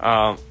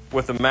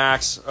 with a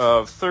max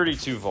of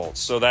 32 volts.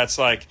 So that's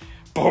like,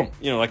 boom,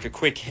 like a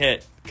quick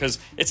hit, because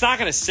it's not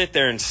going to sit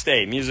there and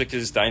stay. Music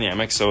is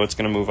dynamic, so it's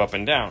going to move up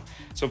and down.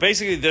 So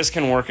basically this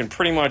can work in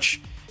pretty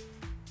much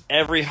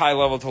every high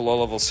level to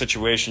low level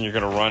situation you're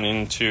going to run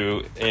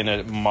into in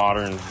a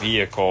modern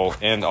vehicle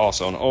and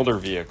also an older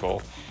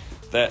vehicle.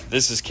 That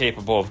this is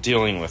capable of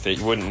dealing with it.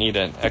 You wouldn't need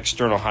an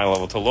external high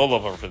level to low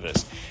level for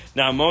this.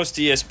 Now, most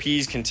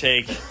DSPs can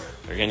take,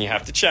 again, you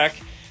have to check,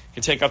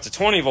 can take up to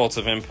 20 volts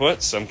of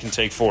input. Some can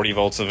take 40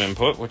 volts of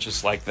input, which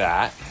is like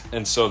that.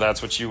 And so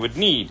that's what you would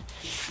need.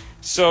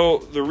 So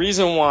the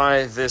reason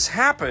why this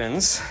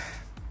happens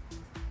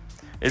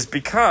is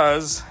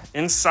because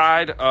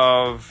inside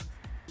of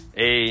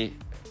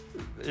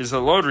is a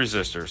load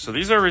resistor. So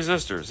these are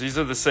resistors. These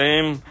are the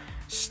same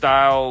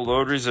style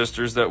load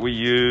resistors that we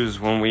use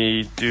when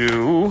we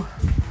do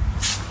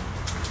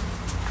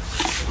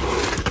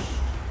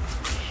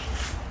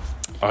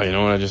oh, you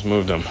know what, I just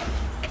moved them.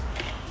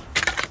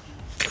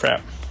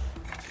 Crap.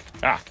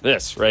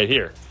 This right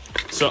here.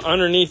 So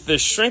underneath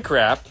this shrink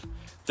wrap,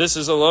 this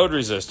is a load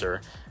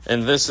resistor,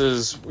 and this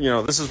is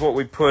what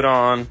we put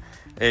on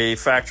a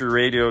factory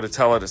radio to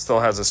tell it still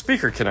has a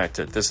speaker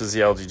connected. This is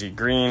the LGG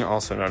green,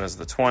 also known as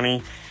the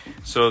 20.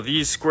 So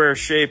these square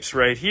shapes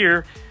right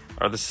here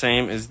are the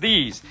same as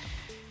these.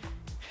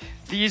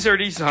 these are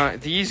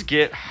designed, these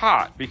get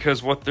hot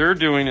because what they're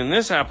doing in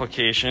this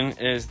application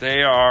is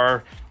they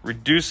are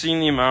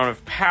reducing the amount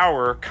of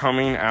power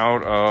coming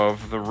out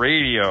of the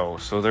radio.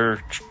 So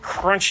they're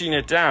crunching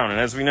it down. And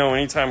as we know,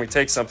 anytime we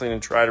take something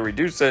and try to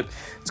reduce it,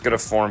 it's going to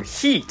form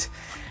heat.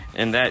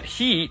 And that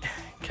heat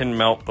can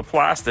melt the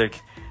plastic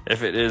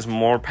if it is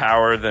more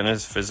power than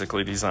is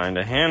physically designed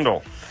to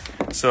handle.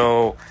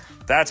 So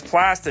that's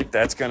plastic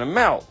that's going to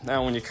melt.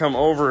 Now, when you come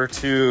over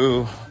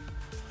to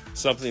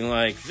something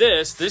like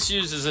this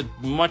uses a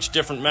much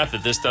different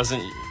method. This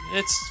doesn't,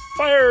 it's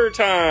fire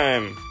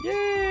time.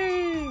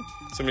 Yay!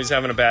 Somebody's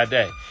having a bad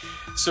day.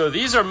 So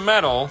these are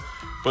metal,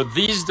 but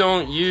these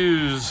don't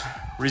use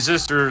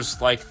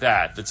resistors like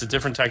that. That's a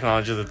different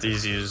technology that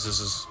these use. This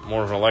is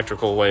more of an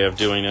electrical way of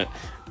doing it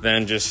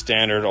than just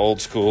standard,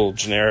 old school,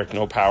 generic,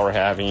 no power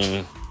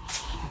having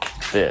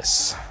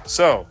this.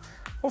 So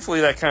hopefully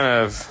that kind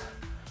of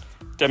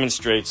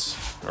demonstrates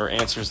or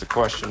answers the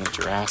question that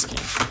you're asking.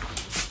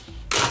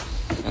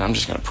 And I'm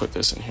just going to put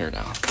this in here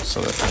now so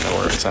that I know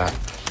where it's at.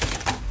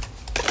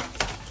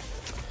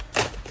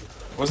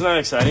 Wasn't that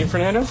exciting,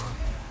 Fernando?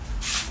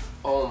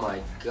 Oh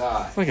my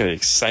God. Look at the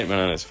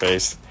excitement on his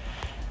face.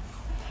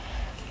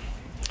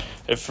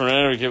 If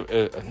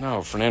Fernando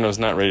no, Fernando's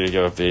not ready to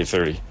give up the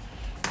 830.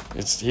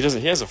 He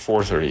has a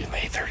 430. The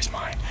 830's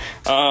mine.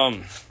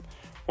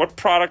 What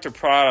product or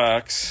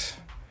products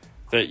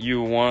that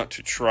you want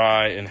to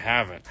try and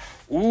haven't?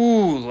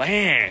 Ooh,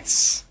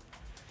 Lance.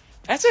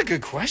 That's a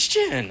good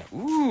question.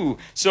 Ooh.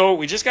 So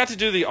we just got to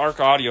do the ARC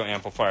audio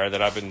amplifier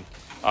that I've been,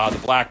 the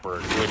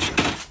Blackbird, which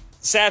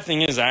sad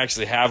thing is I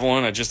actually have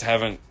one. I just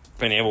haven't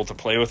been able to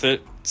play with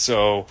it.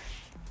 So,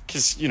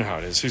 because you know how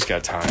it is. Who's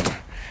got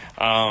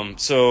time?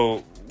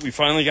 So we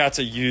finally got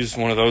to use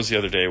one of those the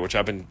other day, which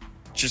I've been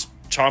just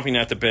chomping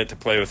at the bit to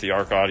play with the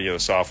ARC audio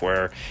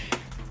software.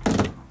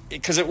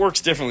 Because it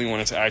works differently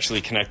when it's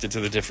actually connected to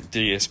the different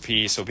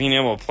DSP. So being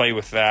able to play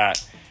with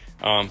that,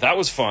 that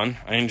was fun.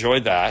 I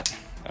enjoyed that.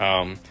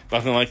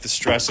 Nothing like the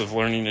stress of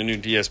learning a new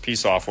DSP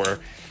software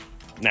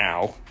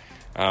now.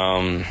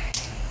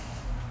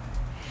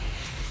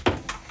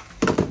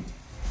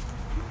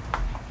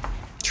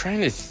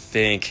 Trying to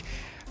think.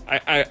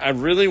 I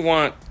really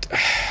want...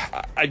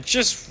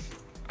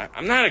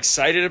 I'm not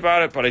excited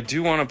about it, but I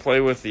do want to play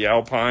with the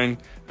Alpine,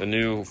 the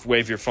new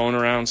wave your phone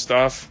around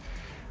stuff.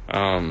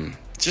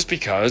 Just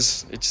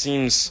because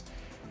it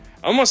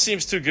almost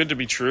seems too good to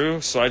be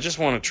true, so I just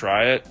want to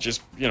try it.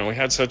 Just, we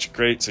had such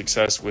great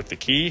success with the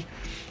Key,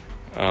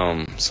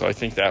 so I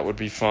think that would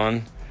be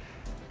fun.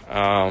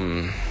 I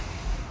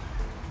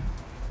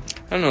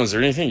don't know, is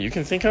there anything you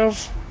can think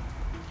of?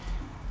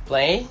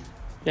 Play?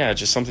 Yeah,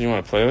 just something you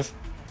want to play with?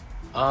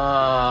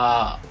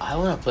 I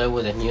want to play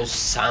with a new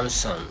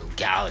Samsung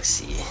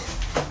Galaxy.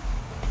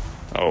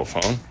 Oh,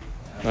 phone?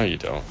 No, you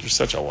don't. You're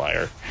such a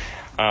liar.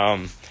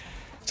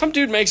 Some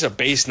dude makes a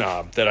bass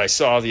knob that I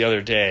saw the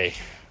other day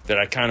that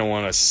I kind of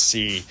want to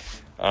see.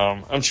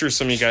 I'm sure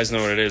some of you guys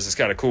know what it is. It's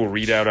got a cool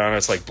readout on it.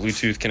 It's like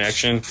Bluetooth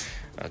connection.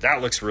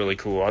 That looks really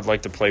cool. I'd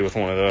like to play with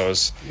one of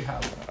those. You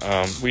have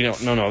one? We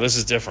don't. No, this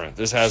is different.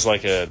 This has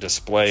like a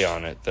display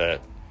on it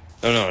that.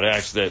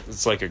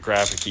 It's like a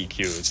graphic EQ.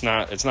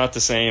 It's not the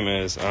same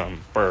as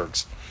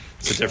Berg's.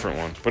 It's a different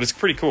one, but it's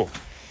pretty cool.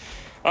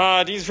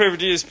 Dean's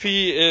favorite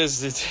DSP is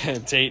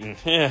Dayton.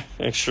 Yeah,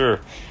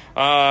 sure.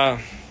 I'd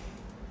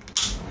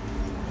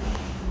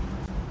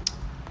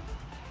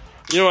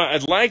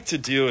like to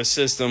do a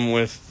system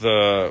with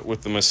the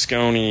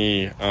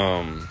Moscone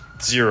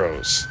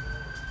Zeros.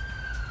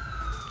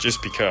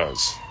 Just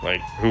because,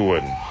 who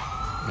wouldn't?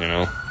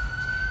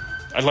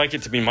 I'd like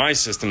it to be my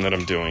system that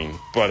I'm doing,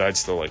 but I'd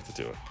still like to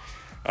do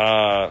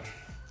it.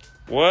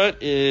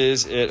 What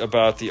is it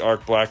about the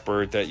ARC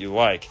Blackbird that you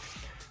like?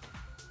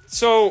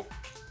 So,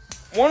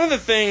 one of the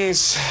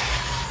things,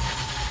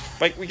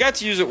 we got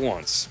to use it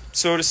once.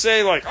 So to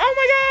say, oh my God,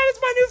 it's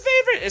my new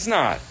favorite, it's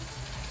not.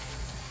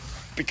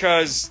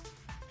 Because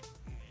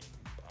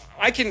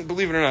I can,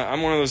 believe it or not,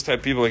 I'm one of those type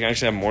of people that can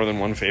actually have more than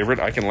one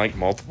favorite. I can like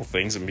multiple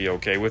things and be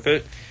okay with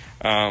it.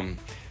 I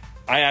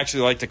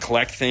actually like to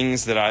collect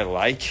things that I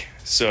like.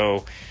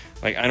 So,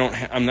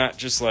 I'm not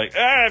just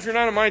if you're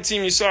not on my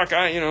team, you suck.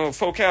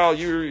 Focal,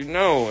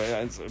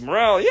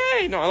 Morale,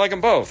 yay. No, I like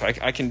them both.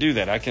 I can do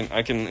that. I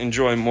can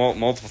enjoy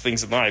multiple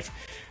things in life.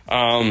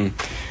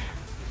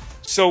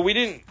 So we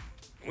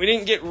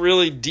didn't get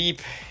really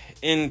deep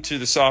into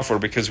the software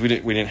because we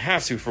didn't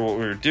have to for what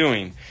we were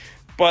doing.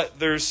 But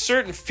there's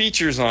certain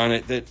features on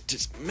it that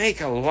just make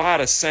a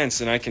lot of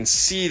sense, and I can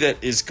see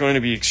that is going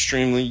to be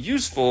extremely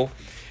useful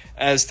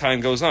as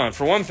time goes on.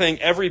 For one thing,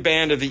 every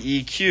band of the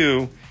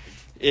EQ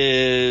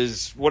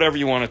is whatever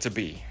you want it to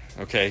be.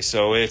 Okay,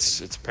 so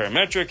it's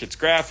parametric, it's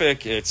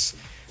graphic, it's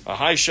a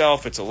high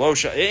shelf, it's a low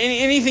shelf,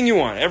 anything you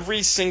want.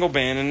 Every single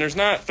band, and there's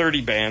not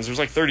 30 bands, there's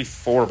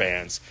 34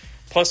 bands.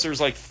 Plus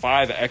there's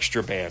 5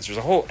 extra bands. There's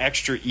a whole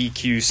extra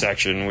EQ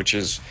section, which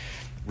is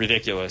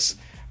ridiculous.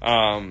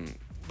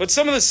 But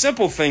some of the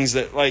simple things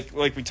that, like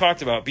we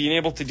talked about, being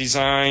able to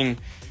design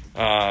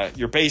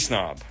your bass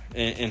knob,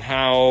 and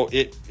how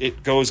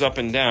it goes up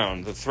and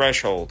down, the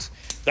thresholds.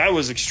 That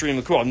was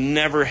extremely cool. I've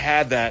never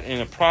had that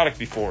in a product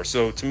before.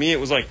 So to me, it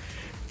was like,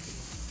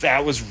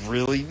 that was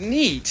really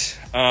neat.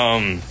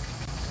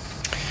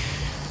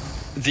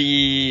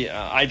 The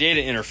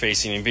iData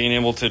interfacing and being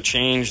able to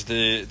change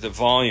the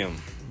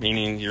volume,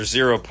 meaning your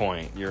 0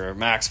 point, your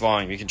max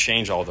volume, you can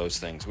change all those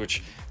things,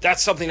 which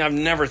that's something I've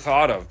never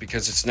thought of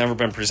because it's never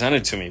been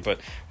presented to me. But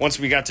once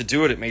we got to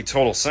do it, it made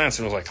total sense.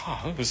 And it was like,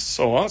 oh, it was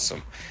so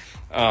awesome.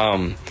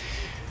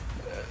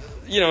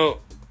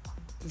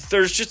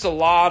 There's just a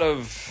lot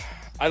of,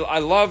 I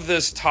love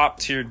this top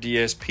tier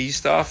DSP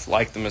stuff,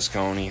 like the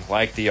Moscone,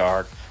 like the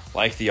ARC,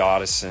 like the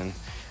Audison.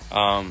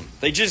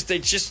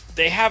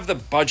 They have the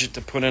budget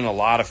to put in a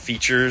lot of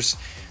features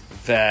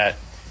that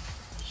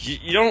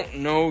you don't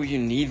know you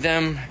need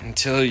them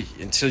until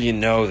you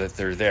know that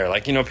they're there.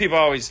 Like, people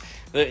always,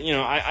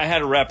 I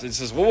had a rep that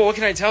says, well, what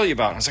can I tell you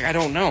about? And I was like, I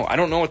don't know. I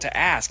don't know what to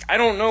ask. I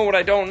don't know what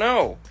I don't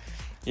know,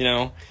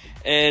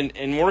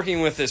 and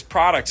working with this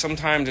product,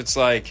 sometimes it's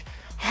like,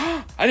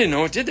 oh, I didn't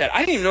know it did that. I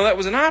didn't even know that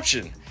was an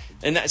option.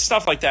 And that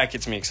stuff like that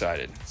gets me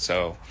excited.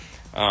 So,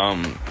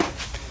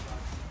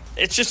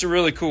 it's just a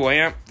really cool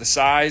amp. The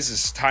size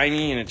is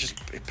tiny, and it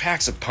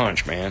packs a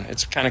punch, man.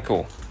 It's kind of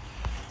cool.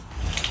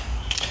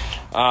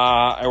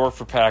 I work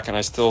for PAC, and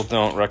I still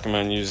don't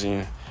recommend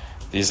using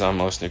these on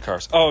most new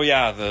cars. Oh,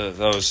 yeah,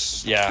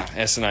 those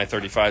S&I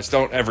 35s.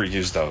 Don't ever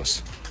use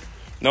those.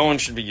 No one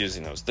should be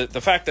using those.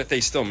 The fact that they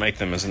still make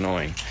them is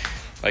annoying.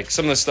 Like,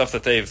 some of the stuff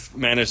that they've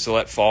managed to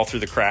let fall through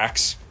the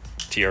cracks,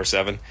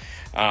 TR7,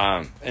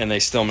 and they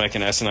still make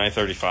an S&I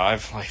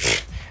 35.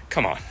 Like,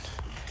 come on.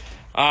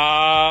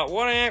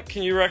 What amp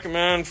can you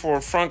recommend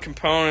for front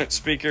component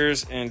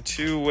speakers and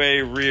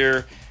two-way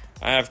rear?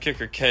 I have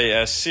Kicker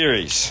KS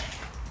series.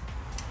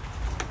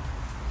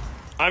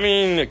 I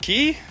mean, a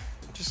key?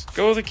 Just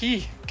go with the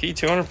key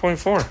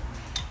 200.4.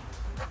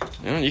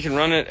 You can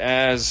run it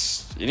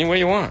as any way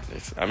you want.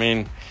 If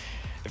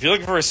you're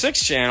looking for a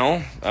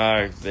 6-channel,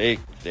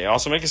 they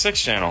also make a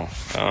 6-channel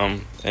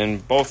in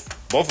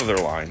both of their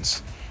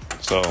lines.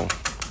 So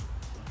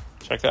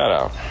check that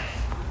out.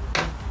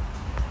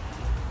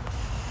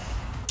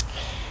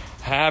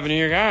 Happy New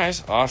Year,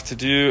 guys. Off to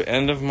do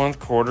end of month,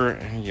 quarter,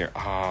 and year.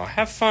 Oh,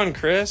 have fun,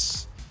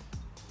 Chris.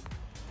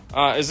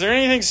 Is there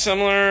anything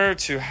similar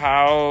to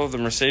how the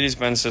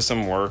Mercedes-Benz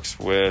system works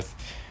with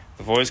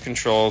the voice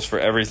controls for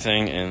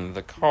everything in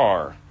the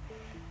car?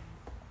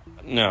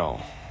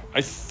 No.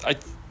 I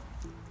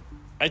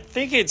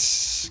think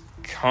it's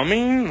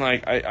coming.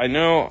 Like, I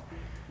know,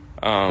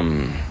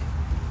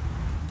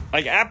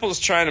 like, Apple's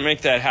trying to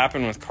make that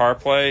happen with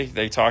CarPlay.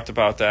 They talked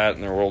about that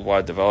in their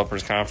Worldwide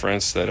Developers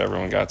Conference that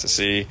everyone got to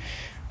see.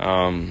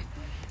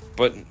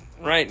 But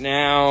right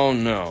now,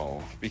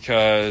 no,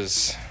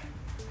 because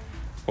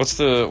what's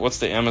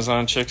the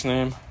Amazon chick's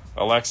name?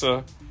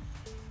 Alexa.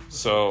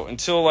 So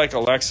until like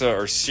Alexa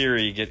or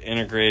Siri get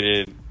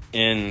integrated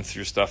in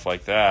through stuff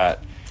like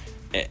that,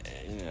 I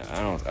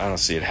don't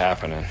see it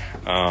happening.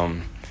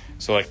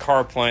 So like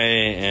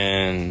CarPlay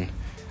and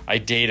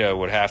iData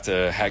would have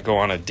to go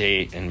on a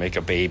date and make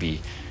a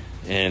baby,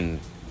 and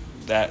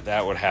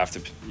that would have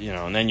to,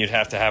 and then you'd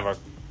have to have a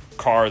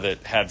car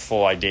that had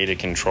full iData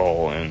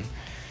control, and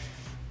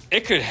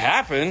it could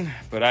happen,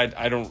 but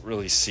I don't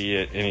really see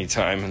it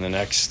anytime in the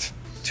next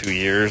 2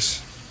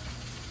 years.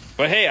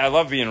 But hey, I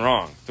love being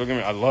wrong. Don't get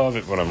me, I love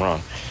it when I'm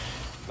wrong.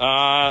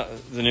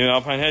 The new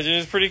Alpine Hedge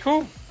is pretty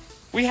cool.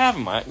 We have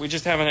them. We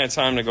just haven't had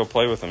time to go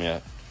play with them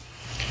yet.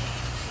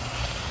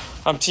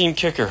 I'm Team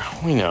Kicker.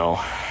 We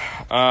know.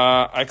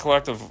 I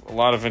collect a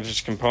lot of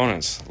vintage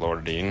components,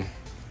 Lord Dean.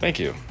 Thank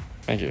you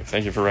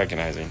for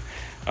recognizing.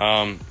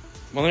 Well,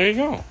 there you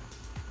go.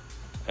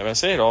 And I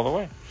say it all the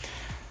way.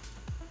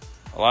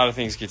 A lot of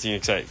things get you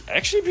excited.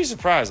 Actually, be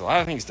surprised. A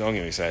lot of things don't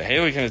get me excited.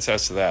 Haley can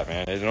attest to that,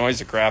 man. It annoys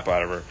the crap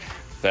out of her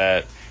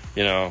that,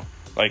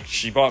 like,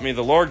 she bought me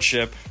the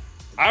Lordship.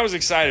 I was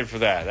excited for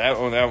that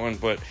one,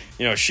 but,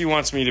 she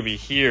wants me to be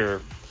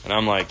here, and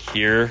I'm like,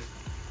 here?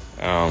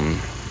 I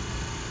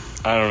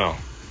don't know.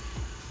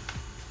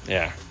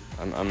 Yeah,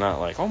 I'm not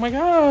like, oh my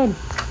god.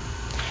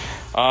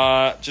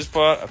 Just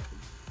bought a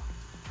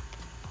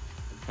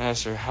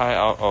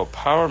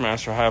Power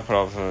Master high output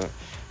output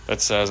that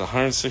says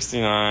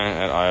 169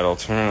 at idle,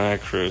 209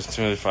 at cruise,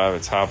 205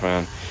 at top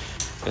end.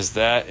 Is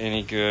that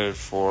any good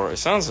for a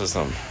sound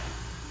system?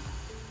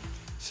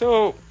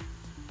 So,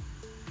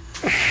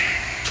 you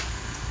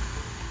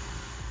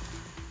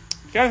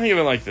gotta think of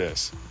it like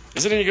this.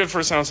 Is it any good for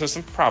a sound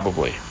system?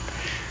 Probably.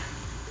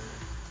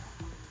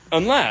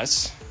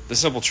 Unless the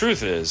simple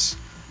truth is,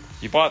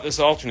 you bought this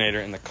alternator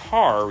and the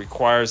car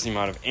requires the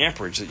amount of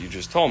amperage that you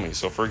just told me.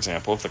 So, for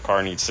example, if the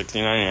car needs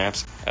 69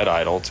 amps at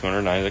idle,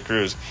 290 at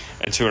cruise,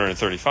 and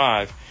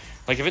 235,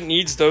 like if it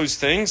needs those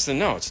things, then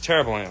no, it's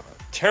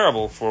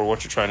terrible for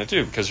what you're trying to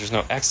do because there's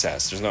no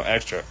excess, there's no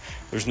extra,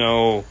 there's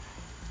no,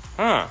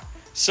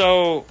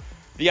 So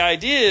the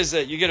idea is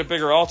that you get a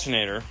bigger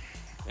alternator,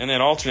 and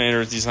that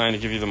alternator is designed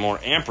to give you the more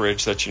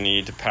amperage that you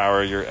need to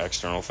power your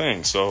external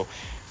things. So,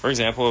 for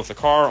example, if the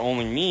car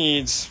only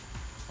needs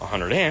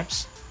 100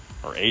 amps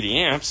or 80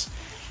 amps,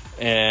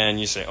 and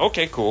you say,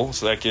 okay, cool,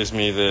 so that gives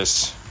me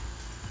this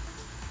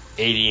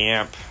 80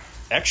 amp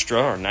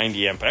extra or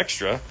 90 amp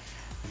extra,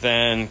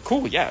 then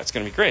cool, yeah, it's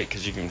going to be great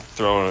because you can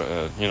throw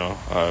an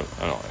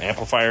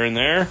amplifier in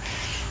there,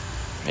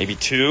 maybe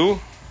two,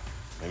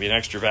 maybe an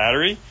extra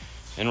battery,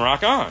 and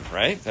rock on,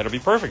 right? That'll be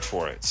perfect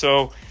for it.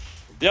 So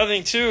the other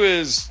thing too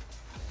is,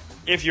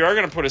 if you are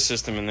going to put a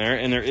system in there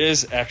and there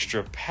is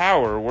extra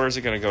power, where is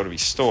it going to go to be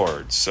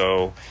stored?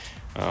 So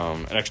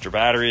an extra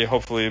battery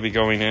hopefully will be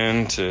going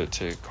in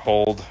to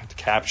hold, to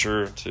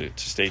capture, to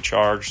stay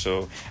charged.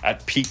 So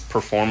at peak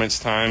performance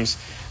times,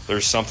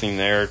 there's something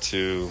there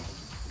to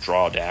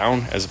draw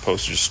down as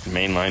opposed to just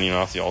mainlining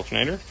off the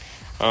alternator.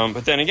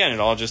 But then again, it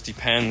all just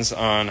depends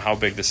on how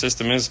big the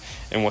system is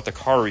and what the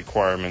car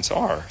requirements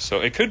are. So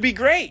it could be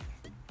great.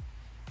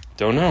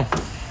 Don't know.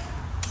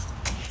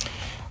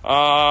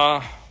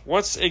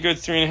 What's a good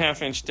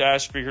 3.5-inch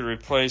dash speaker to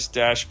replace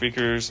dash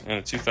speakers in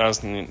a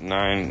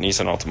 2009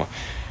 Nissan Altima?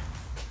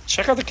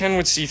 Check out the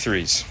Kenwood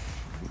C3s.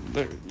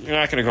 You're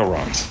not going to go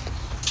wrong.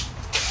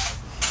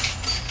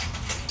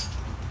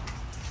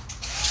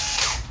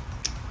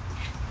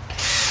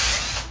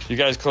 You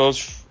guys close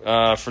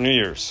for New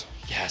Year's?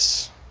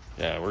 Yes.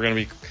 Yeah, we're going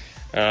to be...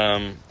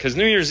 because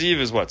New Year's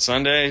Eve is what?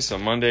 Sunday? So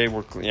Monday,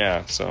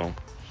 so...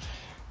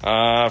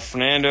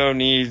 Fernando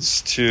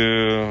needs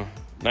to...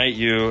 night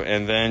you,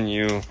 and then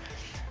you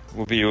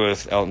will be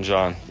with Elton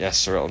John. Yes,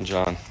 Sir Elton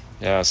John.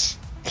 Yes.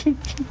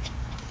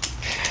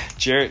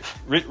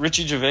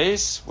 Richie Gervais,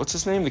 what's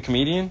his name? The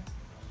comedian?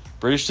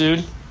 British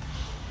dude?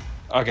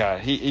 Oh,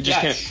 God. He just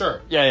can't...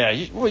 Sure. Yeah.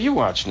 You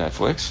watch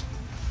Netflix.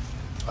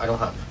 I don't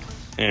have it.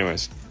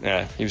 Anyways,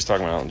 yeah, he was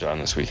talking about Elton John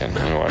this weekend.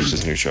 I'm going to watch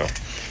his new show.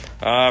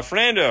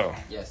 Fernando.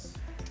 Yes.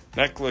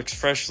 Neck looks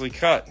freshly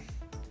cut.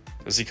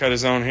 Does he cut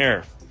his own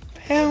hair?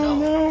 Hell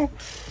no.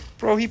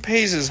 Bro, he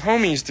pays his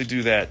homies to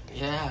do that.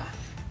 Yeah.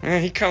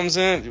 Man, he comes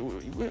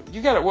in.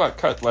 You got it,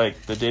 cut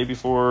like the day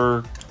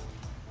before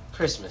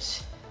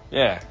Christmas.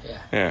 Yeah.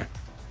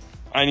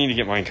 I need to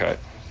get mine cut.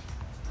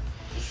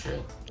 You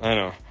should. I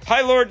know.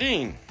 Hi, Lord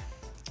Dean.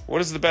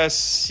 What is the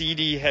best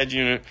CD head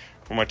unit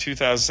for my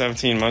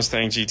 2017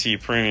 Mustang GT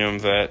Premium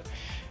that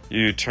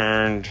you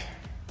tuned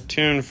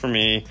for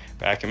me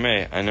back in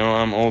May? I know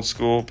I'm old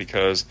school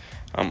because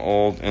I'm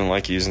old and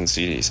like using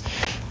CDs.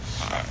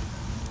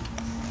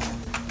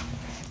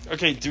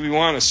 Okay, do we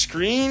want a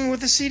screen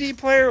with a CD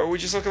player, or are we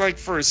just looking like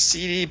for a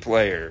CD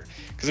player?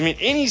 Because, I mean,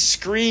 any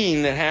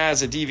screen that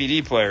has a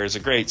DVD player is a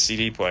great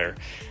CD player.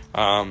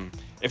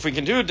 If we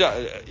can do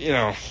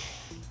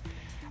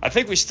I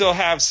think we still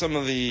have some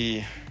of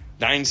the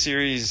 9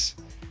 Series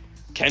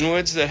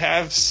Kenwoods that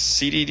have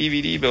CD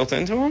DVD built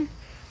into them.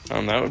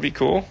 That would be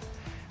cool.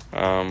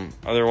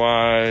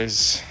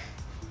 Otherwise,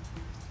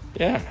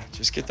 yeah,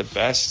 just get the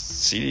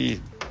best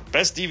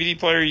DVD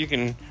player you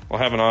can. We'll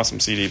have an awesome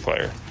CD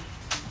player.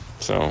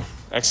 So,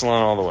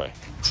 excellent all the way.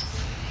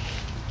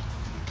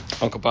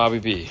 Uncle Bobby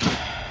B.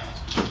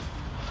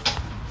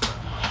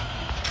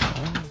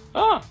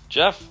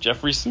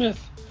 Jeffrey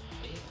Smith.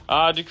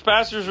 Do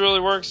capacitors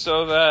really work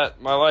so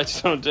that my lights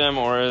don't dim,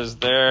 or is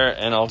there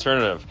an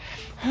alternative?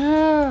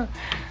 There's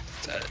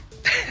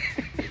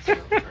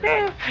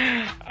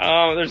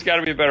got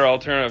to be a better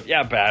alternative.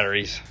 Yeah,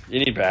 batteries. You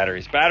need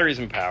batteries. Batteries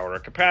and power. A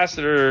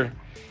capacitor...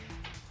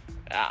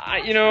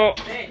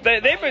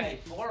 they've been...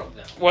 4 of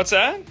them. What's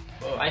that?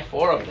 Buy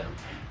 4 of them.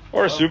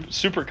 Or a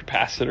super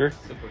capacitor.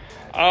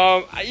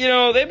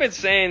 They've been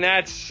saying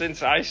that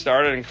since I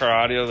started in car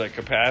audio, that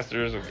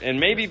capacitors, and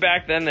maybe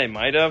back then they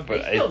might have,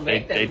 but they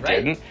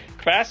didn't.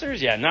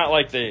 Capacitors, yeah,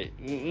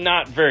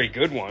 not very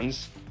good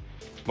ones.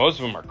 Most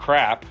of them are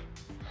crap.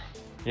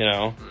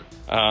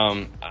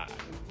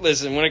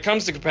 Listen, when it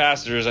comes to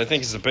capacitors, I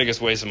think it's the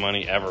biggest waste of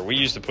money ever. We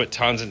used to put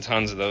tons and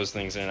tons of those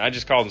things in. I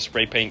just call them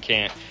spray paint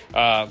can.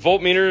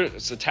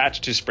 Voltmeter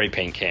attached to spray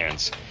paint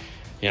cans.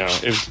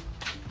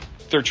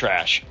 They're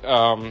trash.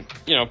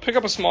 Pick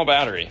up a small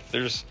battery.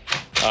 There's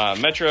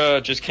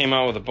Metra just came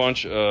out with a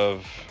bunch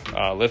of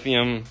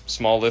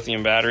small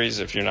lithium batteries.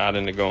 If you're not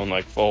into going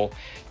like full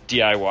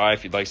DIY,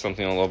 if you'd like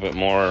something a little bit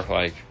more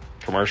like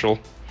commercial,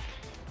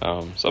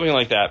 something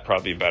like that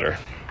probably better.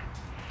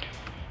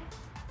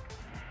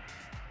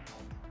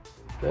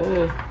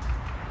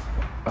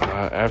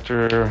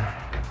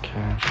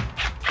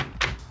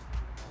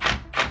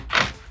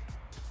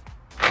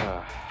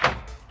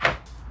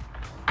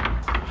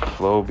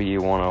 Flowbee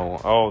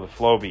 101. Oh, the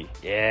Flowbee.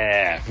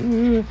 Yeah.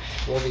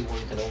 Flowbee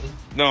 101?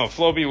 No,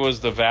 Flowbee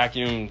was the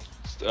vacuum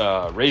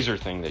razor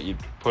thing that you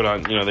put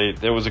on.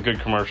 There was a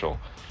good commercial.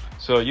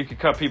 So you could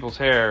cut people's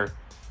hair.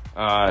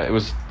 It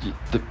was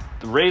the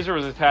razor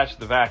was attached to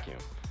the vacuum.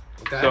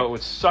 Okay. So it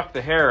would suck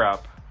the hair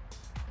up,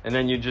 and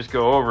then you'd just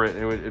go over it,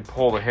 and it'd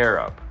pull the hair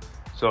up.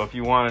 So if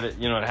you wanted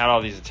it, it had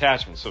all these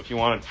attachments. So if you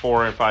wanted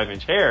 4 and 5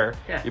 inch hair,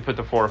 you put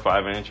the 4 or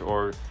 5 inch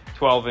or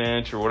 12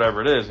 inch or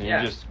whatever it is, and you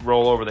just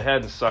roll over the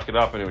head and suck it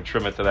up, and it would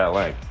trim it to that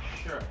length.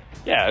 Sure.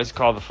 Yeah, it's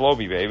called the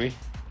Flowbee, baby.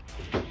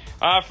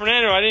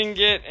 Fernando, I didn't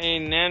get a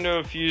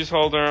Nando fuse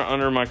holder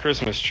under my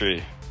Christmas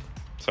tree.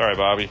 Sorry,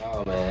 Bobby.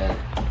 Oh, man.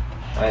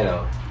 I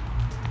know.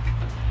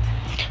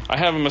 I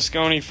have a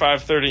Moscone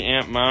 530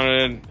 amp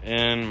mounted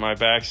in my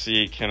back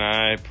seat. Can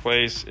I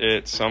place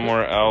it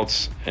somewhere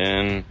else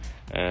in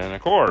an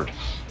Accord?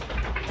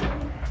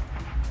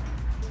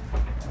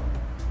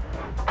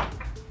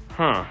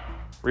 Huh.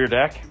 Rear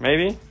deck,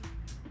 maybe?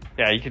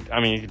 Yeah, you could.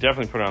 I mean, you could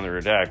definitely put it on the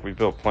rear deck. We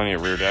built plenty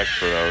of rear decks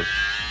for those.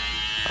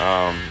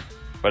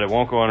 But it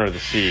won't go under the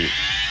seat.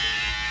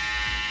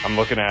 I'm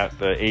looking at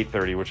the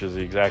 830, which is the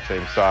exact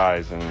same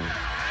size, and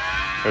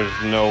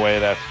there's no way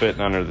that's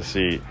fitting under the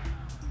seat.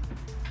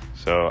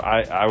 So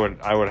I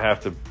would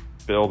have to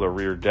build a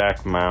rear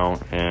deck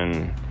mount,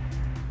 and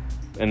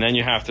then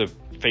you have to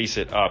face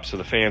it up, so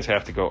the fans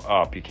have to go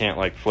up. You can't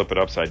like flip it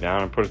upside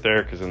down and put it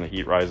there, because then the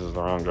heat rises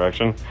the wrong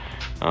direction.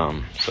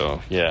 So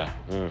yeah,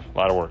 a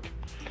lot of work.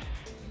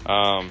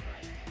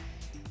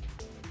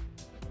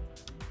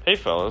 Hey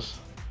fellas,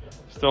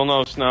 still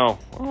no snow.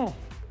 Oh.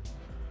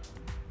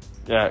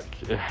 Yeah.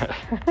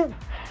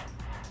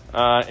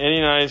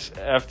 Any nice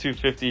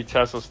F-250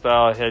 Tesla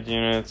style head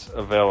units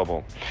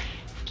available?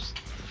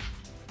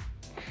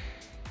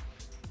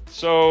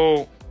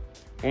 So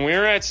when we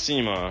were at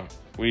SEMA,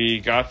 we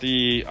got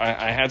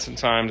I had some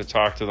time to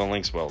talk to the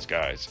Lynxwells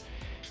guys.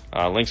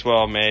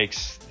 Lynxwell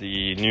makes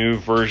the new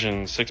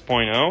version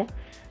 6.0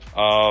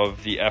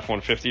 of the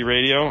F-150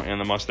 radio and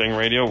the Mustang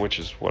radio, which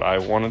is what I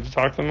wanted to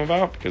talk to them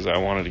about, because I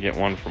wanted to get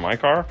one for my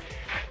car.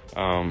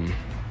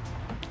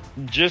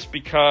 Just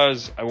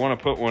because I want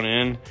to put one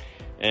in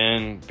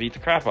and beat the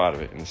crap out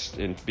of it,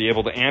 and be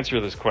able to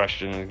answer this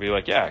question and be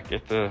like, yeah,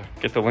 get the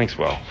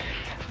Lynxwell.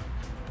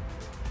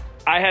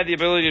 I had the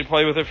ability to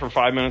play with it for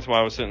 5 minutes while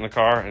I was sitting in the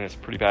car, and it's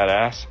pretty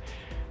badass.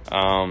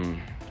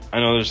 I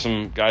know there's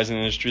some guys in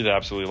the industry that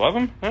absolutely love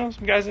them. I know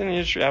some guys in the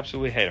industry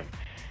absolutely hate them.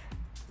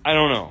 I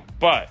don't know.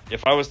 But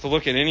if I was to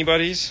look at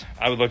anybody's,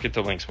 I would look at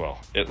the Lynxwell.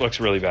 It looks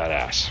really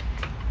badass.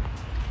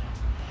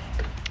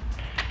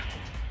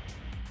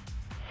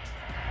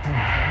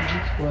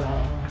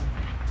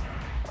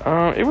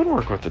 It would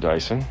work with the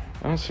Dyson.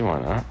 I don't see why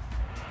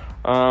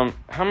not.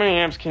 How many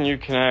amps can you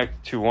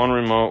connect to one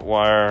remote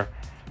wire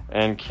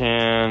and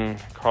can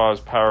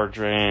cause power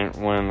drain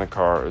when the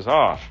car is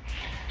off?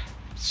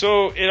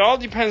 So it all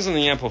depends on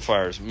the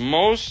amplifiers.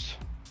 Most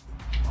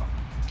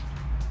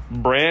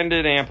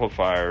branded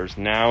amplifiers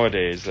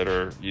nowadays that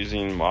are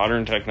using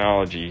modern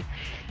technology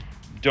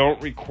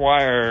don't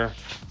require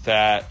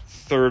that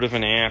third of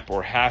an amp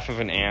or half of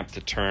an amp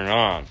to turn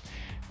on.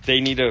 They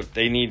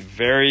need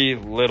very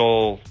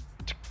little.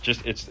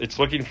 Just it's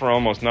looking for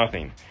almost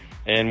nothing.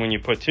 And when you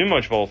put too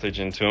much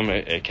voltage into them,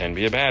 it can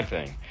be a bad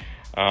thing.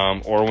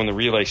 Or when the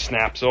relay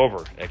snaps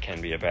over, it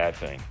can be a bad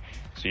thing.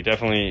 So you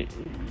definitely,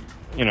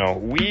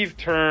 we've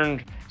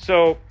turned.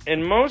 So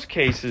in most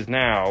cases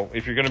now,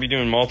 if you're going to be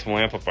doing multiple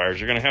amplifiers,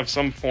 you're going to have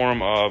some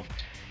form of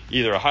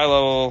either a high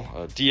level,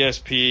 a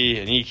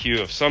DSP, an EQ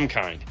of some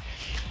kind.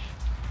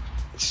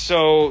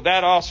 So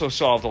that also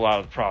solved a lot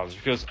of the problems,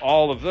 because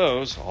all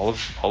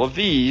of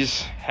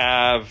these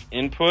have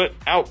input,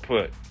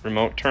 output,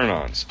 remote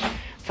turn-ons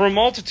for a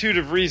multitude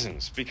of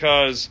reasons.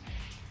 Because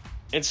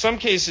in some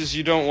cases,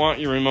 you don't want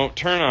your remote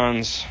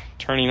turn-ons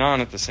turning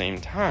on at the same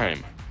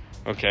time.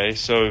 Okay,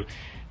 so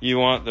you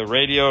want the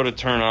radio to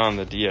turn on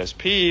the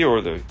DSP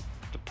or the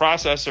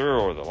processor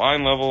or the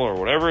line level or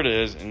whatever it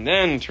is, and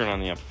then turn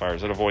on the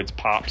amplifiers. It avoids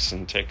pops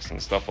and ticks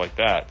and stuff like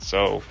that.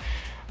 So,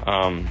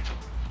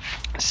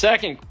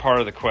 second part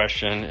of the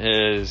question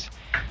is,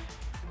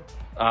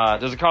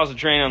 does it cause a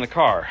drain on the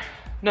car?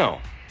 No,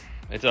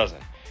 it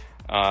doesn't.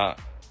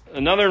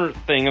 Another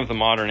thing of the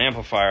modern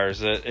amplifier is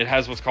that it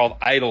has what's called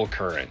idle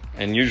current.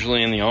 And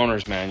usually in the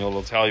owner's manual,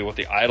 it'll tell you what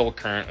the idle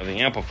current of the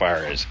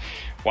amplifier is.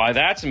 Why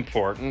that's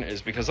important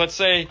is because, let's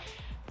say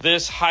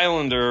this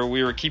Highlander,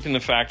 we were keeping the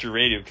factory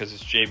radio because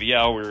it's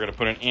JBL. We were going to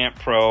put an Amp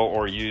Pro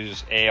or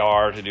use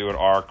AR to do an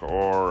ARC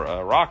or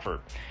a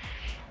Rockford.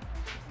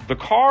 The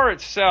car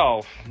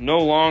itself no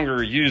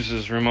longer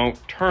uses remote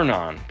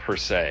turn-on per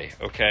se,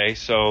 okay?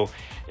 So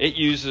it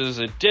uses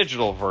a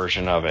digital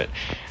version of it.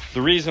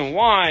 The reason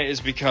why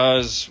is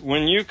because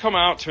when you come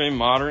out to a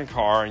modern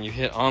car and you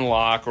hit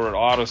unlock, or it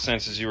auto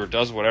senses you or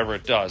does whatever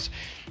it does,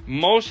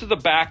 most of the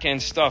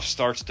back-end stuff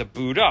starts to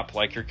boot up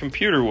like your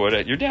computer would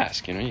at your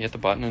desk. You hit the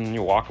button and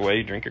you walk away,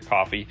 you drink your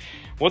coffee.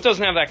 Well, it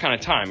doesn't have that kind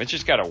of time. It's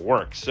just got to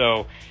work.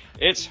 So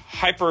it's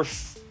hyper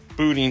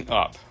booting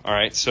up, all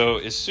right? So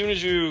as soon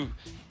as you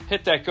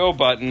hit that go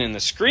button and the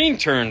screen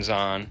turns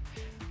on,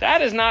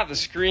 that is not the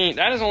screen.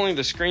 That is only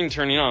the screen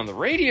turning on. The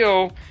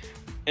radio,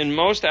 in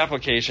most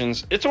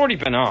applications, it's already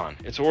been on.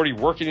 It's already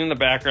working in the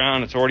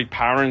background. It's already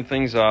powering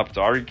things up. It's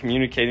already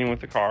communicating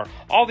with the car.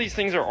 All these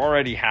things are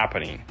already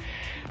happening.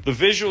 The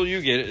visual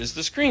you get is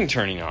the screen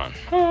turning on.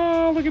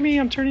 Oh, look at me,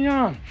 I'm turning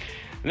on.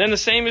 And then the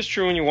same is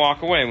true when you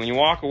walk away. When you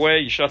walk away,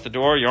 you shut the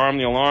door, you arm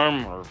the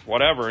alarm or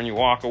whatever, and you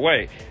walk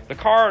away. The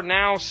car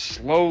now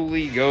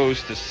slowly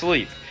goes to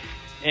sleep.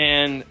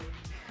 And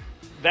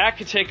that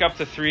could take up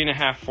to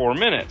 3.5, 4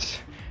 minutes.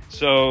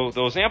 So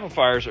those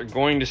amplifiers are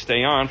going to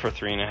stay on for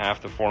 3.5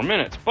 to 4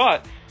 minutes.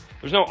 But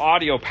there's no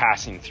audio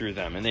passing through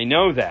them, and they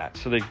know that,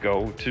 so they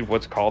go to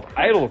what's called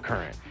idle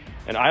current.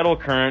 And idle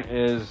current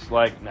is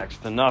like next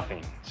to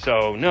nothing.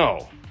 So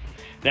no.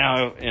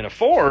 Now in a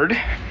Ford,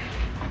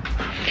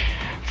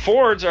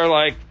 Fords are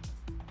like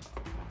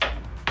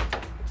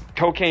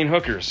cocaine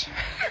hookers.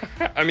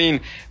 I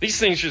mean, these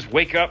things just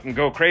wake up and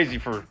go crazy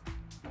for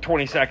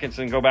 20 seconds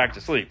and go back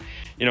to sleep.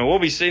 You know, we'll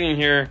be sitting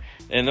here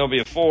and there'll be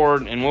a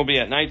Ford and we'll be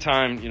at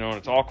nighttime, you know, and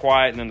it's all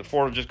quiet, and then the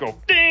Ford will just go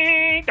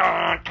ding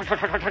dong,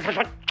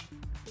 and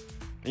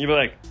you'll be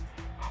like,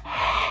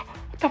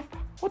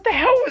 what the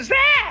hell was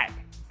that?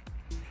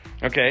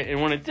 Okay,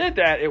 and when it did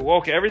that, it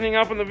woke everything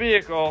up in the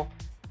vehicle,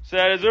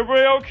 said, is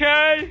everybody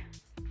okay?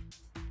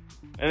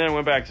 And then it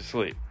went back to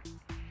sleep.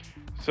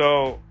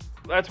 So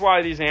that's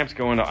why these amps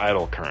go into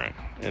idle current,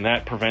 and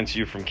that prevents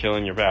you from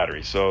killing your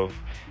battery. So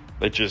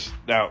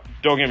now,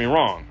 don't get me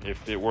wrong,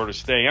 if it were to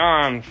stay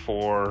on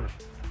for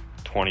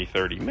 20,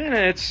 30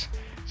 minutes,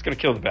 it's going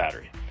to kill the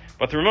battery.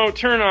 But the remote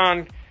turn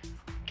on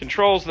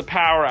controls the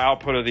power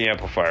output of the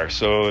amplifier.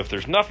 So if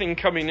there's nothing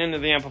coming into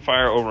the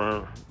amplifier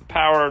over the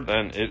power,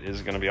 then it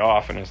is going to be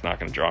off and it's not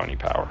going to draw any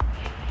power.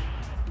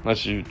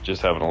 Unless you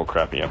just have an old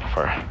crappy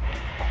amplifier.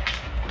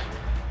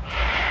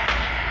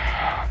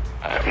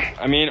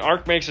 I mean,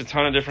 ARC makes a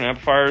ton of different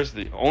amplifiers.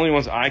 The only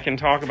ones I can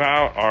talk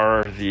about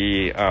are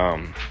the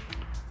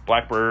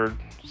Blackbird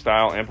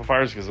style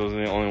amplifiers, because those are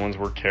the only ones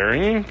we're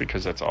carrying,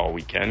 because that's all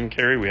we can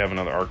carry. We have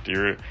another ARC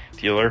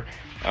dealer.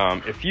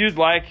 If you'd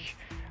like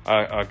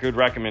a good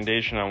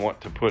recommendation on what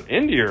to put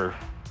into your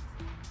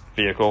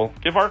vehicle,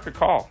 give ARC a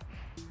call.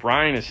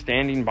 Brian is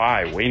standing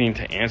by waiting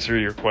to answer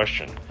your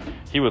question.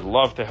 He would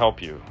love to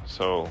help you,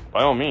 so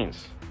by all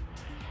means.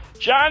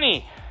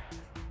 Johnny,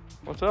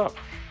 what's up?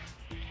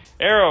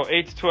 Arrow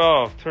 8 to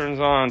 12 turns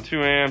on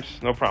 2 amps,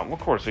 no problem. Of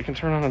course, it can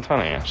turn on a ton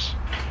of amps.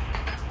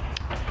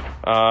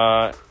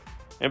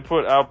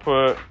 Input,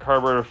 output,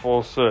 carburetor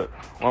full set.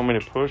 Want me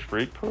to push?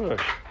 Brake push.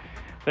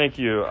 Thank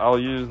you. I'll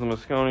use the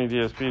Moscone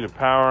DSP to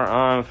power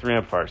on 3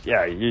 amplifiers.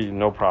 Yeah,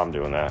 no problem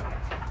doing that.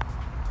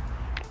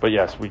 But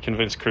yes, we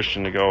convinced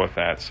Christian to go with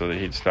that so that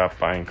he'd stop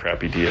buying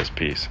crappy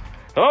DSPs.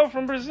 Hello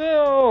from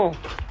Brazil!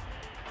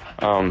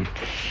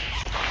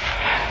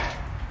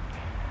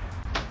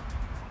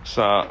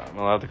 So, I'm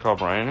allowed to call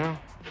Brian now?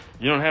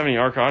 You don't have any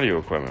ARC audio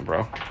equipment,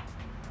 bro.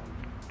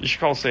 You should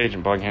call Sage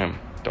and bug him.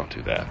 Don't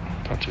do that.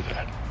 Don't do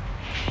that.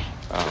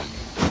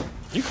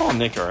 You call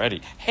Nick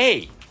already.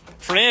 Hey,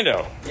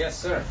 Fernando. Yes,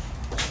 sir.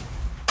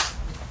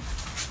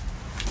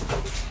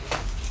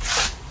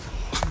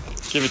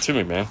 Give it to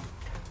me, man.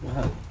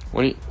 Wow.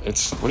 What are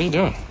you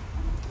doing?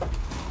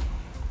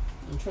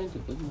 I'm trying to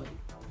put my...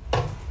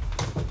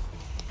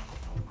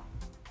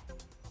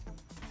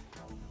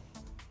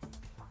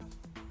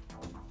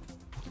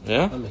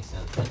 Yeah? That makes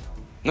sense, right?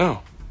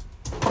 No.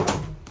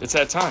 It's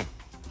that time.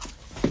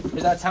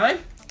 Is that time?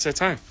 It's that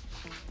time.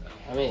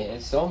 I mean,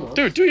 it's almost.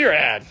 Dude, do your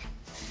ad.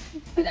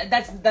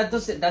 That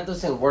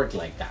doesn't work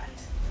like that.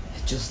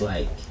 It's just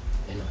like,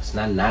 it's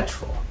not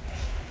natural.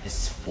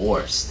 It's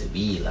forced to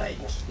be like,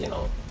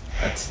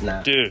 that's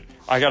not. Dude,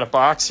 I got a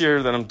box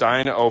here that I'm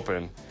dying to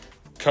open.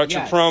 Cut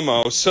your Yes.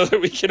 promo so that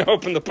we can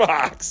open the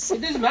box.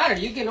 It doesn't matter.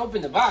 You can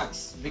open the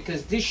box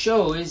because this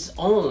show is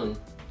owned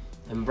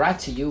and brought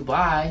to you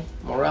by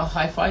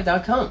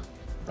MorelHiFi.com,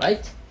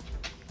 right?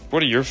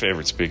 What are your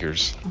favorite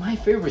speakers? My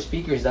favorite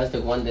speakers, that's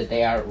the one that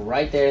they are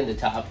right there in the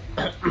top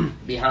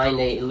behind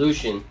the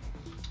Illusion.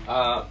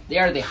 They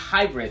are the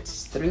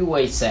hybrids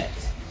 3-way set.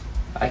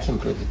 I can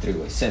put the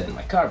 3-way set in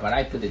my car, but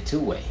I put the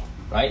 2-way,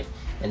 right?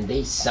 And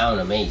they sound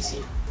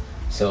amazing.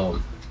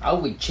 So I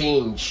would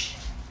change,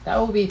 that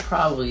would be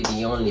probably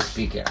the only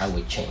speaker I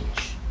would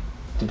change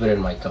to put in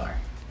my car.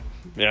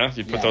 Yeah,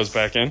 you put Yes. those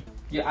back in?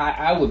 Yeah,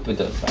 I would put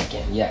those back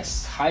in,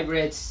 yes.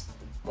 Hybrids,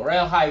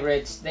 Morel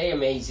Hybrids, they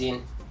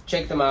amazing.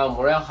 Check them out,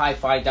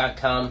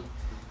 MorelHiFi.com.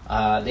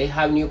 They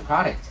have new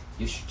product.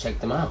 You should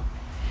check them out.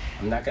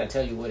 I'm not going to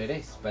tell you what it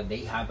is, but they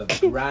have a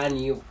brand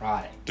new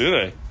product. Do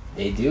they?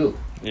 They do.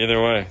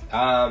 Either way.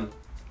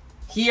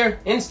 Here,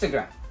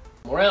 Instagram,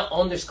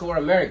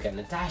 Morel_America.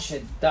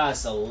 Natasha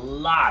does a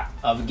lot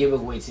of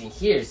giveaways in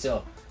here,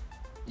 so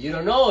you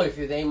don't know if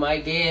they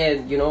might get,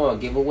 a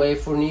giveaway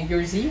for New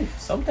Year's Eve,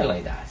 something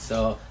like that.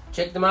 So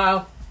check them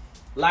out,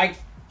 like,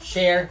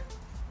 share,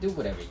 do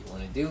whatever you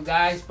want to do,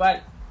 guys.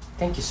 But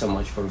thank you so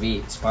much for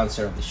being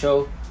sponsor of the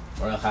show,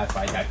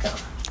 MorelHiFi.com.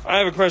 I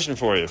have a question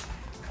for you.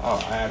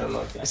 Oh, I don't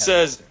know if It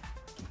says,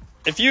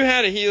 if you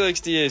had a Helix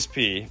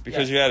DSP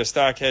because Yes. you had a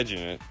stock hedge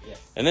unit, Yes.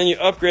 and then you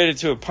upgraded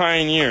to a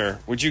Pioneer,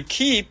 would you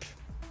keep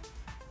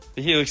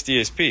the Helix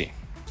DSP?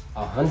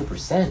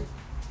 100%.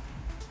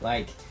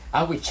 Like,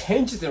 I would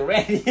change the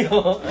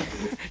radio.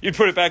 You'd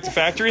put it back to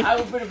factory? I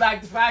would put it back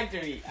to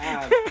factory.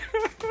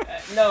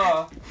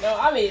 No,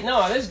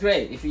 that's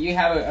great. If you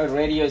have a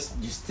radio, you're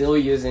still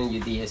using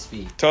your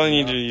DSP. Totally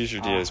need to use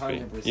your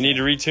DSP. 100%. You need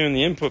to retune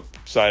the input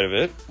side of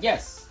it,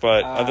 Yes.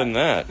 but other than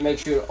that, make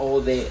sure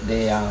all the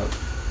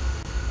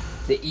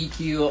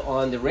EQ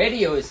on the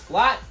radio is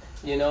flat,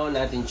 You know,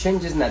 nothing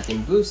changes,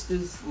 nothing boosts.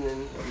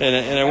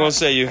 And I will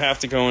say you have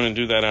to go in and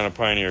do that on a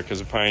Pioneer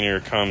because a Pioneer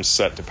comes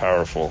set to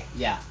powerful.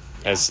 Yeah.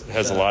 Has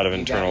a lot of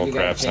internal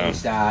crap sound.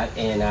 That,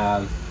 and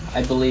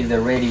I believe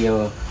the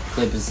radio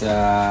clip is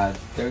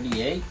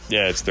 38.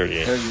 Yeah, it's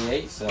 38.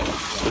 38, so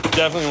yeah.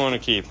 Definitely want to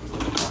keep.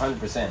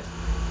 100%.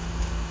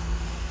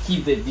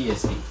 Keep the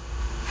DSP.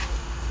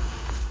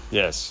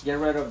 Yes. Get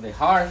rid of the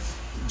heart.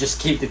 Just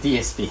keep the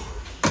DSP.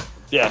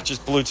 Yeah,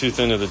 just Bluetooth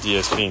into the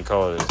DSP and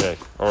call it a day,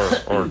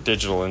 or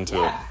digital into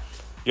it.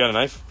 You got a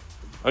knife?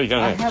 Oh, you got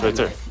a knife. It's right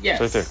there. Knife.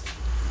 Yes. It's right there.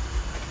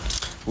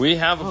 We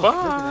have a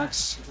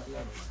box.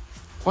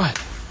 What?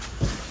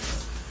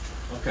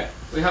 Okay,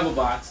 we have a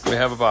box. We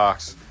have a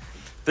box.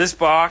 This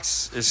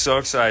box is so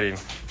exciting.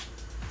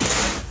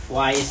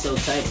 Why is it so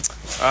exciting?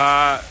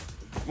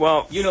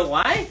 Well, You know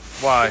why?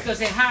 why? Because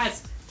it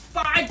has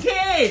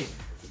 5K!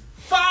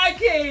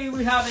 5K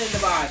we have in the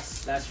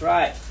box. That's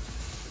right.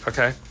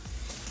 Okay.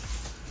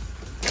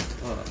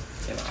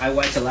 You know, I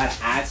watch a lot of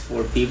ads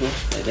for people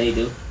that they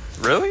do.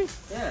 Really?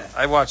 Yeah.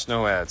 I watched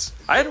no ads.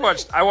 I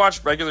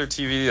watched regular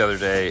TV the other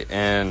day,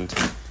 and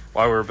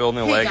while we were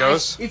building the Hey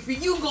Legos. guys, if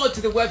you go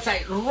to the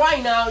website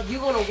right now,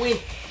 you're gonna win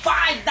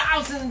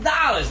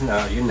 $5,000.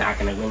 No, you're not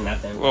gonna win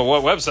nothing. Well,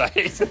 what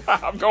website?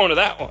 I'm going to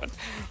that one.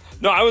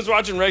 No, I was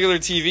watching regular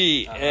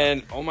TV,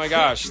 and oh my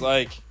gosh,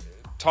 like,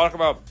 talk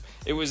about,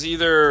 it was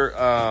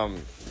either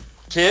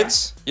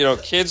kids,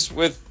 kids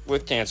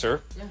with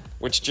cancer,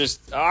 which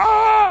just,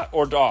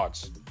 or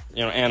dogs,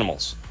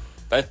 animals.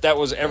 That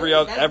was every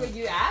other. That's what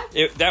you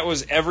add? That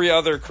was every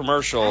other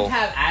commercial. I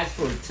have ads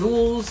for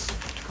tools,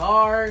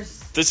 cars.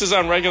 This is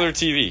on regular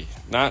TV,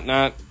 not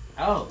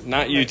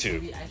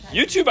YouTube.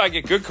 YouTube, I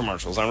get good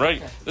commercials on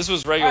regular. Okay. This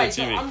was regular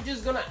TV. So I'm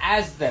just gonna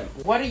ask them.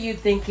 What do you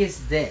think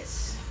is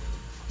this?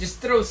 Just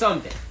throw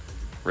something.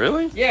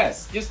 Really?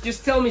 Yes.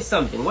 Just tell me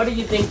something. What do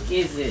you think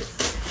is it?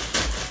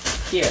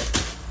 Here.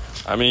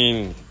 I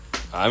mean,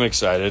 I'm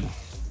excited.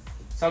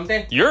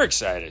 Something? You're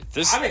excited.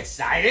 I'm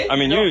excited. I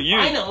mean, you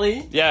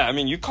finally. Yeah, I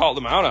mean, you called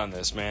them out on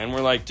this, man.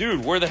 We're like,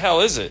 dude, where the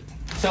hell is it?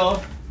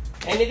 So,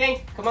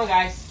 anything? Come on,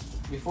 guys.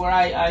 Before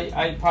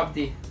I pop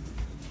the.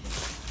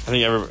 I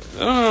think everybody.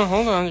 Oh,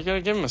 hold on. You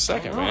gotta give them a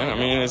second, man. I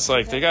mean, it's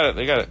like they got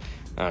it.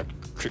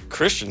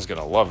 Christian's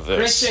gonna love this.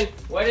 Christian,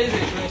 what is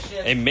it,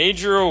 Christian? A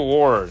major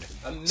award.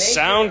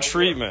 Sound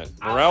treatment.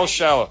 Morale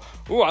shallow.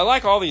 Ooh, I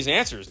like all these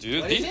answers,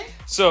 dude. What is it?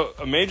 So,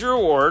 a major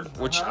award,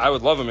 which I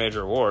would love a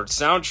major award.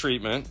 Sound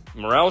treatment.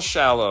 Morale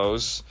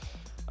shallows.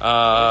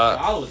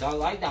 I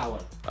like that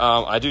one.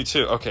 I do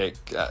too. Okay,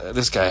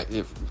 this guy.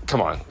 Come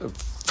on.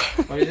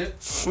 What is it?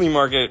 Flea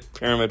market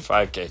pyramid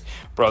 5K.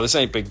 Bro, this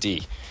ain't Big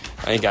D.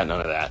 I ain't got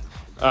none of that.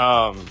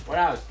 What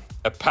else?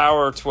 A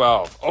power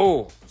 12.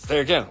 Oh,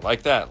 there again,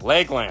 like that.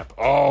 Leg lamp.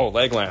 Oh,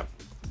 leg lamp.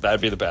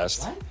 That'd be the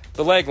best. What?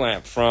 The leg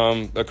lamp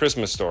from A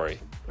Christmas Story.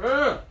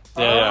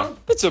 Yeah.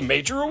 It's a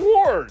major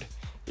award.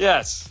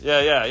 Yes.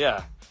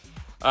 Yeah.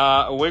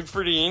 A wig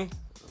for Dean.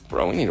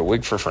 Bro, we need a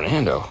wig for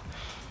Fernando.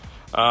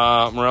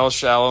 Morel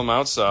Shallow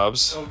Mount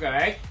subs.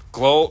 Okay.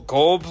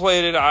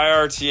 Gold-plated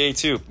IRTA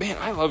 2. Man,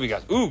 I love you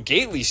guys. Ooh,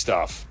 Gately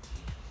stuff.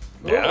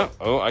 Ooh. Yeah.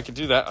 Oh, I could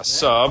do that. A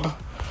sub.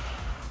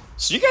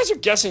 So you guys are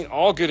guessing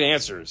all good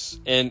answers,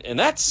 and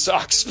that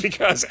sucks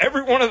because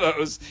every one of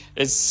those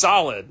is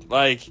solid.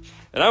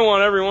 And I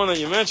want every one that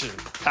you mentioned.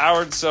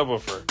 Powered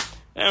subwoofer.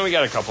 And we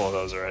got a couple of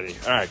those already.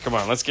 All right, come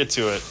on, let's get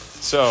to it.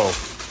 So,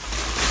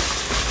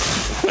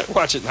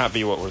 watch it not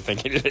be what we're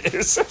thinking it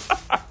is.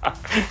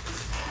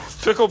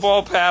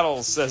 Pickleball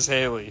paddles, says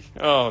Haley.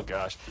 Oh,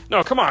 gosh.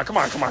 No, come on.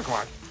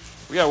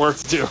 We got work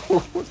to do.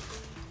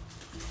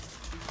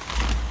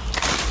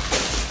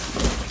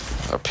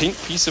 A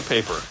pink piece of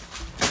paper.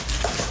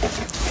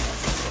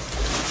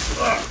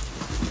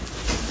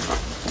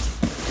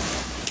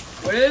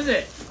 What is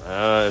it?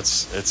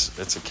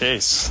 It's a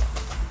case.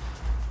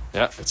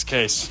 Yeah, it's a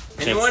case.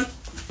 Anyone?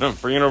 No,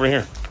 bring it over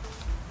here.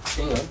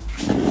 Hang on.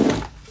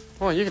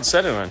 Well, you can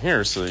set it on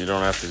here so you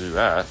don't have to do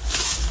that.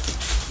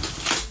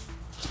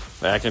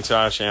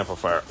 Macintosh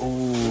amplifier.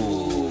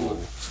 Ooh.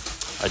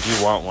 I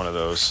do want one of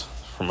those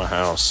for my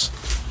house.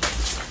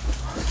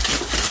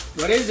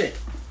 What is it?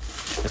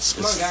 It's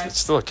guys.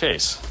 still a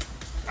case.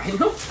 I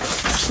know.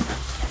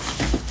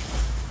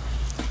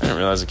 I didn't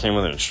realize it came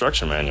with an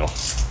instruction manual.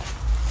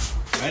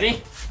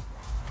 Ready?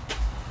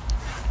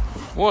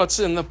 What's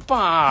in the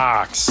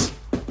box?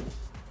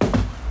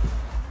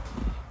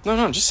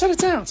 No, just set it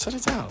down.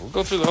 We'll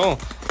go through the whole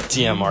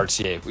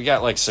DMRTA. We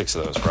got like 6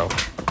 of those, bro.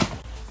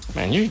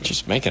 Man, you're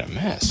just making a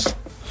mess.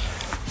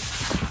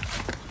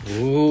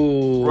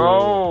 Ooh.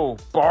 Bro,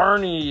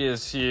 Barney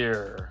is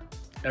here.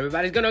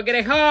 Everybody's gonna get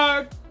a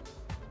hug.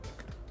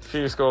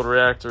 Fuse gold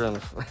reactor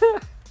and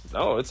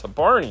no, it's a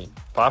Barney.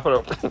 Pop it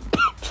open.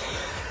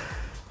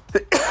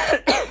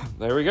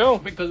 There we go.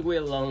 Because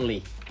we're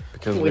lonely.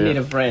 Because we need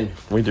a friend.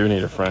 We do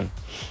need a friend.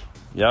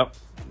 Yep.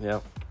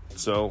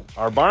 So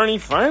our Barney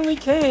finally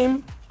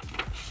came.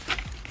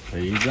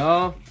 There you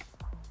go.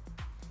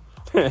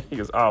 He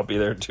goes, I'll be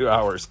there in 2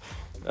 hours.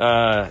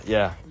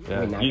 Yeah.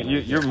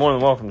 You're more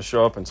than welcome to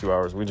show up in 2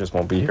 hours. We just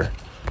won't be here.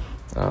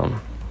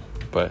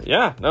 But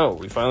yeah, no,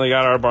 we finally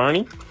got our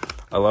Barney.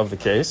 I love the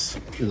case.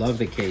 Love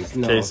the case.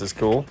 No. Case is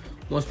cool.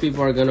 Most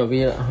people are gonna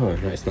be. Oh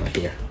no, it's not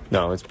here.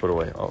 No, it's put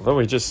away. Although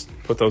we just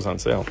put those on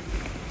sale.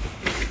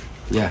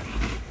 Yeah.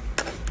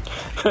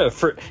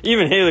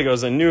 Even Haley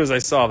goes, I knew as I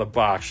saw the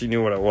box, she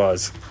knew what it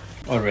was.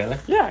 Oh really?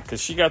 Yeah,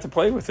 because she got to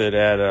play with it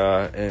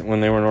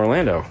when they were in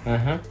Orlando.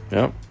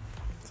 Yep.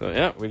 So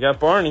yeah, we got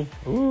Barney.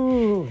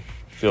 Ooh,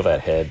 feel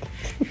that head.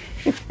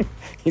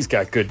 He's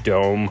got good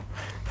dome.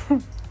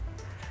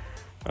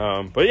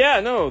 But yeah,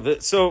 no.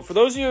 So for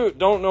those of you who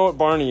don't know what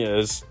Barney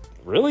is,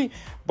 really,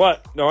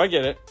 but no, I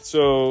get it.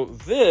 So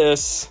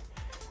this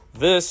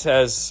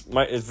is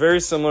very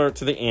similar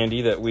to the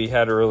Andy that we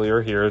had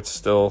earlier. Here, it's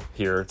still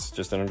here. It's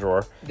just in a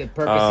drawer. The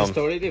purpose is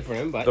totally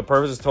different, but the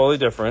purpose is totally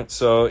different.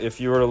 So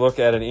if you were to look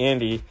at an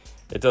Andy,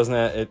 it doesn't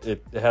have,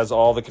 it has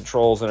all the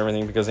controls and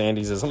everything because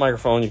Andy's is a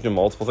microphone. You can do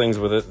multiple things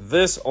with it.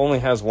 This only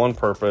has one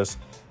purpose.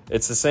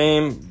 It's the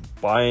same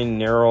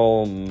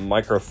binaural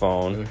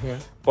microphone,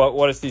 but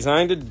what it's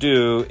designed to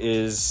do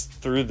is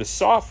through the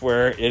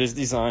software, it is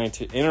designed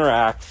to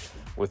interact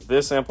with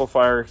this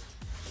amplifier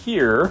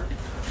here,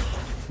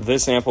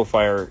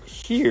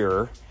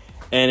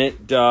 and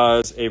it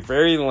does a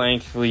very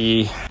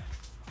lengthy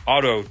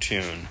auto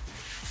tune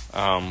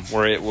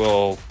where it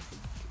will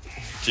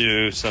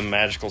do some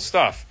magical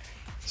stuff.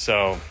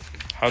 So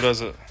how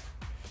does it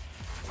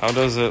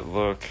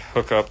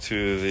hook up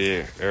to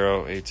the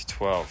Aero 8 to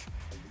 12?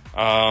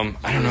 I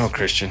don't know,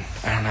 Christian.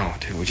 I don't know,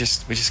 dude. We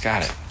just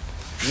got it.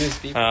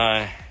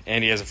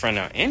 Andy has a friend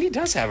now. Andy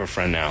does have a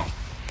friend now.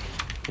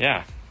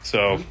 Yeah.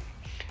 So,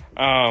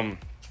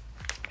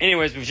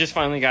 anyways, we've just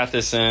finally got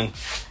this in.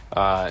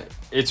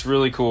 It's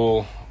really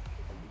cool.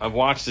 I've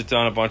watched it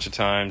done a bunch of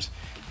times.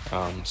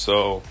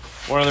 So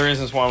one of the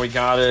reasons why we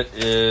got it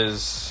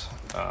is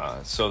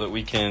so that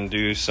we can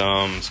do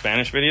some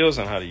Spanish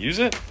videos on how to use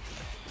it.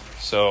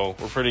 So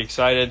we're pretty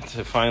excited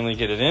to finally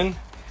get it in.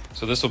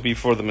 So this will be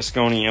for the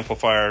Moscone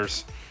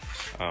amplifiers.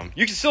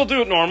 You can still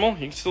do it normal.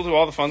 You can still do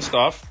all the fun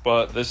stuff,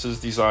 but this is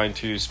designed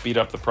to speed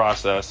up the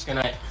process. Good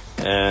night.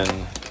 And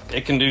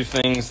it can do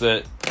things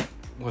that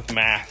with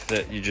math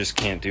that you just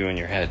can't do in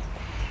your head.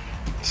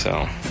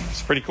 So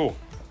it's pretty cool.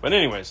 But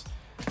anyways,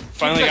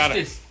 finally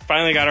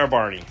got our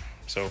Barney.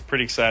 So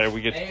pretty excited. We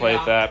get to play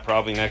with that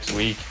probably next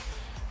week.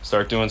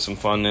 Start doing some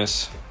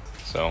funness.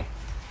 So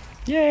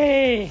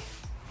yay!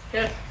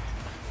 Yeah.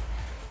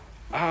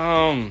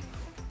 I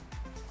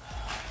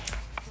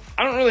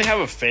don't really have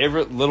a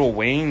favorite Lil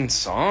Wayne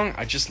song.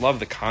 I just love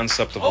the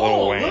concept of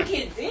Lil Wayne. Oh, look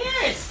at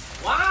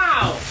this!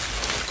 Wow!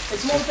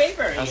 It's more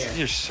paper in here.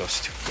 You're so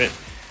stupid.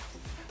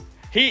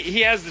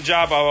 He has the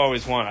job I've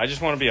always wanted. I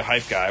just want to be a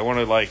hype guy. I want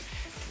to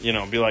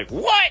be like,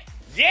 what?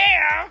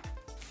 Yeah!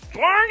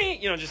 Barney!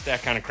 Just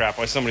that kind of crap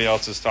while somebody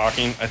else is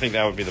talking. I think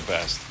that would be the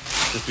best.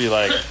 Just be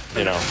like,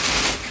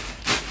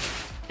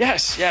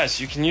 Yes,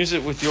 you can use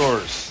it with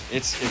yours.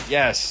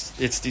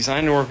 It's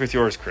designed to work with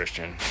yours,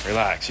 Christian.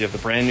 Relax. You have the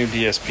brand new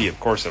DSP. Of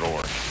course it'll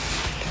work.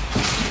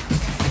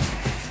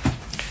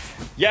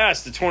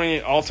 Yes, the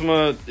 20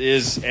 Ultima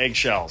is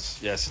eggshells.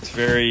 Yes, it's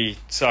very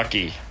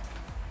sucky.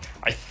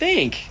 I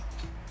think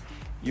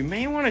you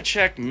may want to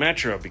check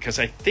Metro because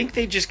I think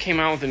they just came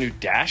out with a new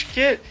dash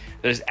kit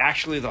that is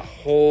actually the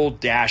whole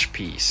dash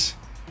piece.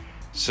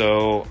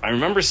 So I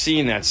remember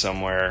seeing that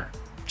somewhere.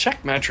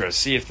 Check Metro,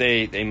 see if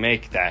they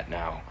make that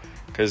now.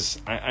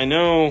 Because I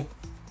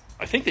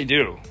think they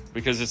do.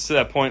 Because it's to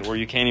that point where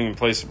you can't even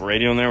place a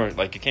radio in there, where,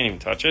 you can't even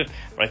touch it.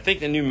 But I think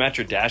the new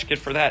Metro dash kit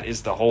for that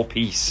is the whole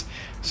piece.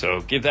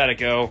 So give that a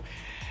go.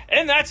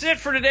 And that's it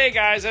for today,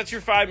 guys. That's your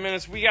 5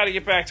 minutes. We got to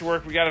get back to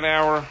work. We got an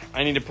hour.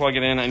 I need to plug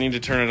it in. I need to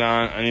turn it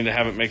on. I need to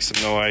have it make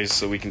some noise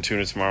so we can tune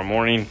it tomorrow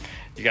morning.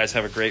 You guys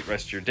have a great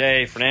rest of your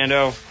day.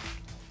 Fernando.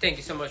 Thank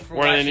you so much for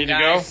watching,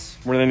 guys.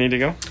 Where do they need to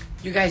go?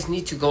 You guys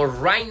need to go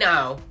right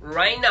now,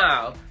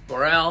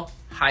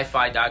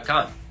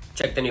 morelhifi.com.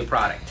 Check the new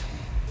product.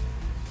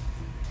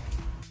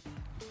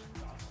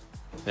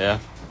 Yeah.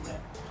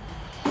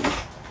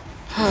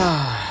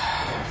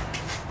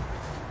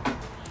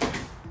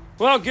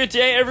 Well, good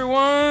day,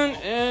 everyone,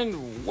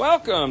 and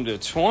welcome to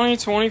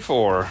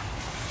 2024.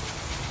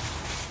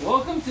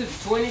 Welcome to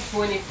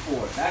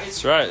 2024.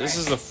 That's right. This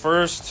is the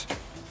first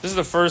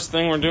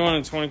thing we're doing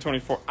in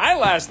 2024. I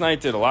last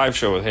night did a live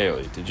show with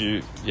Haley. Did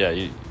you?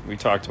 Yeah, we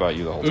talked about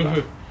you the whole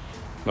time.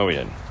 No, we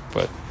didn't.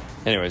 But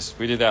anyways,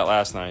 we did that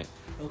last night.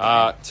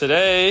 Okay.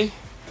 Today,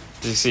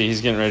 you see,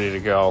 he's getting ready to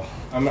go.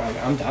 I'm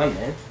done,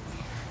 man.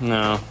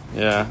 No,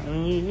 yeah. I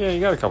mean, you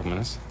got a couple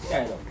minutes. Yeah,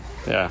 I know.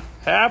 Yeah.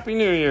 Happy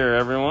New Year,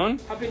 everyone.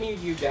 Happy New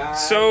Year,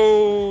 guys.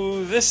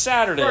 So, this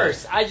Saturday.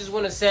 First, I just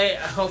want to say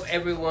I hope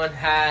everyone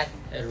had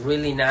a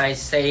really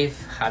nice,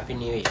 safe, Happy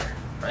New Year.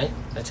 Right?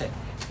 That's it.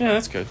 Yeah,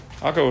 that's good.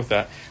 I'll go with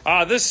that.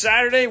 This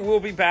Saturday,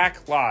 we'll be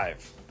back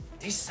live.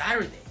 This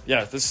Saturday?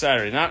 Yeah, this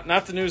Saturday.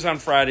 Not the news on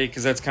Friday,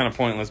 because that's kind of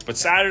pointless. But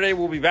Saturday,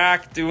 we'll be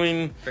back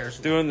doing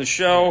the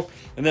show.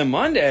 And then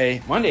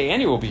Monday,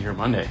 Andy will be here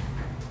Monday.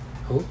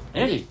 Who?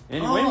 Andy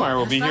Waymeyer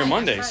will be here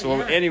Monday. So we'll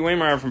have Andy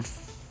Waymeyer from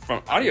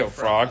from Audio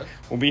Frog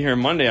will be here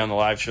Monday on the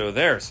live show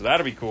there, so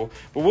that'll be cool.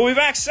 But we'll be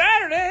back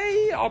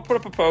Saturday. I'll put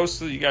up a post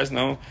so you guys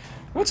know.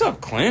 What's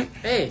up, Clint?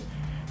 Hey.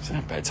 Is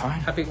that bedtime?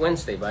 Happy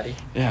Wednesday, buddy.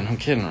 Yeah, no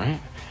kidding, right?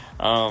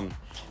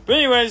 But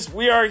anyways,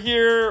 we are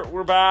here.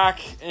 We're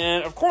back.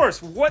 And, of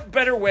course, what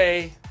better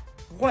way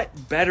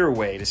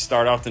to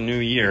start off the new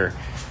year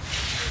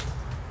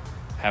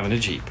having a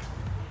Jeep?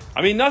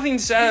 I mean, nothing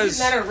says...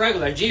 This is not a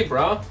regular Jeep,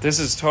 bro. This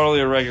is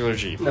totally a regular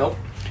Jeep. Nope.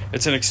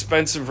 It's an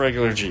expensive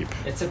regular Jeep.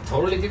 It's a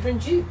totally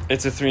different Jeep.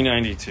 It's a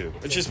 392.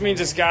 It just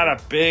means it's got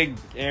a big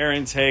air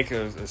intake,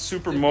 a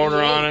super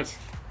motor on it.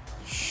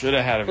 Should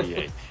have had a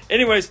V8.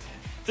 Anyways,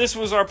 this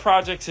was our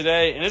project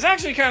today, and it's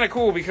actually kind of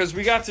cool because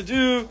we got to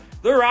do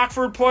the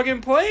Rockford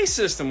plug-and-play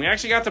system. We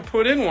actually got to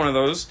put in one of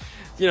those,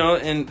 you know,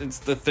 and it's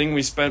the thing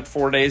we spent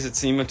 4 days at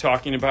SEMA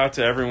talking about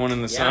to everyone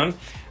in the sun.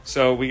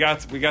 So we got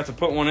to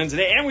put one in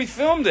today, and we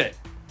filmed it.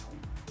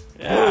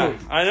 Yeah,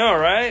 I know,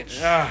 right?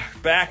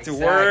 Back to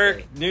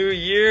work, new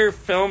year,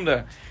 filmed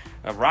a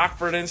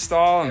Rockford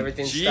install. And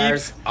everything Jeep.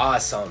 starts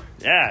awesome.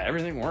 Yeah,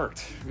 everything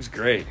worked. It was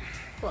great.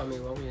 Well, I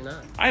mean, what were you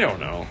not? I don't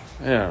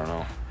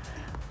know.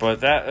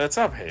 But that's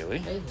up, Haley.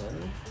 Hey,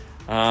 Haley.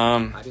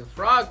 Audio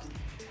Frog.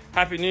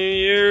 Happy New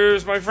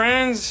Year's, my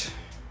friends.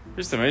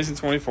 Just amazing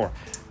 24.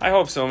 I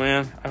hope so,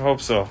 man. I hope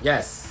so.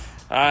 Yes.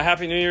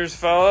 Happy New Year's,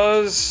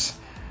 fellas.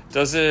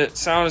 Does it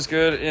sound as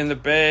good in the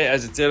Bay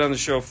as it did on the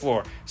show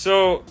floor?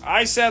 So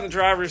I sat in the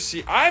driver's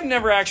seat. I've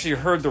never actually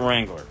heard the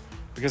Wrangler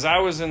because I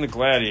was in the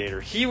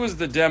Gladiator. He was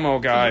the demo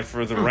guy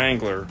for the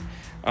Wrangler.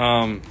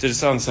 Did it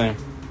sound the same?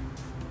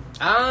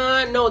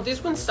 No,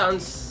 this one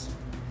sounds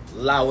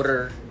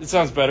louder. It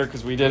sounds better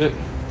because we did it?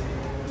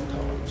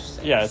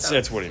 Yeah,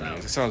 It what he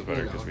means. It sounds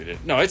better because we did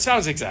it. No, it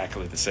sounds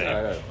exactly the same.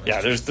 No.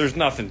 Yeah, there's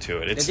nothing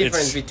to it. The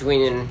difference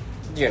between,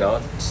 you know,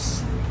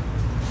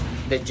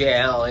 the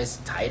JL is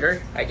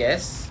tighter, I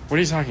guess. What are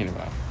you talking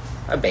about?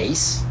 A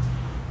bass.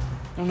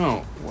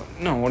 No,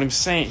 what I'm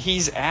saying,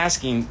 he's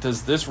asking,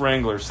 does this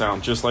Wrangler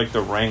sound just like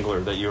the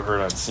Wrangler that you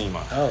heard on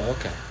SEMA? Oh,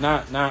 okay.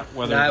 Not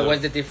whether...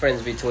 what's the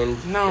difference between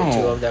the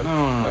two of them?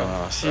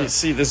 No.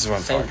 See, this is what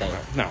I'm talking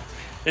about. No,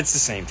 it's the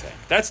same thing.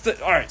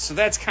 Alright, so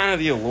that's kind of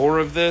the allure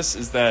of this,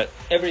 is that...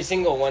 Every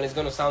single one is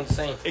going to sound the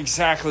same.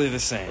 Exactly the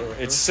same.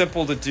 Mm-hmm. It's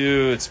simple to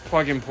do, it's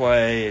plug and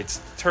play, it's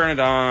turn it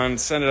on,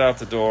 send it out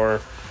the door.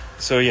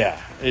 So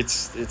yeah,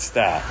 it's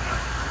that.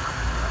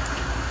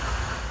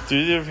 Do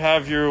you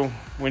have your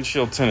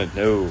windshield tinted?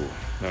 No.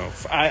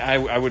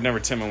 I would never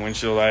tint my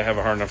windshield. I have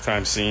a hard enough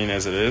time seeing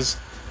as it is.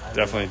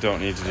 Definitely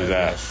don't need to do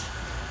that.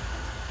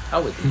 I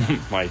would do that.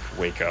 Mike,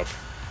 wake up.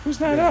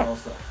 Who's not up?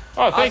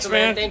 Oh, thanks, awesome,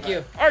 man. Thank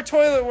you. Our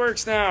toilet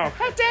works now.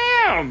 Hot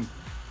damn!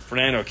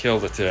 Fernando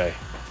killed it today.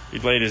 He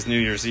laid his New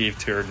Year's Eve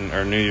turd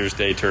or New Year's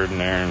Day turd in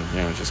there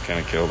and just kind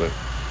of killed it.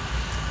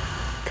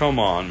 Come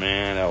on,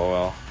 man.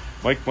 LOL.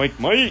 Mike.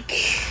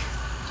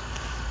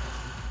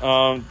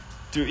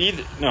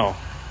 No.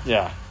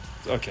 Yeah.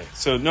 Okay.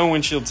 So no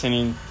windshield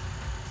tinting.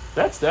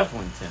 That's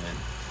definitely tinted.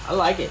 I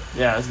like it.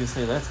 Yeah, I was gonna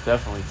say that's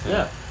definitely tinted.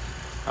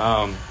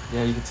 Yeah.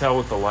 Yeah, you can tell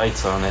with the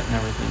lights on it and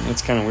everything.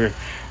 It's kind of weird.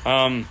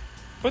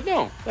 But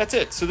no, that's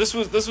it. So this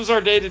was our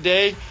day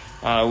today.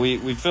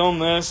 We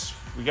filmed this.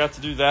 We got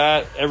to do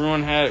that.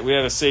 We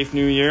had a safe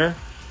New Year.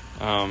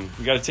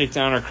 We got to take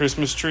down our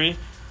Christmas tree.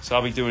 So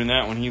I'll be doing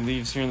that when he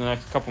leaves here in the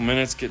next couple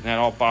minutes, getting that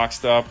all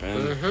boxed up,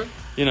 and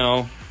you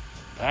know,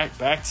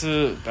 back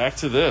to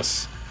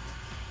this.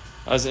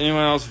 Does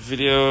anyone else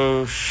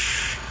video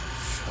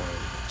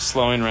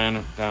slowing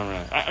down?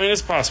 I mean,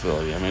 it's a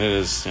possibility. I mean, it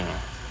is. You know,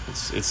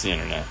 it's the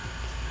internet.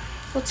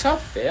 What's up,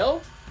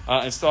 Phil?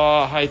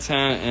 Install high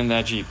 10 in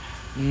that Jeep.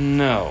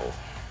 No,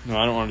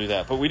 I don't want to do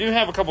that. But we do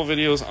have a couple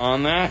videos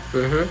on that.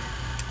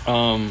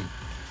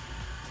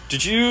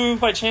 Did you,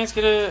 by chance,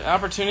 get an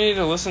opportunity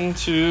to listen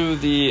to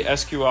the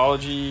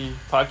SQology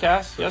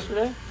podcast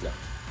yesterday? No.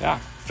 Yeah,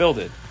 Phil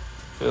did.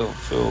 Phil.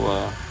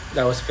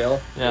 That was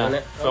Phil? Yeah, doing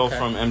it? Phil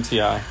from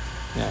MTI.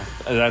 Yeah.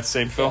 Is that the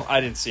same Phil?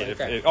 I didn't see it.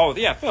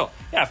 Phil.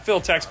 Yeah,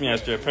 Phil texted me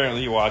yesterday.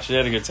 Apparently you watched it. He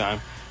had a good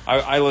time.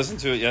 I listened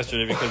to it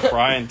yesterday because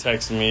Brian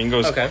texted me and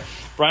goes,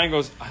 Brian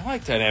goes, I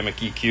like dynamic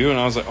EQ. And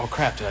I was like, oh,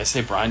 crap, did I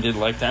say Brian did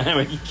like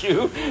dynamic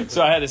EQ?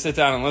 So I had to sit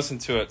down and listen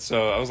to it.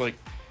 So I was like,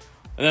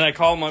 and then I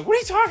called him like, what are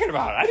you talking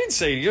about? I didn't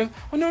say it. You.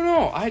 Oh,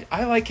 no,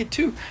 I like it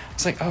too. I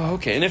was like, oh,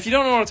 okay. And if you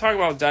don't know what to talk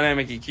about with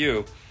dynamic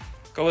EQ,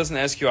 go listen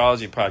to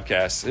SQology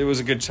podcast. It was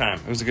a good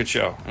time. It was a good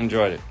show. I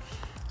enjoyed it.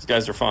 These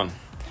guys are fun.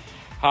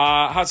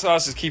 Hot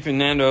sauce is keeping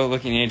Nando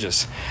looking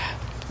ageist.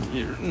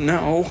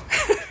 No.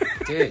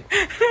 Dude.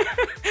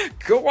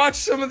 Go watch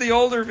some of the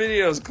older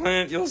videos,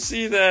 Clint. You'll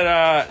see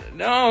that,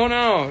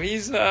 no.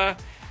 He's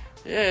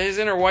his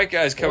inner white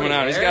guy's coming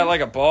out. He's got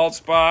like a bald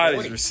spot.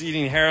 He's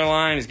receding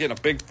hairline. He's getting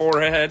a big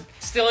forehead.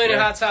 Still eating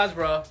hot sauce,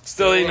 bro.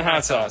 Still eating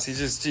hot sauce. He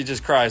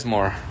just cries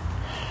more.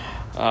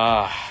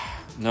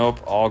 Nope.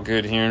 All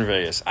good here in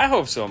Vegas. I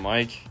hope so,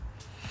 Mike.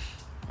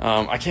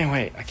 I can't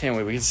wait.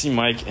 We can see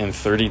Mike in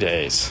 30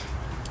 days.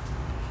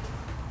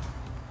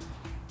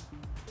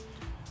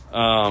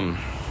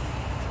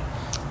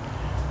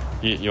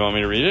 You want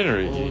me to read it, or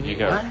you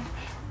got it?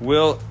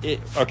 Will it...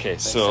 Okay,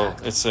 so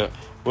Exactly. it's a...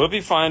 Will it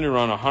be fine to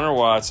run 100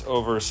 watts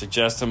over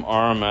suggested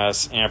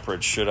RMS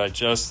amperage? Should I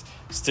just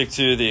stick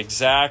to the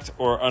exact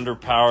or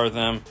underpower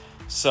them?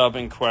 Sub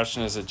in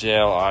question is a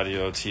JL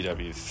Audio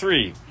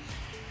TW3.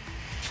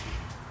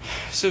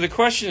 So the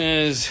question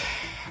is,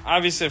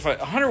 obviously, if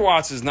 100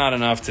 watts is not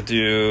enough to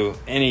do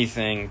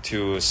anything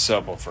to a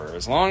subwoofer.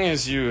 As long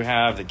as you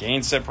have the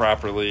gain set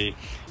properly,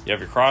 you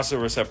have your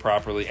crossover set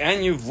properly,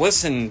 and you've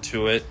listened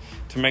to it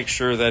to make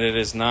sure that it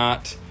is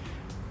not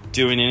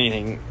doing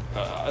anything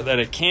that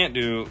it can't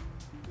do,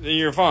 then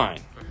you're fine.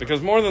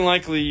 Because more than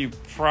likely, you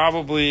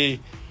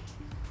probably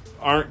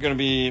aren't going to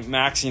be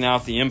maxing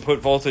out the input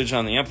voltage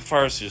on the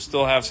amplifier, so you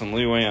still have some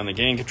leeway on the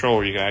gain control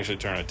where you can actually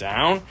turn it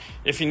down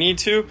if you need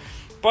to.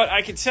 But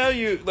I can tell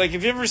you, like,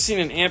 if you've ever seen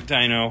an amp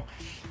dyno,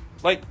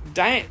 like,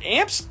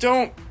 amps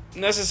don't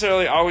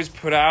necessarily always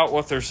put out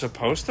what they're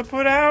supposed to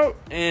put out.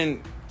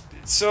 And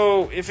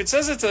so if it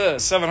says it's a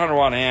 700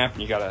 watt amp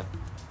and you got a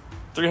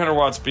 300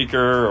 watt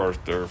speaker, or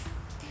in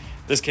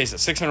this case a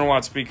 600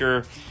 watt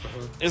speaker,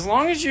 as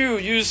long as you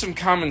use some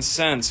common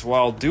sense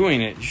while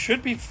doing it, you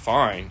should be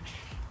fine.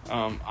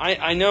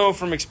 I know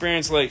from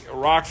experience, like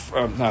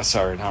not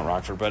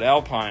Rockford, but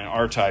Alpine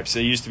R-types,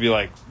 they used to be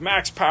like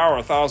max power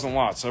 1,000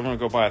 watts. So everyone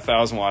would go buy a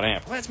 1,000 watt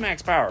amp. Well, that's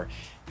max power.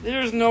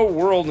 There's no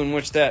world in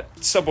which that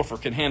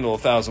subwoofer can handle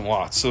 1,000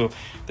 watts. So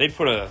they'd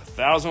put a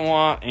 1,000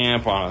 watt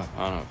amp on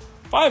a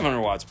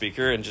 500 watt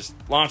speaker and just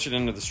launch it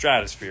into the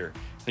stratosphere,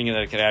 thinking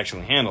that it could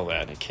actually handle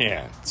that. It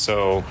can't.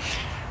 So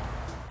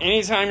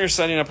anytime you're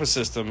setting up a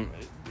system,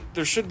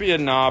 there should be a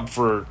knob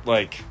for,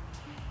 like,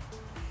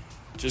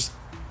 just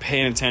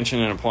paying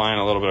attention and applying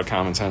a little bit of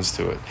common sense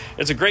to it.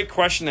 It's a great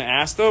question to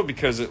ask, though,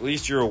 because at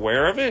least you're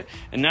aware of it.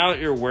 And now that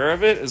you're aware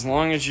of it, as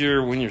long as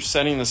when you're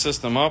setting the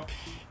system up,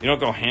 you don't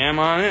go ham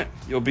on it,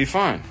 you'll be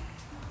fine.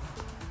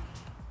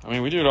 I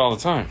mean, we do it all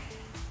the time.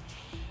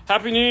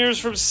 Happy New Year's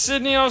from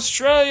Sydney,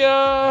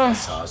 Australia.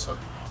 That's awesome.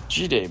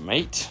 G-Day,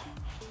 mate.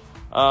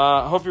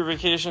 Hope your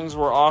vacations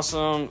were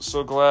awesome.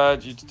 So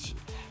glad you...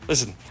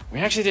 Listen, we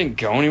actually didn't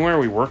go anywhere.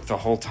 We worked the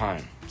whole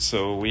time.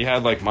 So we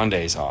had, like,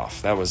 Mondays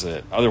off. That was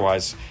it.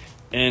 Otherwise...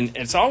 And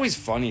it's always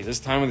funny. This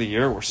time of the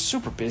year, we're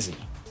super busy.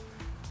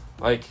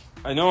 Like,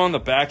 I know on the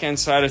back end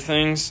side of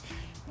things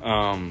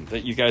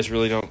that you guys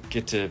really don't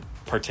get to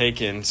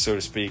partake in, so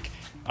to speak.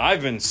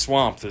 I've been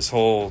swamped this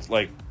whole,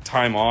 like,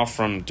 time off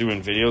from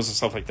doing videos and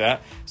stuff like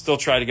that. Still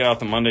try to get out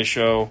the Monday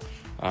show,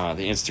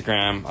 the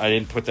Instagram. I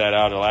didn't put that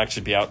out. It'll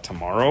actually be out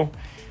tomorrow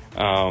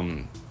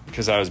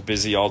because I was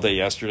busy all day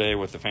yesterday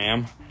with the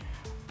fam.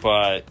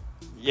 But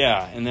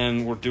yeah, and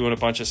then we're doing a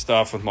bunch of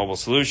stuff with Mobile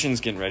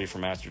Solutions, getting ready for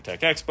Master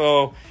Tech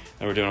Expo,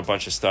 and we're doing a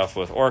bunch of stuff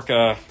with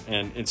Orca,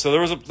 and so there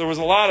was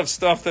a lot of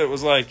stuff that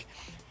was like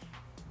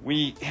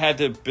we had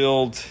to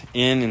build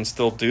in and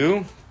still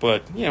do,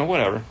 but you know,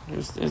 whatever.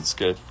 It's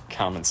good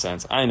common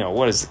sense. I know,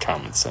 what is the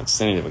common sense? It's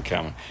anything but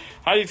common.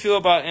 How do you feel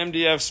about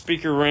MDF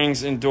speaker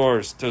rings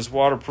indoors? Does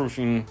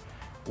waterproofing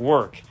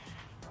work?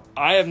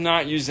 I have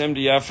not used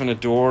MDF in a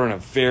door in a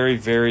very,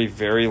 very,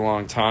 very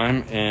long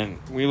time, and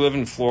we live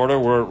in Florida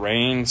where it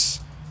rains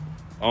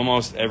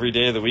almost every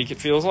day of the week, it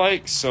feels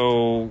like,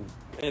 so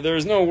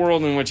there's no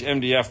world in which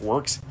MDF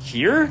works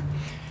here.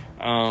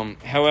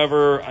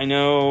 However, I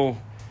know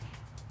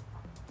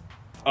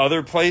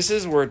other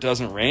places where it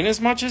doesn't rain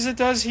as much as it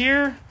does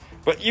here,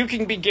 but you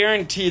can be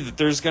guaranteed that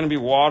there's going to be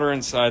water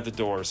inside the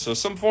door. So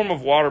some form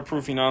of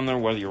waterproofing on there,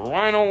 whether you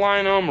rhino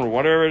line them or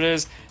whatever it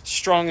is,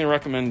 strongly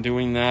recommend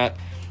doing that.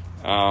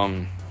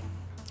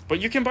 But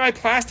you can buy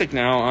plastic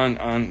now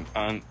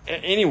on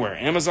anywhere.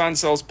 Amazon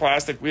sells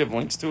plastic. We have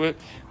links to it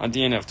on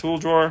DNF Tool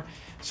Drawer.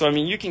 So, I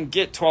mean, you can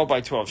get 12 by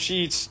 12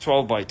 sheets,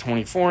 12 by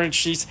 24 inch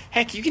sheets.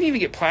 Heck, you can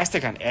even get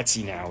plastic on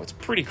Etsy now. It's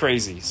pretty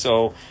crazy.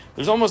 So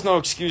there's almost no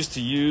excuse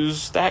to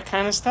use that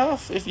kind of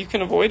stuff if you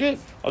can avoid it,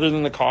 other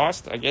than the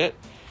cost, I get.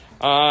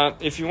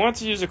 If you want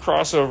to use a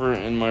crossover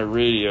in my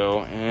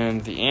radio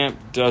and the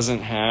amp doesn't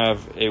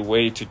have a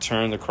way to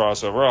turn the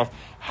crossover off,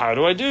 how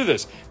do I do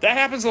this? That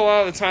happens a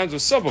lot of the times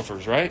with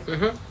subwoofers, right?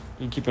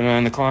 Mm-hmm. You keep an eye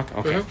on the clock?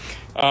 Okay.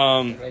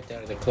 Mm-hmm. Right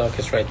there. The clock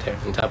is right there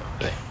on top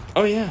of it.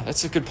 Oh, yeah.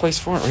 That's a good place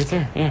for it right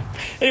there. Yeah.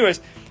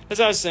 Anyways, as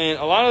I was saying,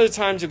 a lot of the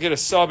times you'll get a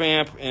sub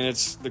amp and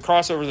it's the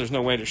crossover. There's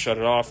no way to shut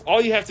it off.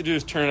 All you have to do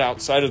is turn it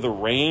outside of the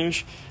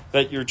range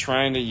that you're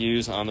trying to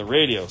use on the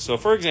radio. So,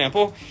 for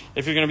example,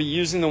 if you're going to be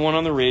using the one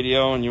on the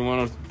radio and you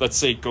want to, let's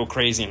say, go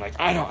crazy and like,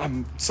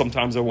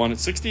 sometimes I want it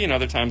 60 and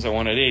other times I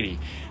want it 80.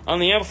 On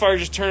the amplifier,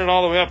 just turn it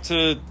all the way up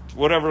to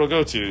whatever it'll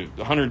go to,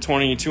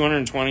 120,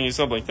 220,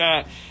 something like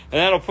that. And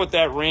that'll put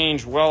that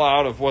range well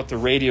out of what the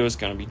radio is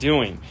going to be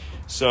doing.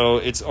 So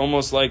it's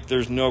almost like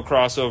there's no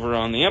crossover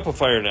on the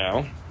amplifier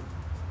now.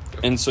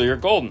 And so you're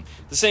golden.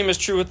 The same is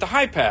true with the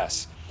high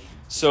pass.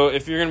 So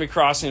if you're going to be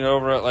crossing it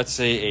over at, let's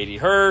say, 80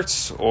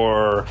 hertz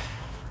or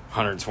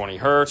 120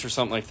 hertz or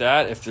something like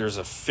that, if there's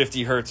a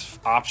 50 hertz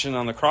option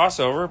on the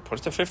crossover, put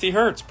it to 50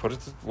 hertz. Put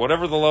it to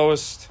whatever the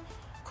lowest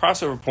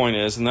crossover point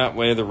is, and that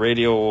way the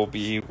radio will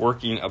be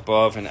working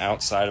above and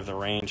outside of the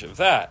range of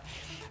that.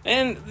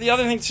 And the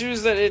other thing, too,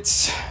 is that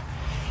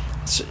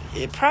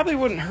it probably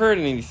wouldn't hurt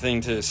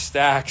anything to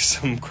stack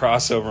some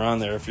crossover on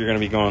there if you're going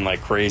to be going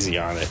like crazy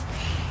on it.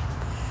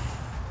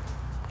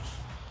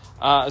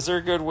 Is there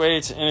a good way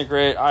to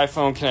integrate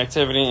iPhone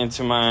connectivity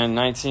into my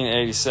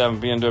 1987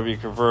 BMW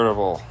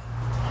convertible?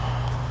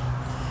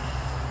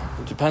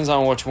 It depends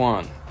on which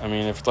one. I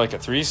mean, if it's like a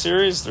 3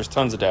 Series, there's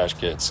tons of dash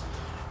kits.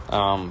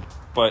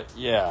 But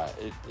yeah,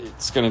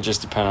 it's going to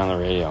just depend on the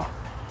radio.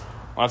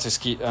 Lots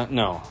of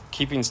no.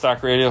 Keeping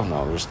stock radio?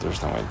 No,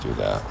 there's no way to do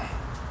that.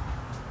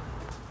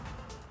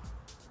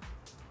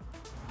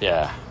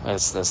 Yeah,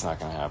 that's not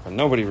going to happen.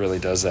 Nobody really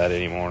does that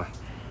anymore.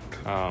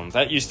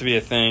 That used to be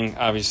a thing,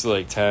 obviously,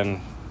 like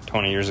 10,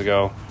 20 years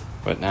ago,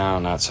 but now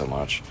not so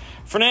much.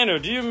 Fernando,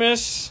 do you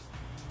miss...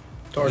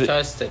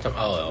 Tortas?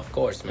 Oh, of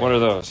course, man. What are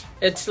those?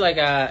 It's like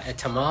a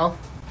tamal,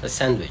 a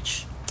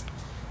sandwich.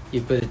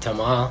 You put a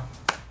tamal.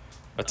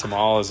 A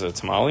tamal is a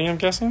tamale, I'm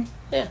guessing?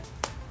 Yeah.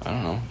 I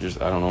don't know.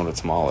 I don't know what a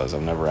tamal is.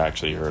 I've never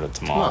actually heard of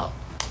tamal.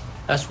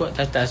 That's what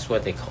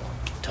they call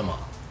tamal.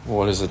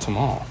 What is a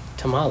tamal?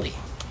 Tamale.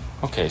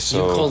 Okay,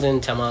 so... You called in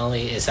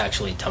tamale, it's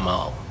actually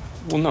tamal.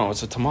 Well, no,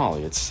 it's a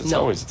tamale. It's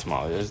always a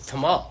tamale. It's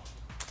tamal.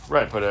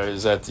 Right, but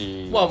is that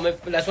the... Well,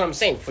 that's what I'm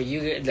saying. For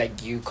you,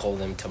 like, you call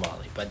them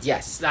tamale. But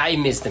yes, I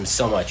miss them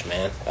so much,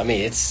 man. I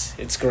mean,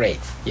 it's great,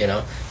 you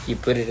know? You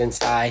put it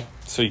inside.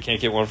 So you can't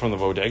get one from the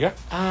bodega?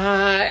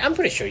 I'm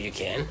pretty sure you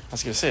can. I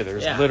was going to say,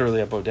 there's literally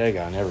a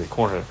bodega on every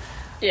corner.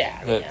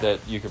 Yeah.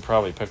 That you could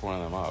probably pick one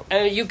of them up.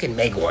 I mean, you can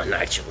make one,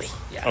 actually.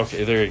 Yeah.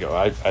 Okay, there you go.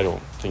 I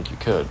don't think you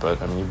could,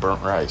 but, I mean,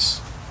 burnt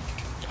rice.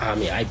 I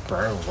mean, I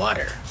burn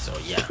water, so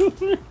yeah.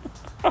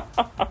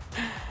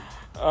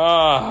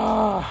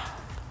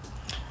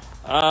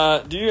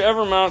 Do you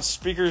ever mount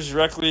speakers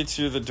directly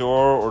to the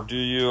door, or do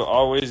you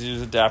always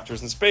use adapters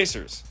and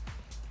spacers?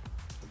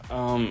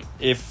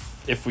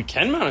 If we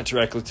can mount it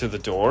directly to the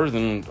door,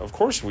 then of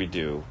course we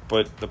do.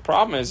 But the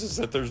problem is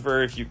that there's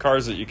very few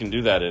cars that you can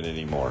do that in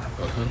anymore.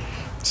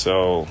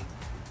 So,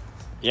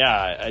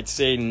 yeah, I'd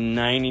say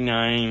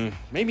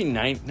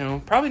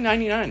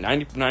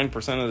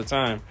 99% of the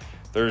time,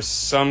 there's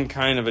some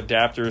kind of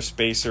adapter,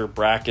 spacer,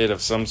 bracket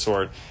of some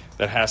sort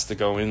that has to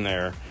go in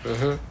there.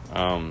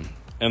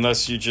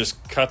 Unless you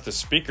just cut the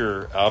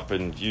speaker up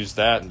and use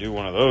that and do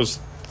one of those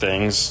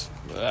things.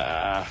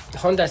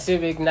 Honda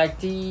Civic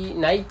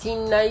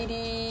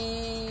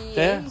 1990.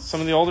 Yeah, some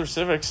of the older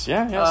Civics.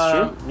 Yeah, that's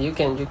true. You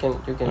can do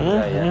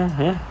that,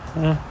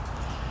 yeah.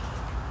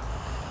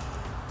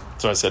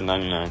 So I said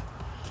 99.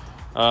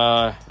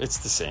 It's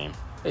the same.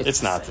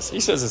 It's not the same. He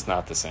says it's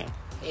not the same.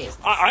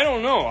 I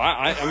don't know.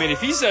 I mean, if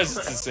he says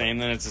it's the same,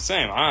 then it's the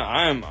same.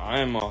 I'm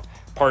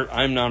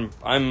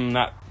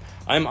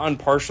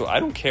unpartial. I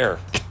don't care.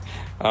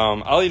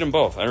 I'll eat them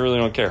both. I really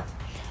don't care.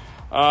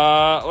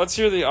 Let's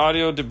hear the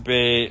audio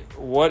debate.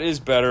 What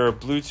is better,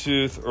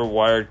 Bluetooth or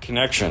wired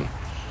connection?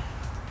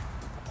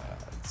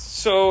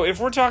 So if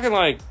we're talking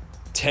like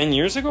 10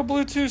 years ago,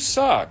 Bluetooth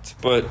sucked,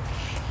 but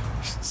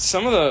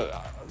some of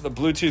the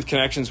Bluetooth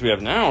connections we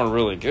have now are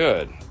really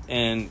good.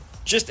 And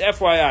just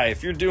FYI,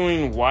 if you're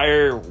doing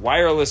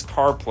wireless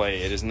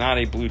CarPlay, it is not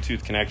a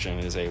Bluetooth connection.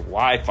 It is a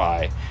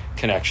Wi-Fi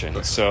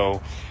connection.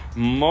 So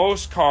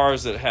most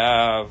cars that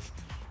have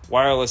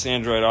wireless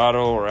Android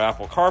Auto or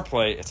Apple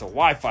CarPlay, it's a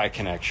Wi-Fi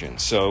connection,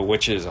 so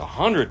which is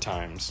 100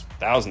 times,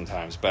 1,000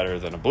 times better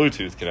than a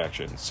Bluetooth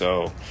connection.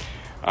 So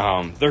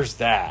there's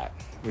that,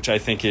 which I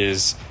think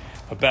is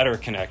a better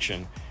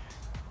connection.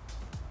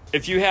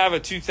 If you have a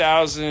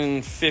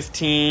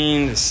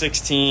 2015 to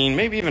 16,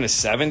 maybe even a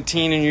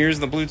 17 and you're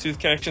using the Bluetooth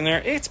connection there,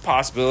 it's a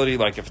possibility.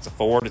 Like if it's a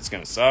Ford, it's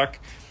going to suck.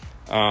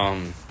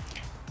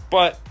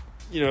 But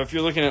you know, if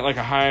you're looking at like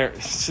a higher,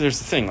 so there's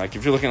the thing. Like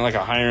if you're looking at like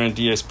a higher end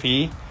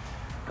DSP,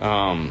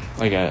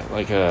 like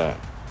a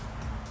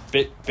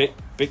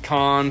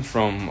Bitcon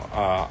from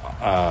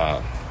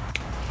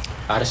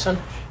Addison.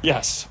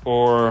 Yes,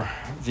 or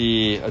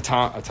the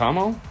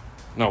Atomo.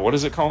 No, what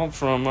is it called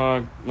from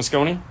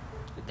Moscone?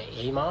 The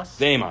Amos?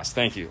 The Amos,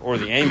 thank you. Or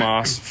the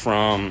Amos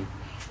from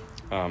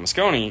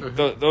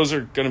Moscone. Those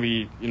are going to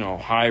be, you know,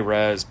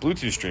 high-res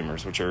Bluetooth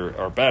streamers, which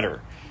are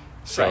better.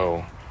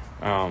 So,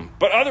 right.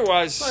 But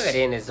otherwise... Plug it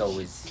in is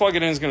always... Plug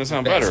it in is going to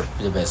sound better.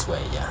 The best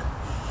way, yeah.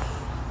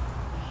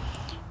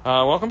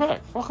 Welcome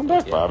back. Welcome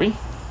back, Bobby.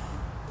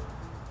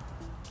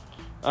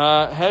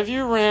 Have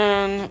you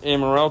ran a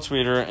Morel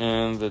tweeter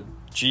and the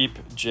Jeep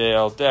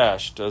JL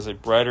Dash? Does a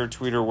brighter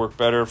tweeter work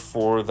better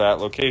for that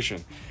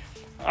location?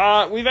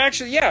 We've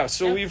actually,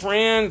 we've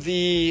ran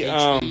the,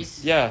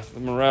 the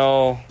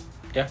Morel,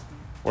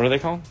 what are they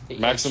called? The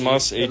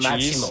Maximus HEs.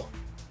 HEs?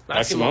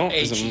 Maximo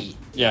HE.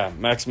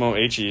 Maximo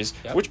HEs,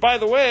 which, by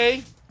the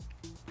way...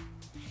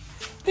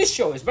 This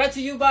show is brought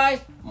to you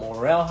by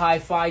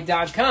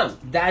MorelHiFi.com.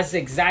 That's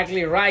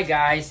exactly right,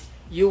 guys.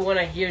 You want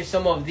to hear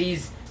some of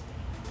these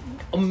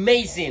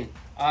amazing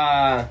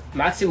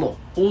Maximo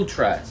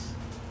Ultras,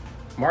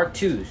 Mark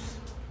IIs.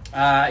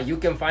 You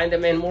can find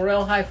them in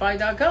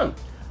MorelHiFi.com.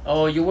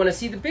 Oh, you want to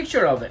see the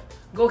picture of it?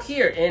 Go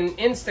here in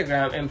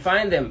Instagram and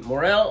find them,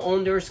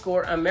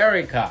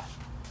 Morel_America.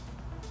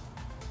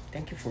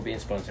 Thank you for being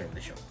sponsor of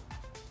the show.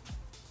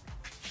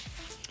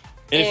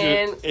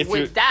 And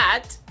with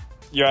that,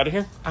 you're out of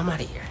here? I'm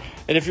out of here.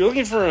 And if you're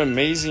looking for an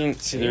amazing...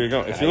 See, there you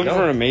go. If you're looking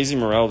for an amazing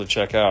Morel to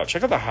check out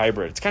the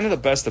hybrid. It's kind of the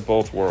best of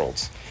both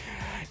worlds.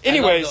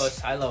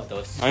 Anyways... I love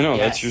those. I know,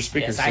 that's your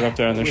speakers sit up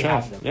there on their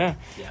shelf. Yeah.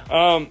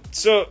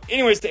 So,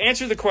 anyways, to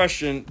answer the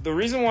question, the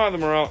reason why the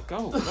Morel...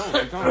 Go.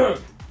 All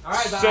right,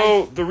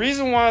 so, the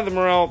reason why the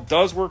Morel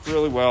does work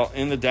really well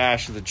in the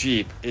dash of the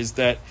Jeep is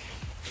that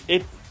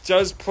it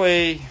does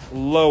play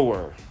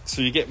lower.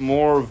 So, you get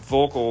more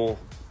vocal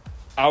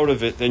out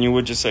of it than you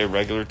would just say a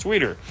regular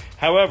tweeter.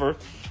 However...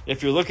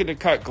 if you're looking to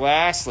cut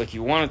glass, like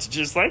you want it to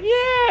just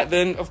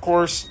then of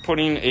course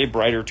putting a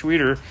brighter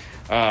tweeter,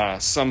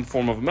 some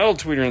form of metal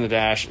tweeter in the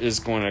dash is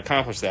going to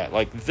accomplish that.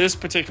 Like this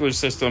particular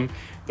system,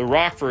 the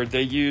Rockford,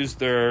 they use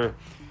their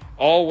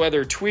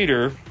all-weather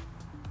tweeter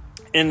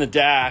in the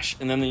dash,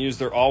 and then they use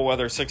their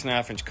all-weather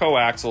 6.5-inch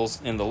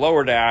coaxials in the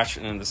lower dash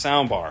and in the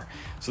soundbar.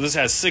 So this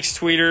has 6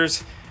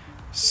 tweeters,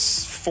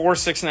 4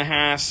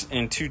 6.5s,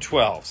 and 2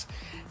 12s.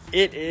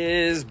 It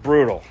is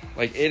brutal.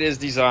 Like it is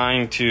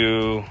designed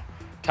to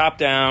top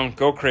down,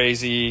 go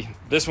crazy.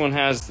 This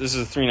is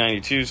a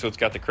 392, so it's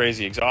got the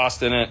crazy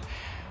exhaust in it.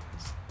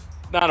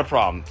 Not a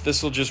problem.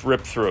 This will just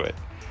rip through it.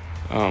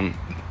 A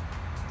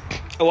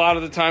lot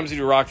of the times you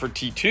do Rockford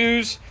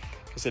T2s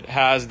because it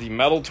has the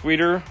metal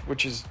tweeter,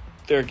 which is,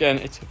 there again,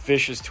 it's a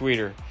vicious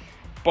tweeter.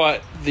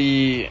 But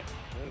the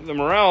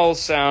Morels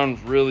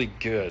sound really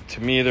good.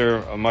 To me, they're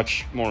a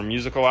much more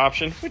musical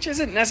option, which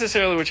isn't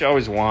necessarily what you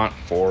always want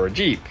for a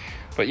Jeep.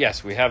 But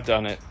yes, we have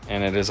done it,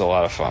 and it is a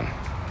lot of fun.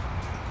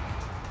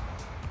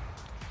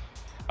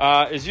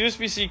 Is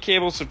USB-C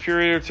cable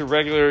superior to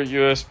regular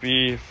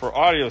USB for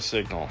audio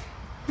signal?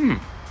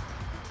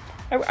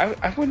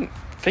 I wouldn't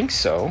think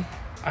so.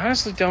 I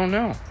honestly don't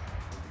know.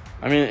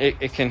 I mean,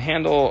 it can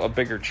handle a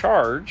bigger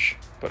charge,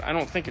 but I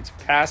don't think it's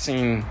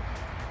passing...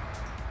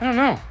 I don't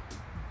know.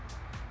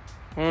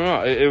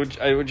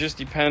 It would just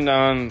depend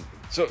on...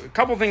 So a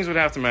couple things would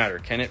have to matter.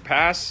 Can it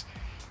pass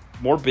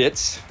more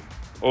bits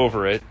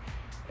over it?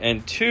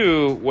 And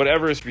 2,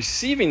 whatever is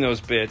receiving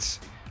those bits,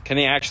 can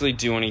they actually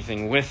do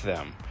anything with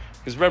them?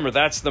 Because remember,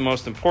 that's the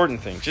most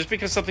important thing. Just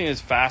because something is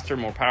faster,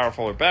 more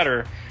powerful, or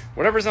better,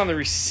 whatever's on the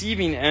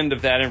receiving end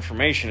of that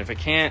information, if it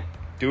can't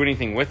do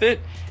anything with it,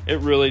 it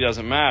really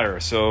doesn't matter.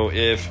 So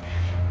if...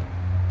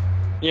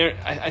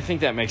 I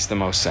think that makes the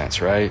most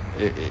sense, right?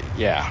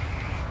 Yeah.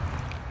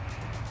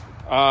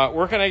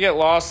 Where can I get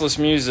lossless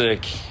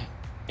music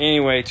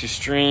anyway to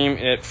stream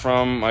it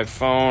from my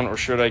phone, or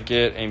should I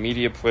get a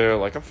media player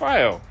like a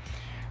FiO?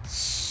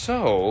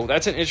 So,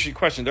 that's an interesting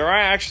question. There are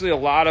actually a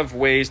lot of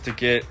ways to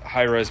get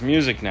high-res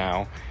music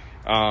now.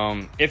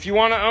 If you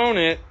want to own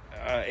it,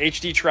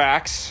 HD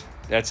Tracks,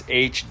 that's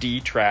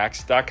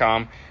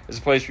hdtracks.com, is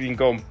a place where you can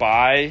go and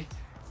buy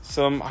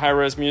some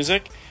high-res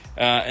music.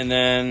 And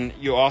then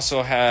you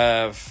also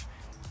have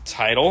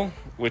Tidal,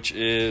 which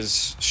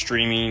is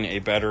streaming a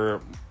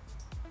better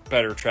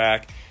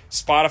track.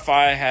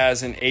 Spotify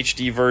has an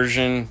HD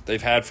version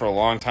they've had for a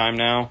long time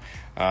now.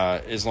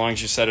 As long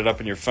as you set it up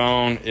in your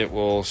phone, it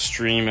will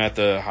stream at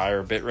the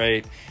higher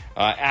bitrate.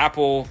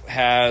 Apple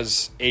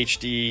has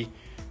HD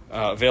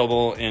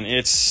available in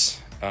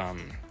its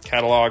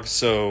catalog,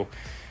 so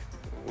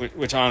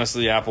which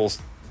honestly, Apple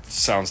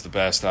sounds the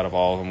best out of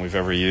all of them we've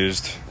ever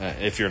used.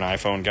 If you're an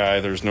iPhone guy,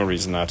 there's no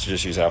reason not to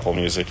just use Apple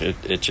Music.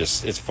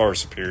 It's far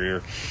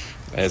superior,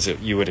 as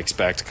you would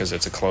expect, because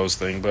it's a closed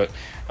thing. But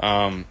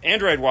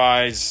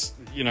Android-wise,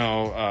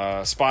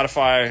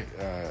 Spotify,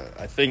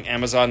 I think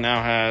Amazon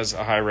now has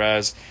a high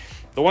res.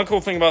 The one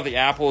cool thing about the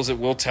Apple is it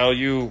will tell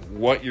you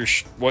what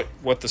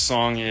the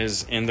song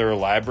is in their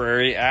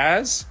library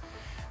as.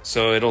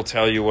 So it'll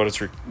tell you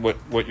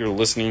what you're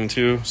listening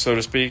to, so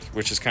to speak,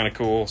 which is kind of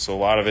cool. So a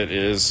lot of it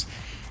is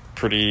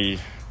pretty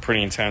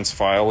intense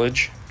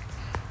fileage.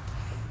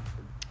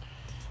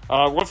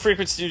 What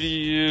frequency do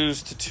you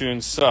use to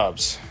tune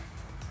subs?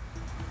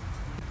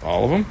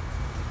 All of them.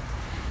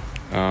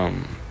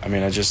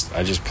 I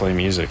just play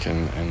music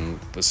and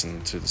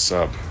listen to the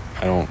sub.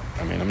 We're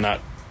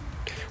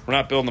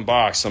not building a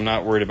box, so I'm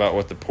not worried about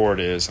what the port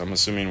is. I'm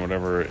assuming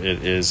whatever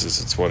it is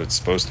it's what it's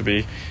supposed to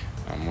be.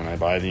 When I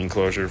buy the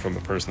enclosure from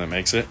the person that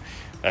makes it,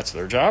 that's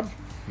their job,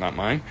 not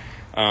mine.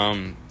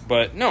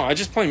 But no, I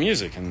just play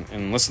music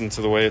and listen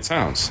to the way it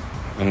sounds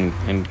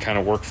and kind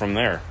of work from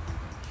there.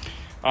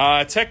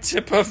 Tech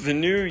tip of the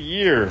new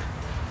year.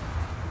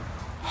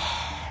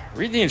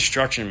 Read the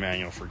instruction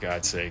manual, for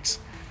God's sakes.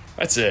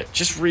 That's it.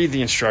 Just read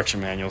the instruction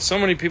manual. So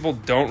many people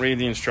don't read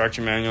the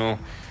instruction manual.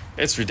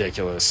 It's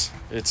ridiculous.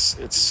 It's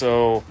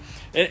so...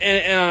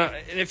 And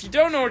if you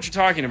don't know what you're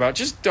talking about,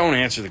 just don't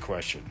answer the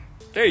question.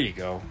 There you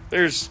go.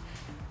 There's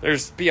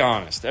be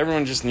honest.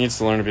 Everyone just needs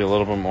to learn to be a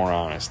little bit more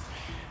honest.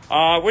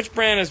 Which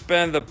brand has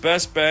been the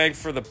best bang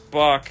for the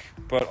buck,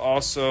 but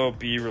also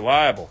be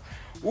reliable?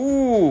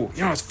 Ooh,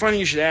 it's funny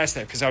you should ask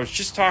that, because I was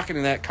just talking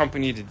to that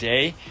company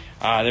today.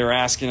 They were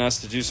asking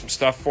us to do some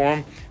stuff for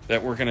them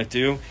that we're going to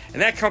do.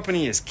 And that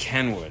company is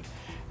Kenwood.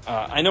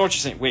 I know what you're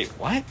saying. Wait,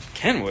 what?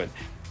 Kenwood?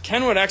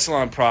 Kenwood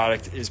Exelon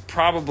product is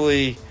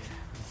probably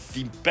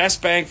the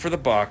best bang for the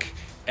buck.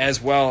 as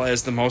well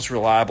as the most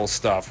reliable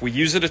stuff. We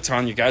use it a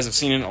ton. You guys have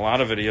seen it in a lot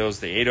of videos.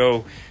 The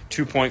 80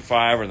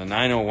 2.5 or the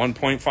 90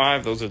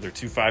 1.5. Those are their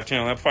two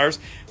 5-channel amplifiers.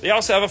 They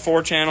also have a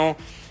 4-channel,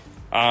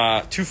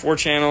 2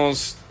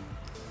 4-channels,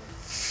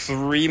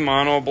 3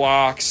 mono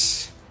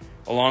blocks,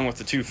 along with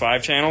the 2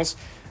 5-channels.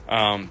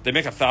 They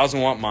make a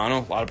 1,000-watt mono.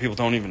 A lot of people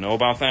don't even know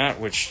about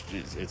that, which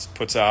it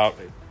puts out.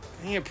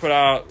 I think it put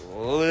out a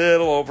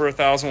little over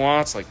 1,000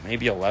 watts, like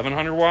maybe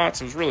 1,100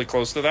 watts. It was really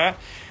close to that.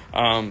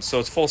 So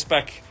it's full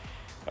spec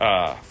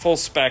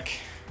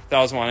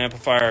 1,000-watt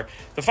amplifier.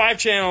 The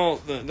 5-channel,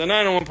 the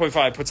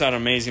 901.5 puts out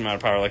an amazing amount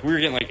of power. Like we were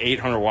getting like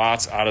 800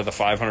 watts out of the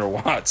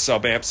 500-watt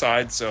sub amp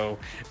side. So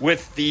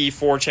with the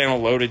 4-channel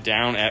loaded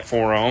down at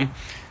 4 ohm,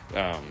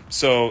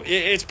 so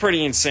it's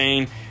pretty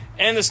insane.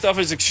 And the stuff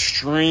is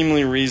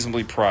extremely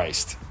reasonably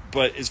priced.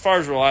 But as far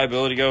as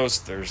reliability goes,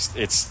 the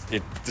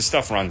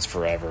stuff runs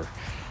forever.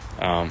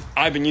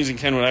 I've been using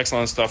Kenwood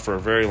Excellence stuff for a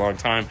very long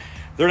time.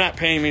 They're not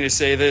paying me to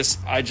say this.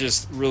 I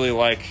just really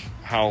like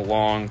how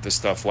long the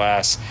stuff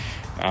lasts.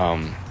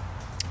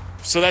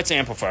 So that's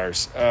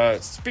amplifiers.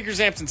 Speakers,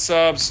 amps, and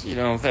subs,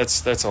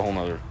 that's a whole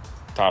nother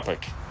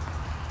topic.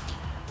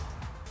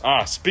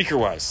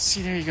 Speaker-wise.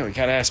 See, there you go. You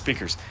gotta ask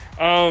speakers.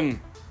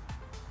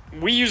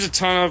 We use a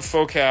ton of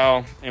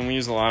Focal, and we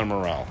use a lot of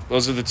Morel.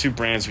 Those are the 2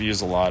 brands we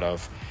use a lot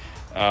of.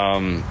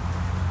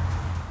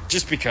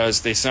 Just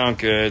because they sound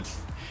good.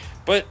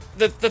 But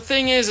the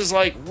thing is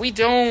like,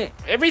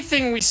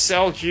 everything we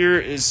sell here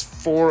is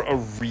for a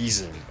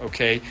reason,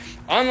 okay?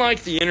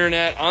 Unlike the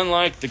internet,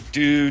 unlike the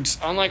dudes,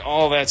 unlike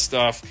all that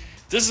stuff,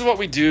 this is what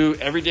we do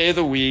every day of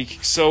the week.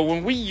 So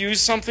when we use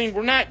something,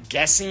 we're not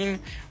guessing.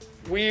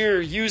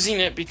 We're using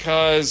it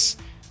because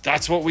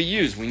that's what we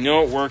use. We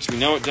know it works. We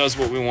know it does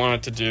what we want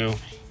it to do.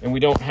 And we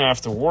don't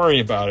have to worry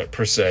about it,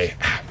 per se.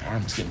 My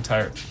arm's getting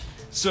tired.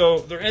 So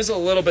there is a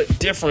little bit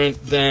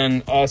different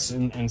than us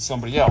and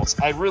somebody else.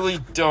 I really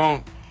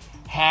don't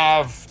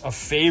have a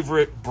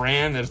favorite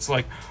brand that it's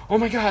like, oh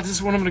my God, this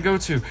is what I'm going to go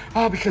to.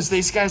 Oh, because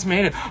these guys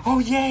made it. Oh,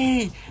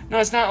 yay. No,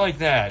 it's not like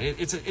that.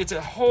 It's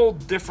a whole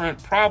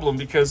different problem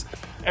because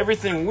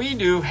everything we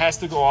do has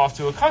to go off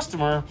to a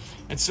customer.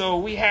 And so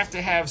we have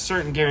to have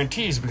certain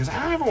guarantees because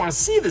I don't ever want to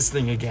see this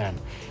thing again,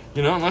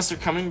 unless they're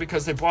coming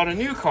because they bought a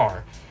new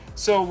car.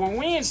 So when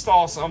we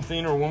install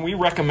something or when we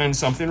recommend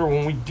something or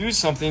when we do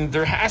something,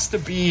 there has to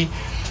be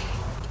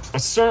a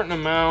certain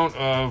amount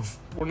of,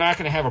 we're not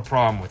going to have a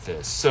problem with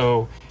this.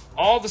 So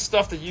all the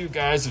stuff that you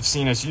guys have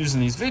seen us use in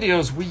these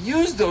videos, we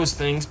use those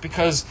things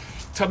because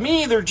to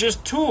me, they're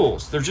just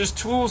tools. They're just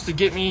tools to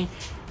get me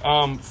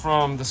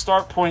from the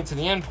start point to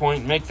the end point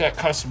and make that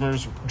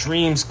customer's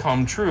dreams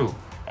come true.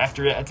 At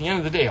the end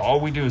of the day, all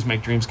we do is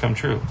make dreams come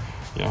true.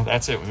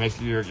 That's it. We make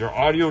your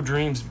audio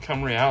dreams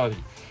become reality.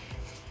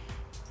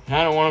 And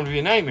I don't want them to be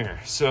a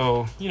nightmare.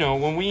 So,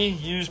 when we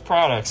use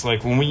products,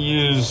 like when we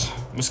use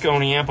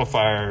Moscone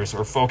amplifiers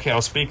or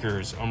Focal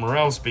speakers or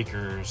Morel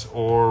speakers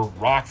or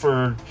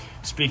Rockford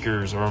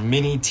speakers or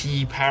Mini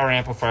T power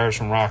amplifiers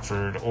from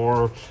Rockford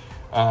or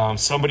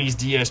somebody's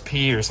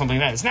DSP or something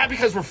like that, it's not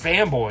because we're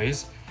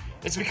fanboys.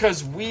 It's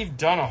because we've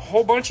done a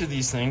whole bunch of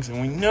these things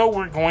and we know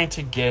we're going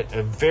to get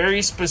a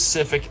very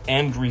specific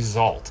end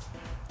result.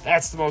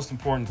 That's the most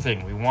important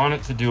thing. We want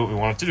it to do what we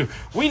want it to do.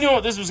 We knew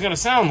what this was going to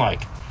sound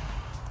like.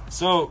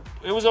 So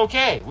it was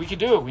okay. We could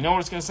do it. We know what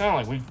it's going to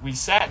sound like. We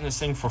sat in this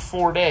thing for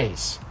 4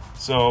 days.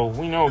 So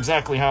we know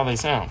exactly how they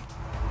sound.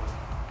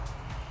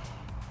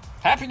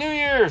 Happy New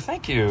Year.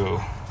 Thank you.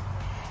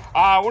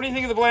 What do you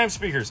think of the Blam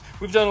speakers?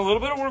 We've done a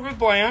little bit of work with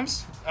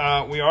Blams.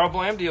 We are a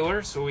Blam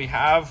dealer, so we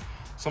have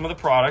some of the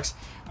products.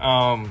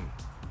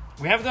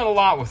 We haven't done a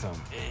lot with them.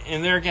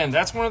 And there again,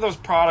 that's one of those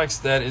products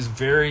that is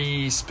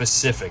very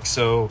specific.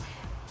 So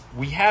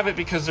we have it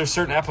because there's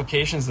certain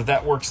applications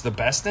that works the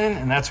best in,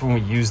 and that's when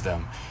we use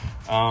them.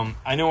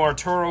 I know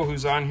Arturo,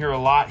 who's on here a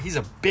lot, he's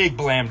a big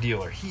Blam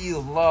dealer. He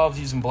loves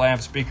using Blam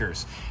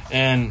speakers.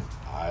 And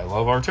I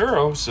love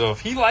Arturo, so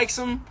if he likes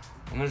them,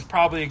 then there's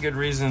probably a good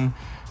reason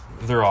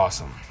they're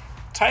awesome.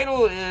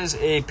 Tidal is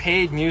a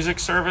paid music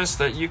service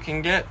that you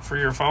can get for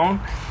your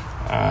phone.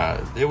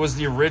 It was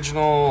the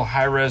original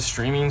high-res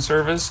streaming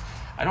service.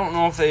 I don't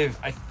know if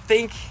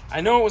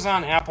I know it was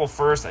on Apple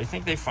first. I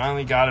think they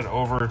finally got it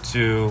over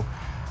to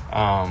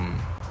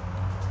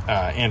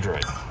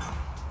Android.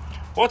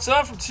 What's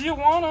up from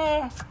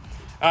Tijuana?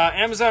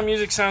 Amazon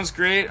Music sounds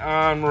great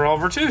on Morel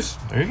Virtus.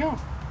 There you go.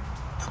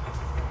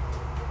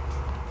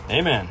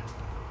 Amen.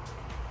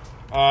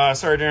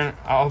 Sorry, Darren.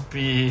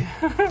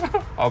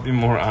 I'll be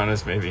more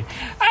honest, maybe.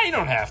 I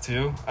don't have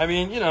to. I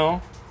mean,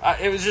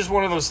 it was just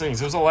one of those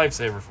things. It was a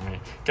lifesaver for me.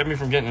 Kept me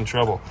from getting in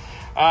trouble.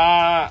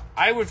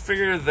 I would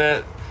figure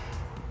that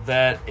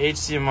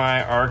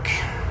HDMI ARC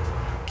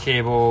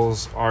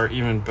cables are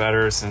even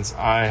better since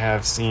I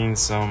have seen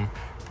some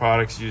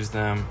products use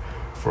them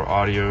for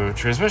audio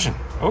transmission.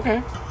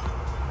 Okay.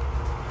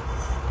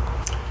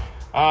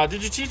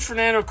 Did you teach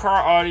Fernando car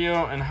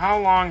audio, and how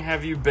long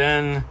have you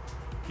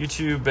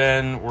two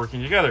been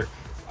working together?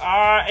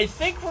 I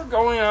think we're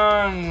going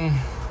on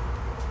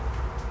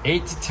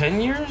 8 to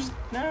 10 years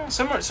No,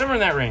 somewhere in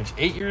that range.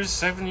 8 years,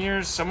 7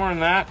 years, somewhere in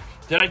that.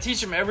 Did I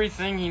teach him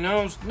everything he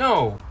knows?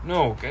 No.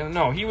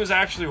 He was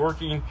actually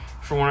working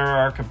for one of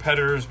our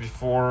competitors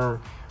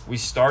before we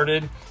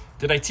started.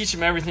 Did I teach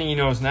him everything he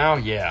knows now?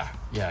 Yeah.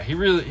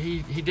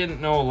 He didn't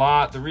know a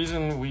lot. The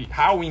reason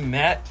how we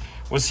met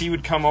was he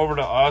would come over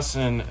to us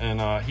and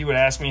he would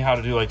ask me how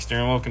to do like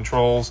steering wheel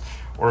controls,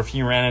 or if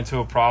he ran into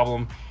a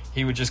problem,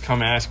 he would just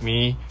come ask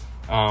me.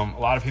 A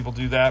lot of people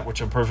do that,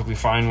 which I'm perfectly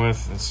fine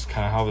with. It's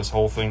kind of how this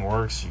whole thing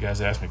works. You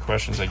guys ask me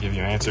questions, I give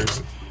you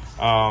answers.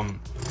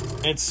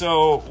 And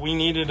so we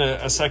needed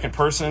a second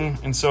person,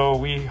 and so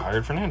we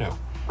hired Fernando.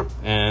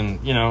 And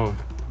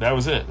that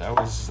was it.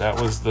 That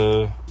was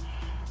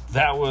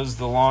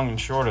the long and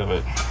short of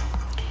it.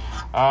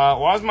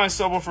 Why is my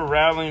subwoofer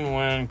rattling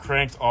when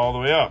cranked all the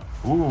way up?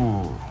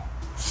 Ooh,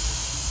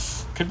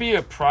 could be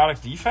a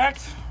product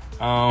defect.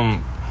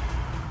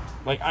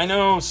 Like, I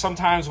know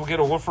sometimes we'll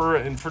get a woofer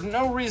and for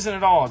no reason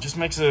at all, it just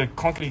makes a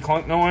clunkety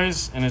clunk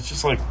noise, and it's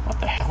just like, what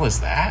the hell is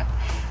that?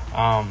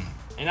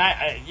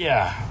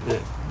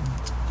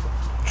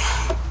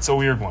 It's a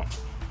weird one.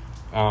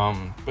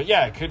 But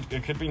yeah,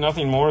 it could be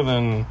nothing more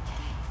than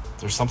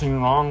there's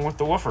something wrong with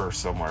the woofer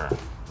somewhere.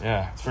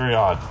 Yeah, it's very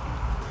odd.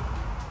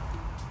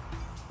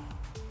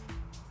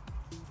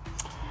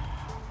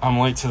 I'm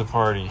late to the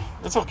party.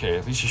 It's okay,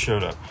 at least you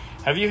showed up.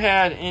 Have you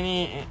had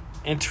any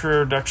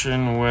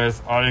introduction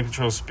with audio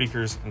control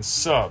speakers and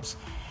subs?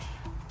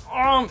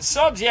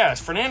 Subs,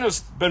 yes. Fernando's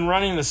been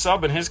running the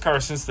sub in his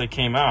car since they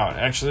came out.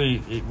 Actually,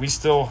 he's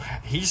still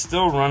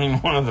running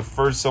one of the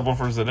first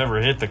subwoofers that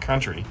ever hit the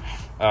country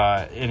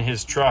in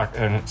his truck.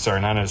 And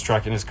sorry, not in his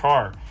truck, in his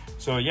car.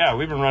 So yeah,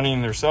 we've been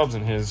running their subs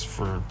in his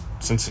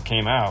since it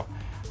came out.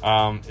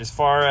 As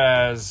far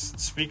as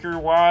speaker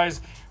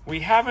wise, we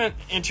haven't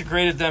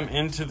integrated them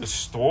into the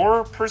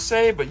store per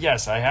se, but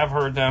yes, I have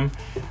heard them.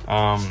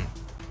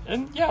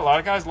 And yeah, a lot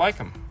of guys like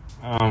them.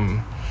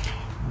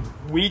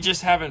 We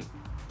just haven't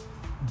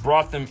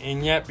brought them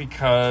in yet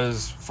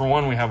because, for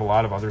one, we have a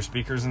lot of other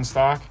speakers in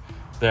stock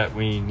that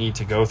we need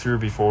to go through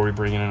before we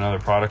bring in another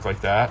product like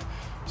that.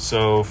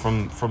 So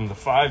from the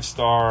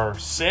 5-star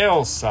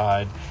sales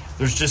side,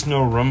 there's just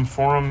no room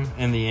for them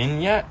in the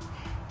inn yet.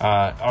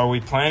 Are we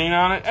planning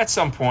on it? At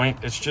some point.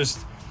 It's just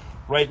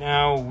right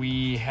now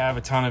we have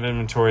a ton of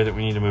inventory that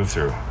we need to move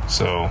through.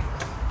 So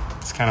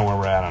it's kind of where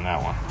we're at on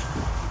that one.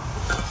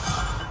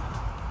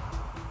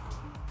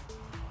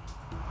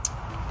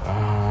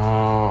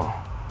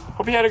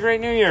 Hope you had a great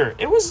New Year.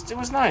 It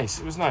was nice.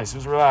 It was nice. It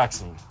was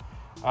relaxing.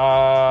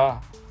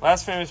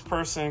 Last famous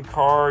person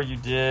car you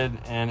did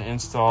an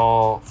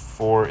install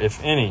for, if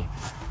any.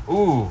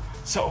 Ooh,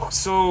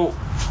 so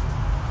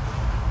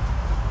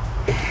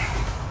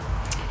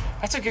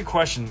that's a good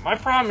question. My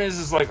problem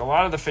is like a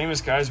lot of the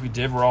famous guys we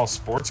did were all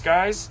sports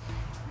guys,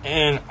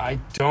 and I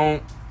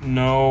don't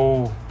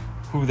know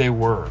who they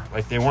were.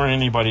 Like, they weren't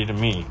anybody to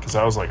me because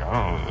I was like, I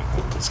don't know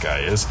who this guy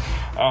is.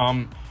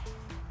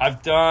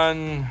 I've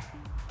done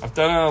a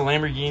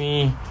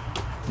Lamborghini,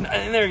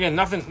 and there again,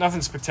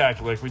 nothing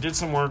spectacular. Like, we did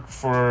some work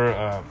for,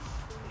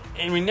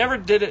 and we never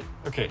did it.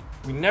 Okay,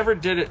 we never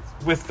did it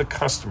with the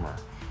customer.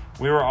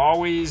 We were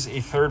always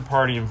a third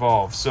party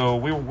involved. So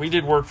we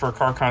did work for a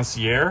car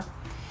concierge,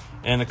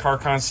 and the car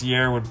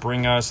concierge would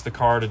bring us the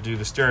car to do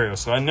the stereo.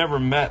 So I never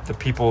met the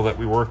people that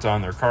we worked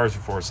on their cars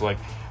before. So like,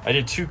 I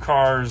did 2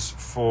 cars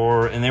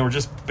and they were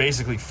just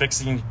basically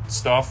fixing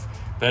stuff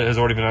that has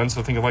already been done.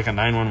 So think of like a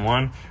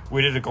 911.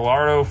 We did a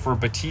Gallardo for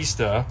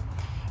Batista,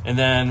 and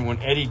then when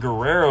Eddie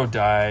Guerrero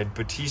died,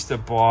 Batista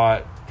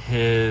bought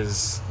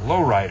his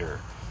lowrider,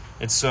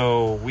 and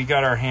so we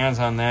got our hands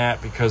on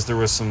that because there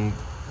was some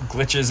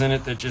glitches in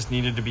it that just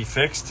needed to be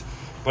fixed,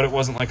 but it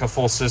wasn't like a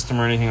full system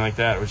or anything like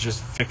that. It was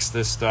just fix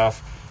this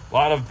stuff. A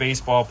lot of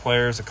baseball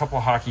players, a couple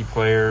of hockey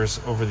players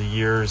over the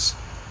years.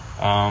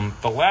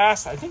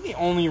 I think the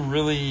only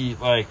really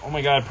like, oh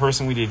my God,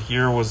 person we did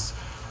here was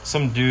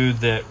some dude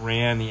that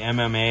ran the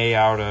MMA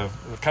out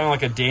of kind of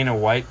like a Dana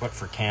White, but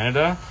for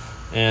Canada.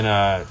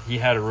 And he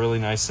had a really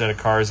nice set of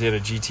cars. He had a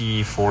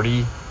GTE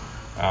 40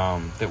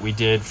 that we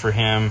did for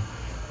him,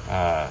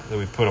 that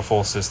we put a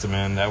full system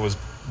in. That was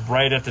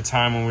right at the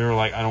time when we were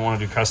like, I don't want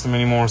to do custom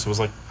anymore. So it was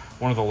like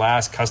one of the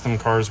last custom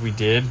cars we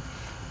did.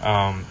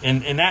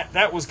 And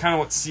that was kind of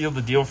what sealed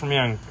the deal for me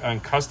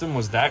on custom,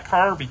 was that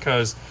car,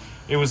 because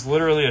it was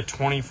literally a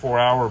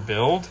 24-hour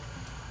build.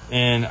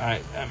 And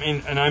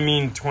I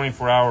mean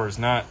 24 hours,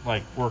 not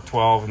like work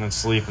 12 and then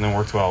sleep and then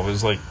work 12. It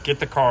was like, get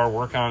the car,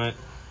 work on it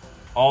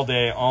all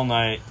day, all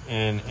night,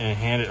 and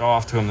hand it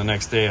off to him the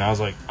next day. And I was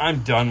like,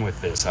 I'm done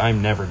with this.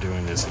 I'm never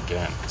doing this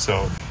again.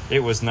 So it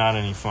was not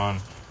any fun.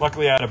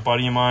 Luckily, I had a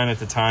buddy of mine at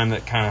the time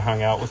that kind of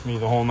hung out with me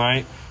the whole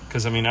night,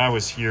 because, I mean, I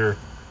was here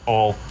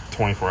all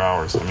 24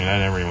 hours. I mean, I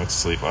never even went to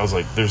sleep. I was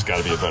like, there's got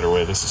to be a better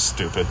way. This is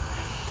stupid.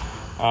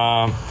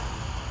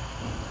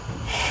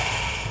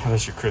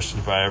 Unless you're Christian,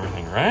 you buy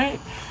everything, right?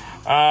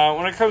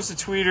 When it comes to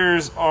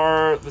tweeters,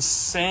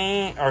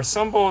 are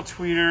some bullet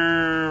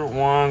tweeter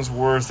ones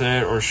worth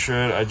it, or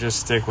should I just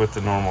stick with the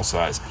normal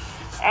size?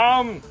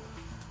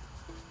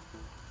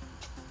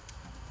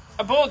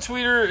 a bullet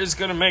tweeter is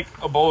going to make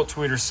a bullet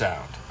tweeter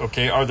sound.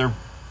 Okay, are there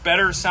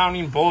better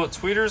sounding bullet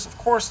tweeters? Of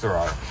course there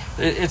are.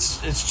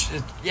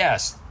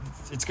 Yes,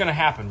 it's going to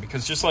happen,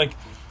 because just like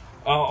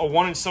a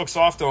 1-inch silk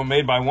soft dome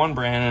made by one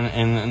brand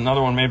and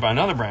another one made by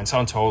another brand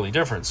sound totally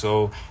different.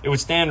 So it would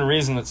stand to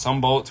reason that some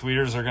bullet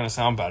tweeters are going to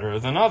sound better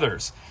than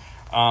others.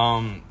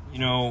 You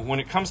know, when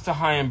it comes to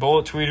high-end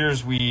bullet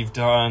tweeters, we've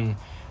done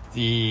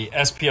the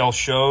SPL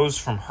shows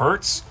from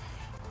Hertz.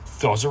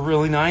 Those are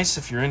really nice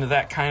if you're into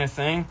that kind of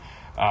thing.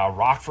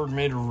 Rockford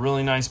made a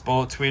really nice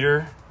bullet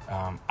tweeter.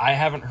 I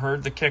haven't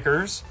heard the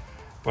kickers,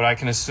 but I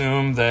can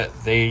assume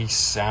that they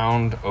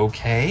sound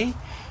okay.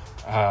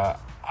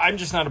 I'm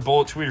just not a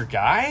bullet tweeter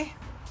guy,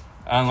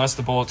 unless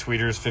the bullet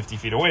tweeter is 50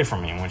 feet away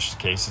from me, in which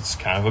case it's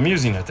kind of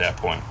amusing at that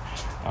point.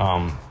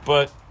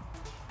 But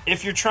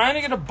if you're trying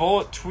to get a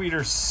bullet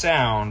tweeter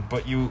sound,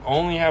 but you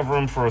only have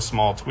room for a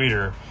small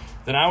tweeter,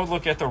 then I would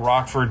look at the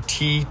Rockford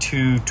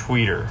T2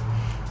 tweeter,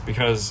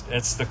 because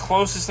it's the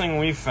closest thing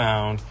we've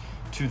found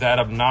to that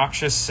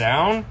obnoxious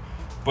sound,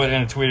 but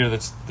in a tweeter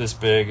that's this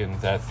big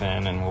and that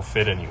thin and will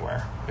fit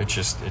anywhere. It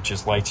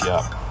just lights you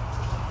up.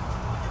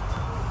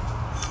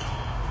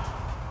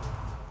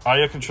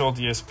 Audio control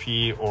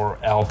DSP or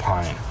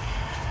Alpine.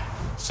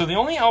 So the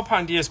only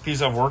Alpine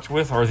DSPs I've worked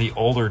with are the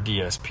older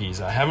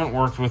DSPs. I haven't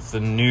worked with the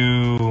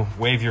new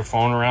Wave Your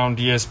Phone Around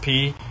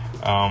DSP.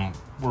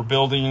 We're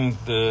building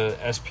the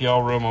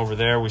SPL room over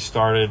there. We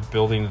started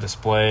building the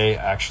display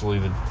actually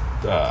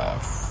the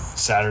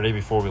Saturday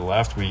before we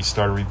left. We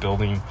started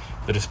rebuilding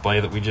the display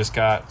that we just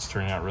got. It's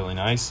turning out really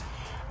nice.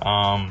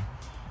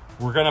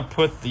 We're going to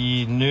put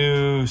the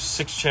new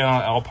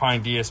 6-channel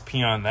Alpine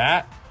DSP on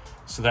that,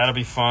 so that'll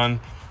be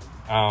fun.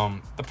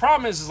 The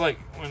problem is like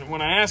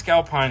when I ask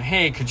Alpine,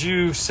 hey, could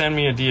you send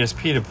me a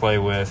DSP to play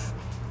with?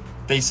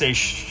 They say,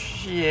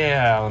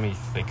 yeah, let me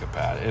think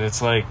about it. And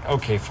it's like,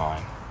 okay,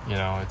 fine. You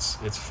know,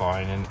 it's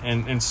fine.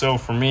 And so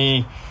for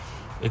me,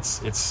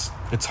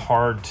 it's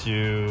hard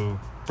to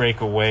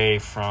break away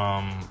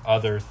from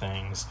other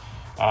things.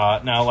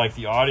 Now, like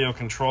the audio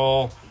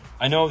control,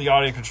 I know the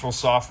audio control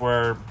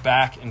software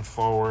back and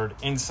forward,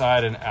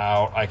 inside and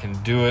out. I can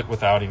do it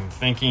without even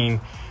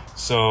thinking.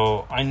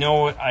 So I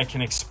know what I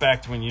can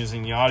expect when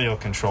using the audio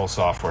control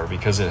software,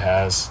 because it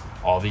has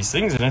all these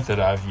things in it that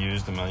I've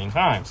used a million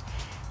times.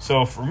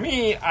 So for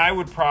me, I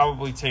would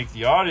probably take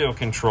the audio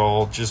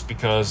control just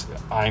because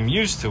I'm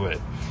used to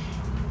it.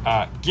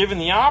 Given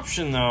the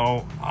option,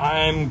 though,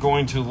 I'm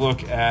going to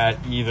look at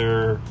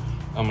either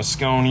a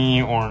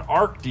Moscone or an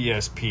ARC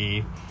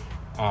DSP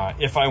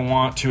if I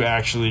want to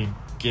actually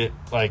get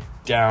like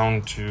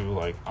down to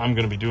like I'm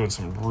going to be doing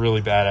some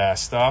really badass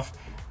stuff.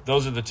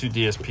 Those are the two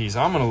DSPs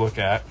I'm going to look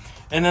at.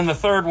 And then the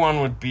third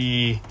one would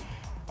be,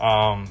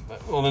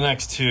 the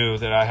next two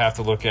that I have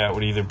to look at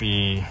would either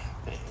be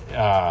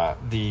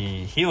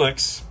the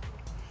Helix.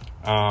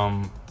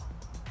 And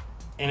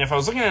if I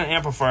was looking at an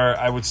amplifier,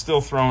 I would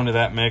still throw into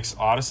that mix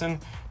Audison.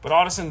 But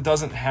Audison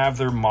doesn't have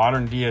their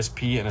modern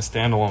DSP in a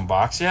standalone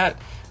box yet.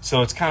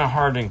 So it's kind of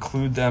hard to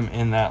include them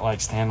in that like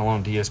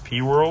standalone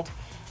DSP world,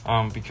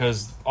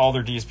 because all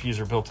their DSPs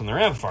are built in their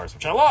amplifiers,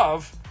 which I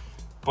love.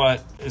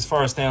 But as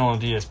far as standalone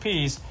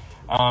DSPs,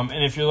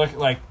 and if you look at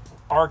like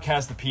ARC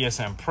has the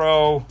PSM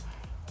Pro,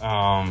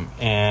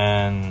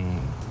 and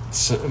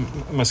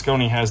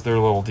Moscone has their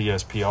little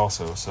DSP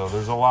also. So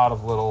there's a lot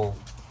of little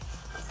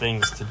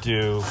things to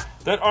do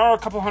that are a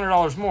couple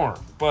 $100 more,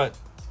 but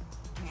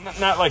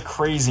not like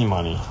crazy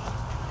money.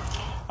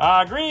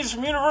 Greetings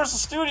from Universal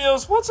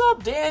Studios. What's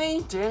up,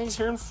 Danny? Danny's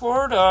here in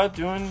Florida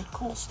doing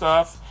cool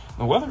stuff.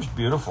 The weather's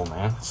beautiful,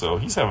 man. So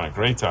he's having a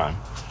great time.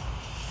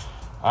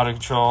 Auto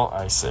control,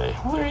 I say.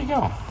 Well, there you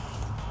go.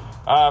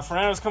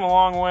 Fernando's come a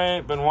long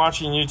way. Been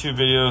watching YouTube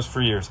videos for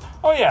years.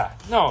 Oh yeah,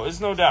 no, there's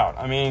no doubt.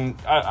 I mean,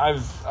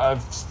 I've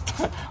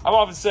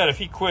often said if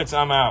he quits,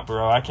 I'm out,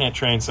 bro. I can't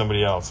train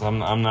somebody else. I'm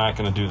not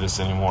gonna do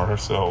this anymore.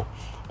 So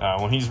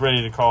when he's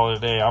ready to call it a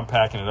day, I'm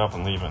packing it up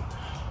and leaving.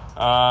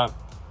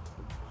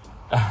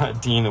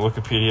 Dean, the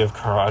Wikipedia of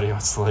car audio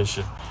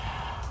installation.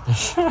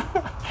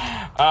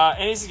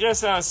 Any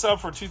suggestion on a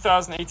sub for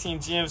 2018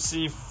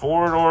 GMC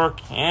 4-door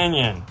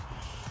Canyon?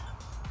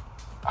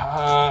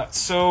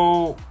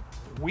 So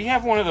we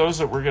have one of those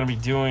that we're going to be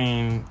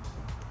doing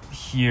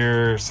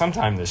here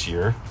sometime this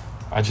year.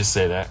 I just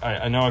say that.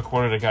 I know I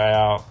quoted a guy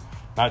out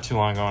not too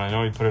long ago, and I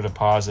know he put a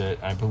deposit.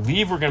 I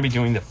believe we're going to be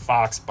doing the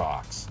Fox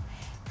box,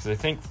 because I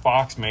think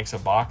Fox makes a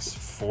box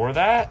for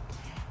that.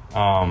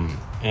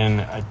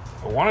 And I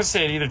want to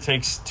say it either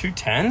takes 2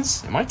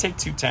 10s. It might take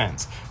 2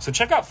 10s. So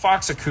check out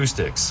Fox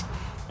Acoustics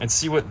and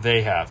see what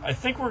they have. I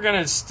think we're going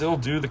to still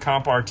do the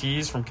Comp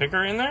RTs from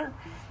Kicker in there,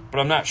 but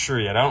I'm not sure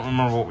yet. I don't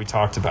remember what we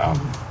talked about.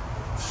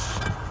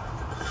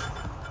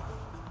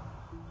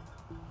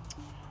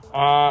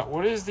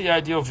 What is the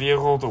ideal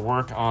vehicle to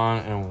work on,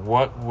 and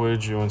what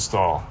would you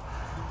install?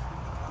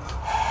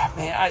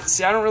 Man, I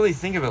don't really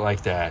think of it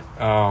like that.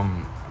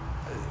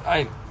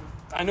 I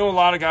know a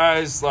lot of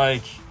guys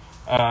like,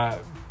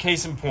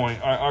 case in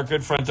point, our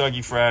good friend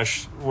Dougie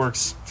Fresh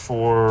works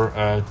for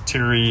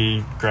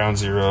Tiri, Ground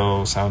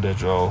Zero, Sound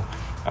Digital.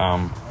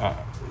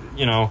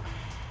 You know,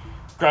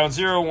 Ground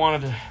Zero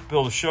wanted to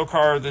build a show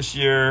car this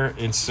year,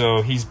 and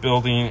so he's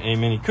building a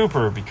Mini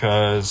Cooper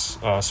because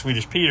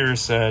Swedish Peter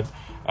said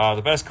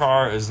the best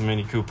car is the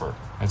Mini Cooper,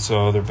 and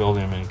so they're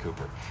building a Mini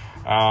Cooper.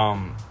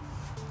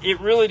 It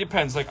really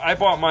depends. Like, I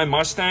bought my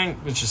Mustang,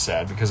 which is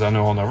sad because I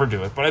know I'll never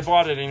do it, but I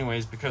bought it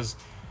anyways because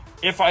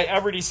if I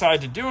ever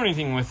decide to do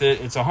anything with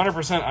it, it's 100%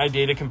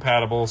 iData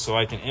compatible, so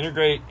I can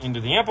integrate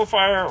into the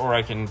amplifier or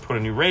I can put a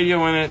new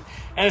radio in it,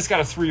 and it's got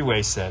a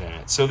 3-way set in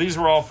it. So these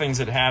were all things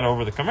it had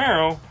over the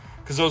Camaro,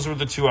 because those were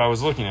the two I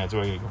was looking at.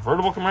 Do I get a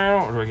convertible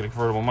Camaro or do I get a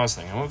convertible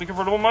Mustang? I went with the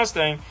convertible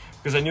Mustang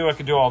because I knew I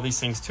could do all these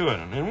things to it.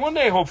 And one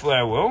day, hopefully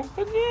I will,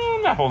 but yeah,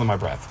 I'm not holding my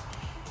breath.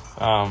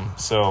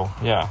 So,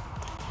 yeah.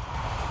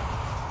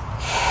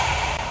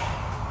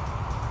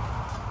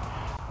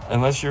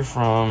 Unless you're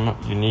from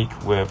Unique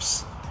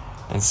Whips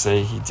and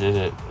say he did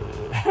it.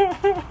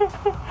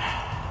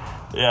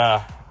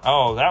 Yeah.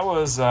 Oh, that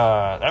was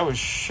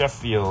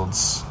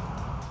Sheffield's.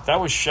 That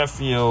was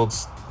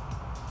Sheffield's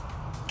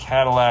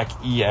Cadillac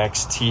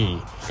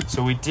EXT.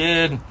 So we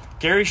did.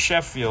 Gary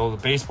Sheffield,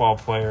 the baseball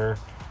player,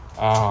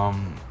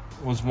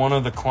 was one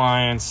of the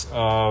clients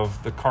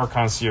of the car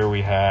concierge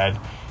we had,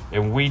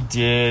 and we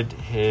did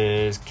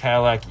his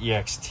Cadillac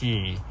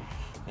EXT,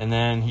 and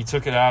then he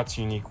took it out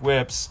to Unique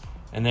Whips,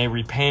 and they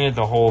repainted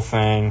the whole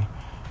thing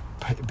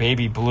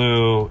baby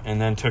blue,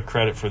 and then took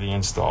credit for the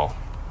install.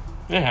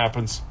 It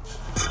happens.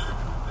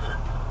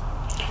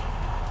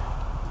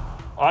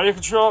 Audio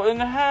control in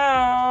the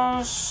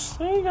house.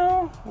 There you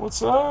go.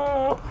 What's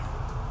up?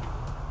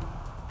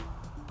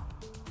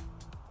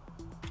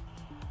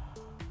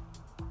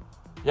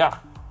 Yeah.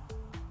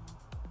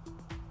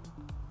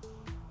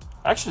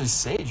 Actually,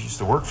 Sage used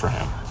to work for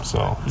him,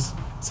 so he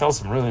tells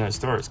some really nice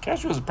stories.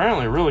 Castro's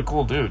apparently a really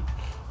cool dude.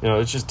 You know,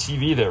 it's just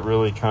TV that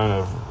really kind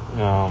of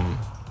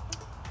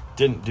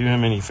didn't do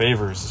him any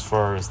favors as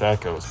far as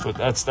that goes. But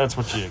that's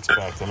what you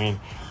expect. I mean,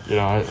 you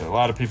know, a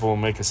lot of people will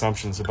make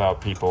assumptions about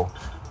people,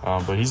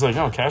 but he's like,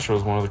 no, Castro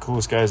is one of the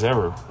coolest guys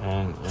ever,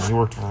 and he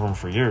worked for him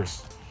for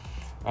years.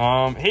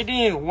 Hey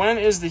Dean, when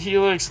is the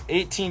Helix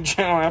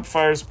 18-channel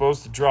amplifier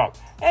supposed to drop?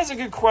 That's a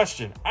good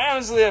question. I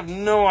honestly have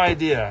no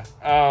idea.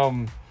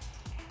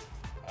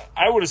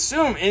 I would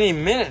assume any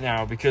minute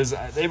now because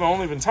they've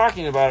only been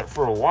talking about it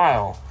for a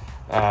while.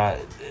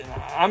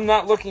 I'm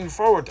not looking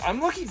forward to,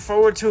 I'm looking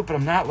forward to it, but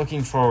I'm not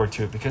looking forward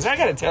to it because I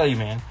gotta tell you,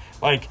 man,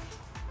 like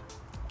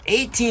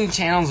 18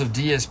 channels of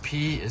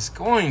DSP is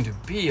going to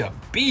be a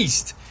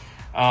beast.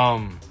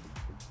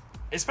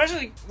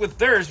 Especially with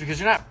theirs because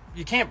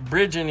you can't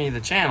bridge any of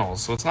the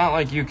channels. So it's not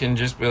like you can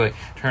just be like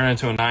turn it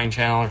into a 9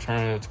 channel or turn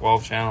it into a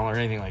 12 channel or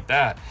anything like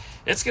that.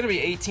 It's going to be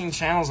 18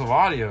 channels of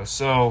audio.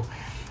 So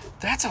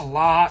that's a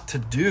lot to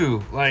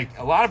do. Like,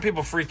 a lot of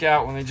people freak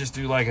out when they just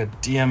do like a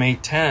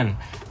DM810,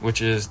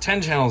 which is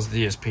 10 channels of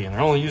DSP, and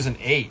they're only using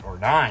 8 or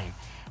 9.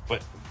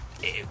 But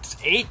it's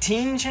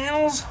 18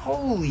 channels?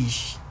 Holy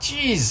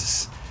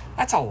Jesus.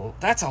 That's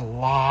a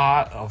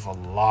lot of a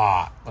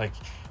lot. Like,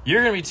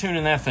 you're going to be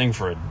tuning that thing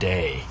for a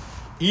day.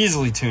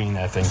 Easily tuning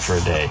that thing for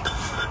a day.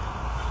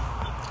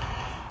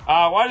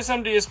 Why do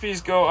some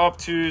DSPs go up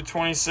to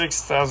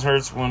 26,000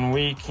 hertz when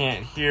we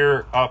can't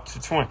hear up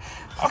to 20?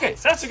 Okay,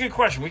 so that's a good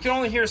question. We can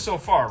only hear so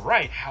far,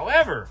 right?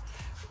 However,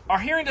 our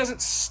hearing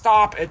doesn't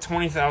stop at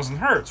 20,000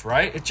 hertz,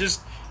 right?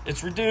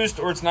 It's reduced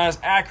or it's not as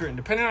accurate. And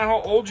depending on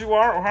how old you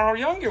are or how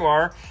young you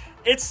are,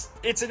 it's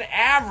an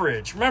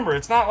average. Remember,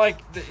 it's not like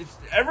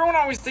everyone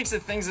always thinks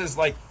of things as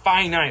like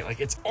finite, like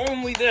it's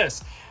only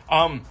this.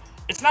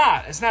 It's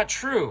not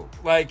true.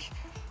 Like,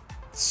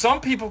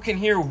 some people can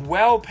hear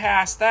well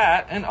past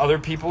that, and other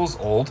people's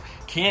old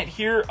can't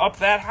hear up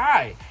that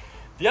high.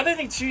 The other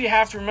thing, too, you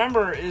have to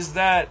remember is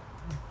that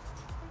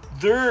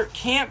there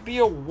can't be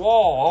a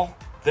wall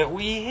that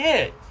we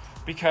hit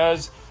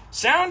because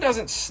sound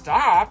doesn't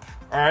stop,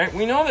 all right?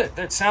 We know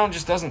that sound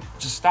just doesn't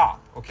just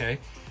stop, okay?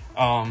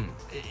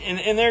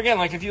 And there again,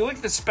 like if you look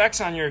at the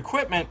specs on your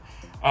equipment,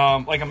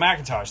 like a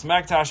Macintosh, the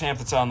Macintosh amp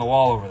that's on the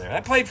wall over there,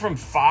 that played from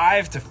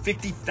 5 to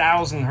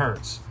 50,000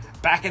 hertz.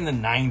 Back in the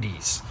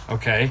 90s,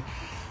 okay?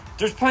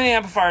 There's plenty of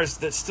amplifiers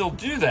that still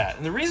do that.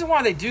 And the reason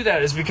why they do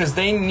that is because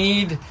they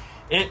need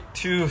it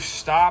to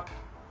stop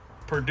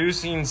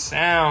producing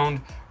sound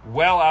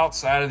well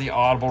outside of the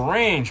audible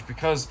range.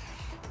 Because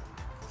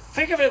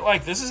think of it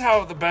like, this is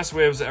how the best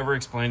way it was ever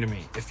explained to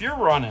me. If you're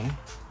running,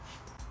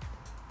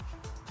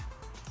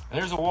 and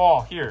there's a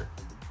wall here,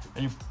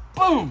 and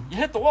boom, you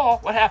hit the wall,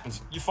 what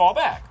happens? You fall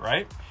back,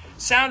 right?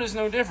 Sound is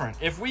no different.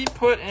 If we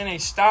put in a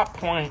stop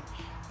point,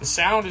 the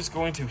sound is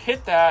going to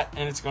hit that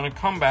and it's going to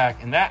come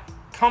back, and that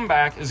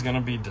comeback is going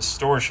to be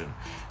distortion.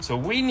 So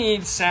we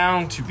need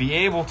sound to be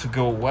able to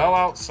go well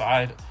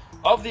outside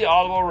of the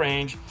audible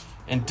range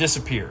and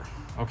disappear,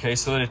 okay,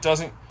 so that it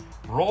doesn't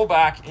roll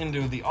back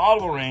into the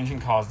audible range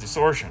and cause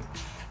distortion.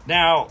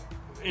 Now,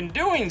 in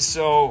doing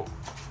so,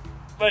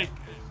 like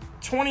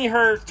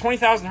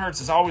 20,000 hertz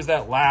is always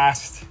that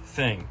last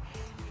thing.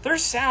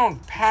 There's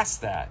sound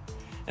past that,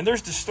 and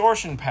there's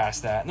distortion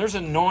past that, and there's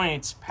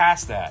annoyance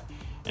past that.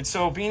 And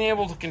so being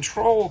able to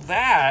control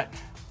that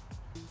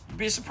you'd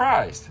be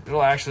surprised.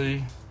 It'll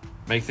actually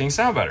make things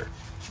sound better.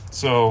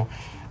 So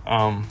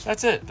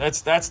that's it.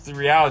 That's the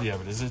reality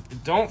of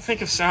it. Don't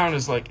think of sound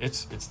as like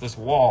it's this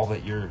wall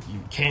that you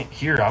can't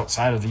hear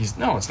outside of these.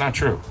 No, it's not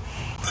true.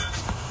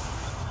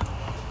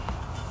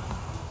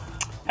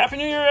 Happy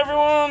New Year,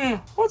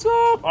 everyone! What's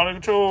up? Out of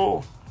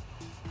control.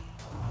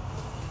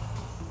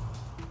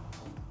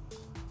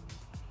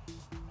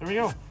 There we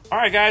go. All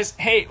right, guys.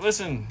 Hey,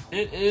 listen,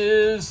 it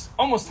is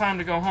almost time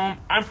to go home.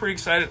 I'm pretty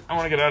excited. I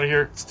want to get out of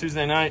here. It's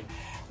Tuesday night.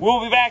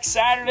 We'll be back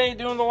Saturday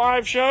doing the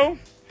live show.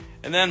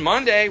 And then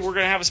Monday, we're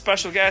going to have a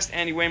special guest.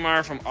 Andy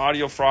Waymire from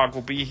Audio Frog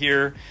will be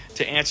here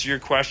to answer your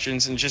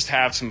questions and just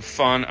have some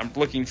fun. I'm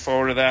looking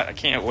forward to that. I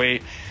can't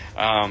wait.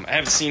 I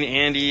haven't seen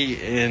Andy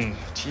in,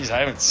 I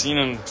haven't seen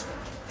him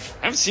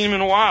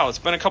in a while. It's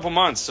been a couple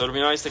months, so it'll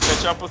be nice to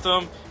catch up with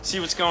him, see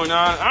what's going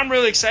on. I'm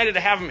really excited to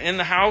have him in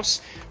the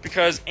house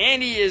because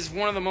Andy is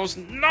one of the most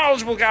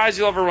knowledgeable guys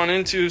you'll ever run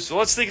into. So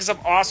let's think of some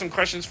awesome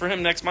questions for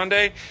him next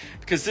Monday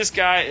because this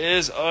guy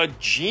is a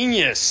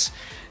genius.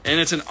 And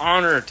it's an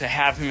honor to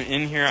have him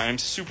in here. I'm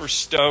super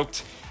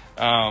stoked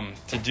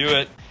to do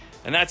it.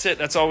 And that's it.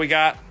 That's all we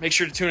got. Make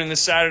sure to tune in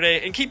this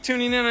Saturday and keep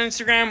tuning in on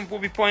Instagram. We'll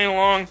be playing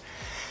along.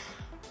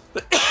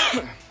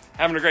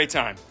 Having a great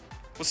time.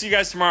 We'll see you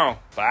guys tomorrow.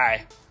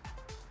 Bye.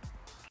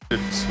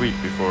 Sweet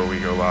before we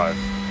go live.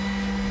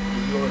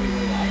 You already go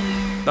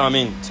live? No, I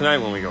mean tonight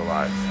when we go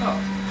live. Oh.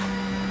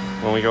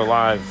 When we go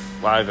live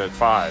at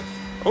 5.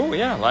 Oh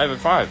yeah, live at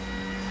 5.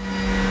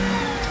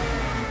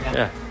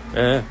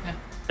 Yeah.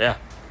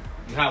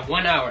 You have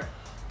 1 hour.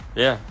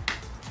 Yeah.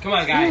 Come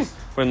on, guys.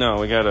 But no,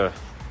 we gotta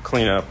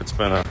clean up. It's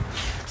been a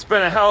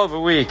hell of a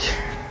week.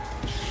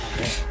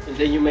 And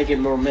then you make it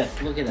more mess.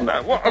 Look at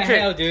that. Well, what the okay.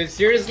 hell, dude?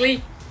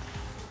 Seriously?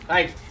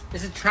 Like,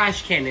 there's a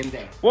trash can in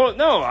there. Well,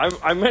 no,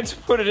 I meant to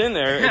put it in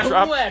there. It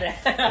dropped. What?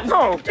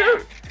 No,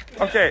 dude.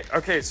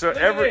 Okay. So Look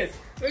at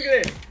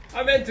this.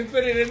 I meant to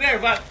put it in there,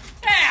 but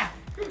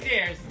who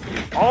cares?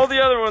 all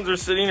the other ones are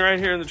sitting right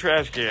here in the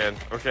trash can.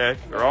 Okay,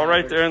 they're all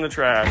right there in the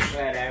trash.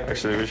 Whatever.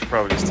 Actually, we should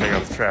probably just take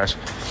out the trash.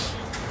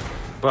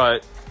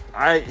 But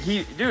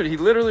he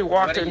literally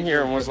walked in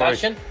here and was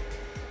production? like,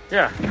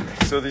 yeah.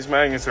 So these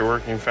magnets are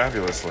working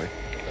fabulously.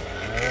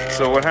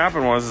 So what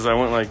happened was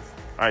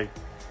I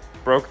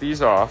broke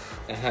these off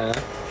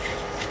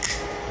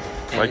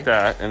like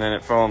that, and then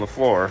it fell on the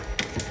floor.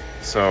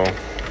 So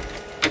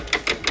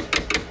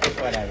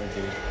whatever,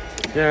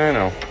 dude. yeah, I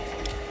know.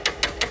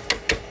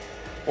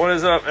 What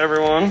is up,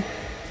 everyone?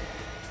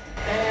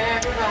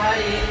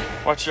 Everybody.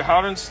 Watch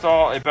how to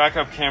install a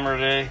backup camera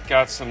today.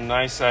 Got some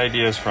nice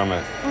ideas from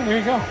it. Oh, there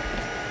you go.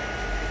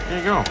 There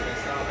you go.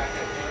 Install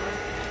backup camera?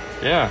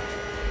 Yeah.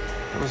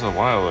 That was a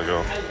while ago.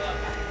 I love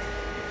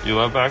that. You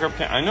love backup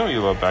cam? I know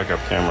you love backup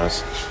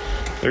cameras.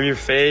 They're your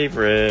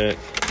favorite.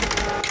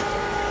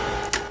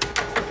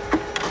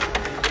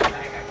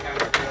 Backup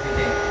camera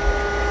every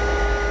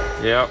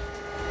day. Yep.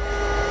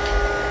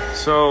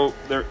 So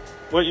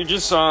what you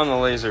just saw on the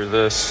laser,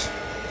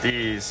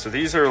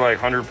 these are like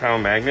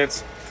 100-pound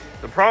magnets.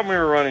 The problem we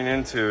were running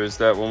into is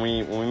that when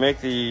we make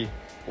the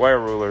wire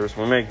rulers,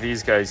 when we make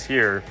these guys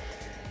here,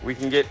 we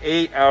can get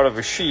 8 out of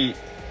a sheet,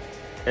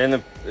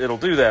 and it'll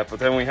do that. But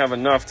then we have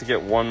enough to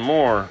get one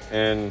more.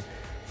 And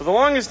for the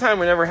longest time,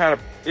 we never had an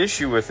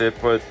issue with it.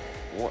 But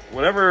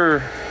whatever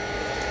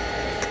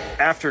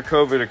after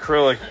COVID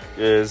acrylic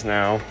is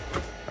now,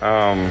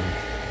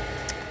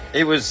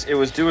 it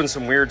was doing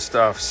some weird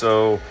stuff.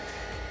 So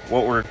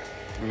we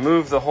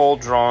moved the whole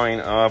drawing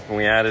up, and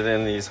we added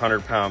in these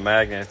 100-pound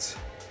magnets.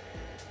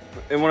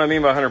 And what I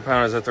mean by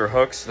 100-pound is that they're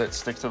hooks that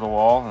stick to the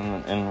wall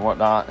and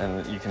whatnot,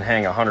 and you can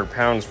hang 100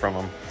 pounds from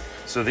them.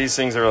 So these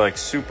things are like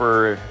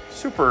super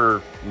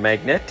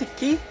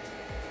magnetic-y.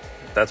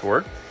 That's a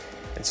word.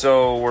 And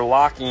so we're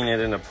locking it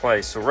into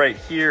place. So right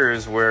here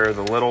is where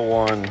the little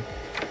one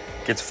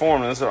gets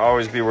formed. And this would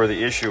always be where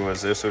the issue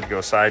was. This would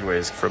go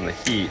sideways from the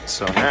heat.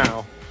 So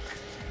now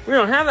we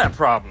don't have that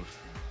problem.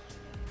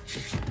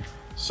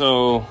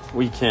 So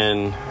we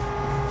can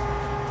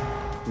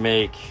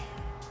make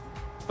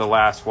the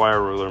last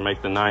wire ruler,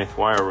 make the 9th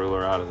wire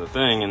ruler out of the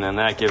thing, and then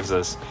that gives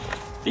us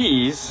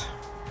these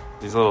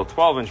little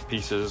 12-inch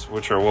pieces,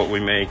 which are what we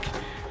make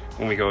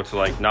when we go to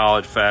like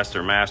Knowledge Fest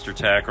or Master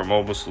Tech or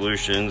Mobile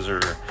Solutions or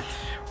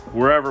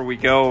wherever we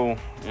go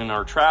in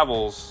our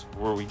travels,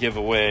 where we give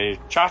away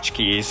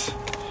tchotchkes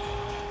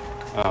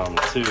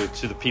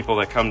to the people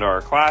that come to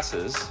our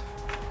classes.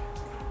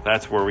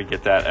 That's where we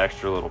get that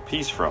extra little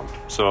piece from.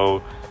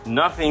 So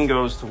nothing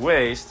goes to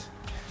waste.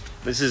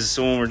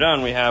 So when we're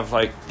done, we have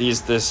like we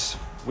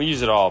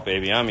use it all,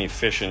 baby. I'm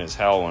efficient as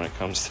hell when it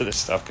comes to this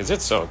stuff because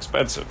it's so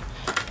expensive.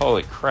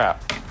 Holy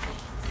crap.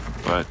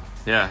 But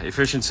yeah,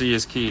 efficiency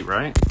is key,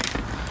 right?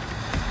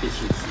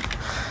 Efficiency.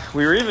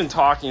 We were even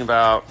talking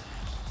about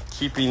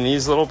keeping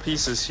these little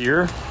pieces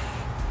here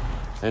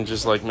and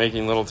just like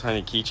making little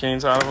tiny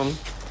keychains out of them.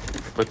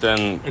 But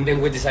then... And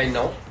then we decided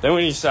no? Then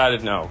we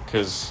decided no,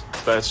 because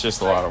that's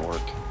just a lot of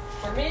work.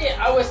 For me,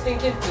 I was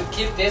thinking to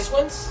keep these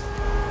ones.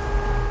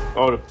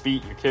 Oh, to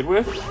beat your kid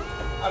with?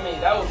 I mean,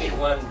 that would be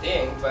one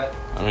thing, but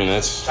I mean,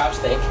 that's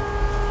chopstick.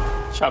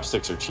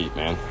 chopsticks are cheap,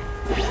 man.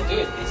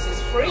 Dude, this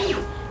is free.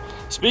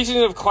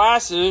 Speaking of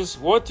classes,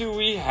 what do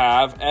we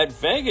have at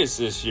Vegas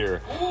this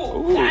year?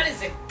 Ooh, that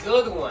is a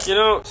good one. You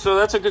know, so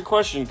that's a good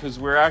question because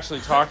we're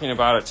actually talking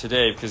about it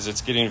today because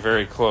it's getting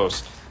very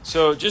close.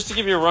 So just to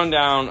give you a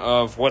rundown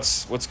of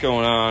what's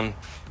going on,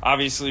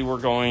 obviously we're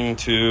going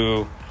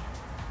to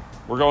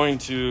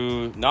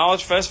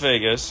Knowledge Fest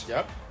Vegas.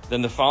 Yep.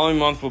 Then the following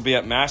month we'll be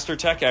at Master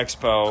Tech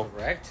Expo.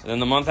 Correct. And then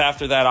the month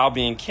after that I'll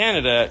be in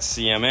Canada at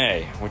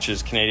CMA, which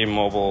is Canadian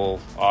Mobile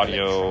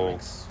Audio.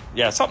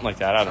 Yeah, something like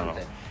that. I don't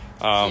know.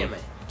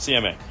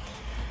 CMA.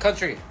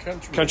 Country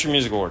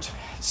Music Awards.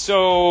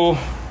 So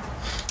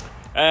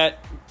at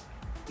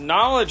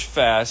Knowledge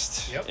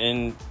Fest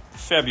in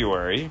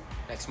February,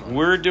 next month,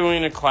 we're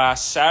doing a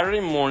class Saturday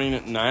morning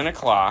at 9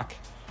 o'clock,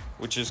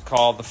 which is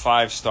called the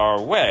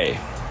 5-Star Way.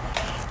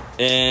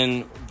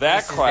 In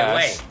that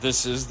class,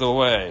 this is the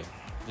way.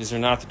 These are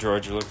not the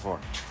droids you're looking for.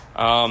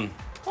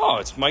 Oh,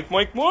 it's Mike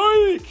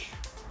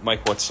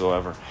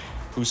whatsoever.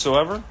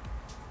 Whosoever?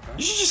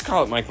 You should just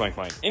call it Mike.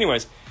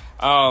 Anyways,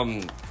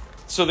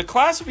 so the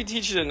class we'll be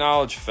teaching at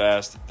Knowledge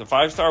Fest, the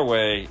 5-Star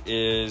Way,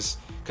 is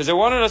because they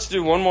wanted us to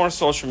do one more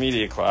social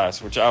media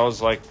class, which I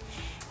was like,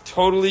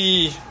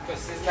 totally.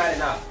 Because there's not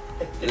enough.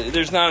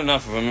 There's not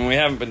enough of them, and we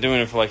haven't been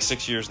doing it for like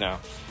 6 years now.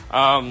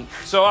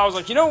 So I was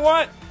like, you know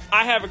what?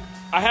 I have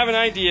an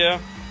idea.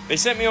 They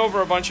sent me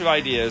over a bunch of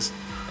ideas,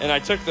 and I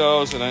took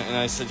those, and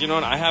I said, you know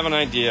what? I have an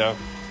idea,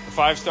 the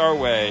 5-Star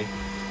Way.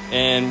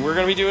 And we're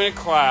going to be doing a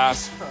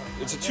class.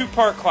 It's a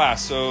 2-part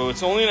class, so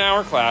it's only an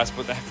hour class,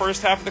 but the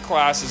first half of the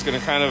class is going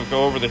to kind of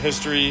go over the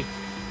history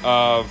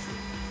of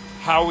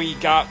how we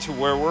got to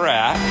where we're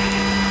at,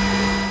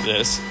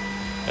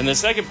 and the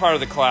second part of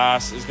the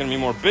class is going to be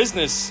more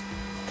business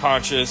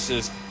conscious,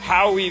 is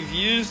how we've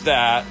used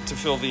that to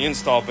fill the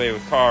install bay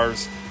with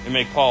cars and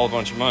make Paul a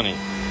bunch of money.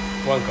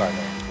 One car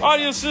there.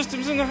 Audio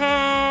systems in the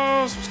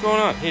house. What's going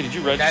on? Hey, did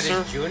you register?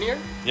 That is Junior?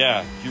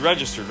 Yeah, you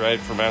registered, right,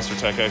 for Master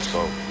Tech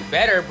Expo. You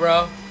better,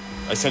 bro.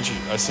 I sent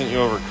you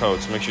over a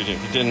code, so make sure you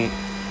didn't. If you didn't,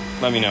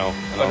 let me know,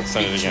 and I'll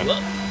send it again.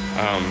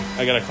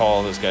 I gotta call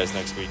all those guys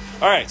next week.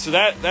 All right, so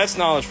that's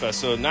Knowledge Fest.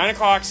 So 9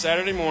 o'clock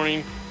Saturday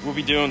morning, we'll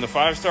be doing the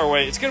 5-Star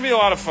Way. It's gonna be a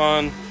lot of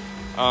fun.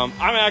 I'm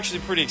actually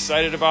pretty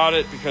excited about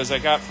it because I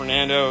got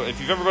Fernando. If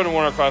you've ever been to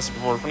one of our classes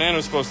before,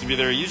 Fernando's supposed to be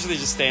there. He usually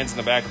just stands in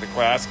the back of the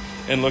class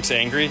and looks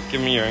angry.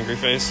 Give me your angry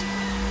face.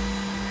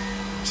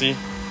 See?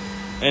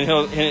 And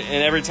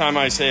every time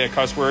I say a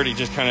cuss word, he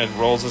just kind of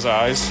rolls his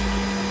eyes.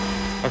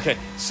 Okay,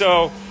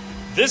 so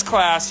this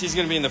class, he's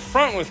going to be in the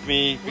front with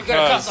me because we're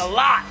going to cuss a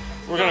lot.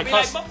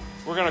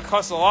 We're going to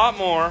cuss a lot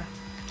more.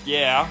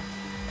 Yeah.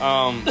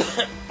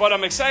 But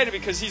I'm excited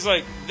because he's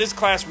like, this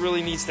class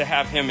really needs to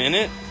have him in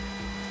it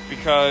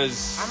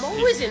because I'm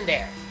always in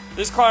there.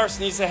 This class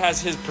needs to have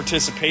his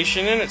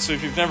participation in it. So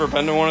if you've never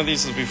been to one of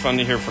these, it'll be fun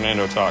to hear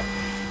Fernando talk.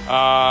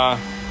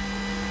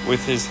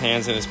 With his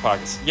hands in his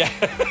pockets. Yeah,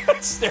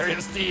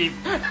 Stereo Steve.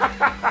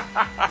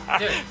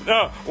 Dude.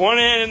 No, one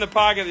hand in the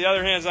pocket, the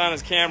other hand's on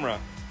his camera.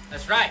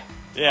 That's right.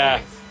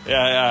 Yeah,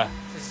 yeah.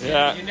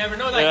 You never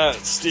know that. Yeah,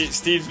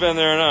 Steve's been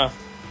there enough.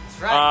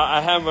 That's right.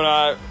 I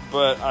haven't,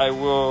 but I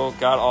will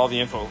got all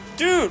the info.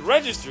 Dude,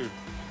 registered.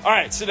 All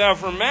right, so now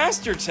for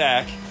Master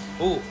Tech,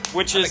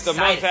 which is the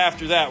month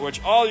after that,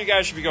 which all you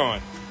guys should be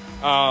going.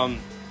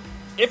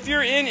 If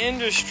you're in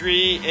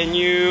industry and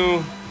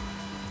you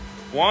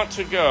want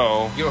to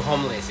go, you're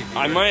homeless.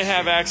 I might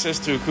have access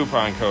to a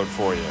coupon code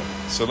for you.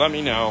 So let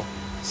me know.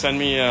 Send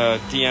me a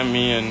DM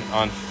me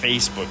on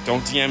Facebook.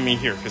 Don't DM me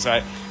here because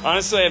I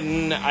honestly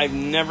I've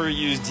never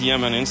used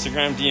DM on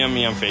Instagram. DM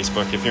me on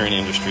Facebook if you're in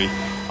industry.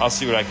 I'll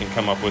see what I can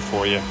come up with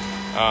for you.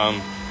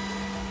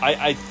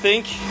 I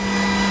think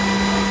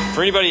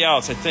for anybody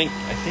else, I think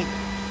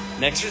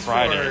next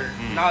Friday.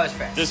 For Knowledge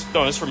Fest. This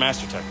is for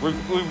Master Tech.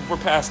 We're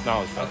past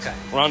Knowledge Fest. Okay.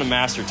 We're on to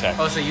Master Tech.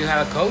 Oh, so you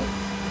have a code?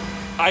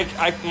 I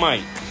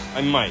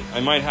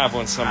might have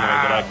one somewhere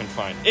that I can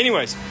find.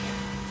 Anyways,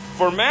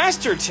 for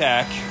Master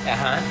Tech,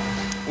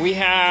 we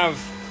have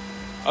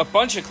a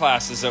bunch of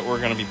classes that we're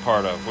going to be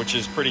part of, which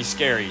is pretty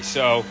scary.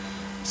 So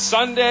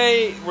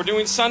Sunday, we're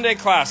doing Sunday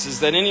classes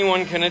that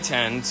anyone can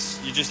attend.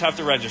 You just have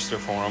to register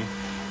for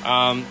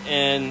them.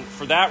 And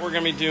for that, we're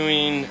going to be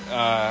doing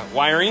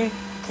wiring,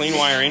 clean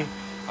wiring,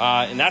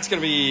 and that's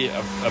going to be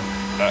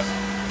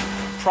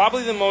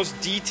probably the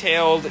most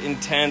detailed,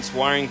 intense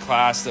wiring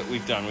class that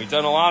we've done. We've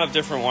done a lot of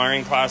different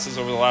wiring classes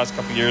over the last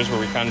couple of years where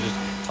we kind of just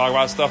talk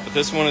about stuff, but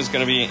this one is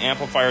going to be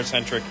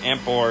amplifier-centric,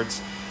 amp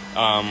boards,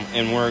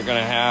 and we're going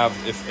to have,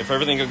 if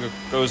everything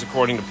goes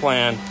according to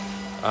plan,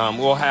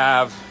 we'll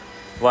have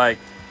like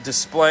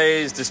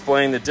displays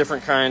displaying the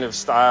different kind of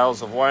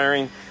styles of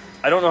wiring.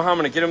 I don't know how I'm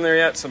going to get them there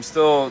yet, so I'm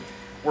still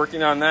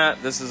working on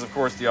that. This is, of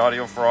course, the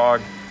Audio Frog.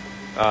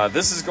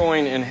 This is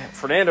going in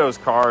Fernando's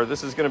car.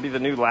 This is going to be the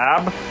new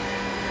lab.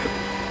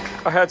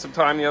 I had some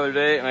time the other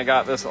day, and I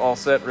got this all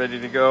set, ready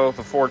to go.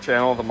 The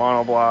 4-channel, the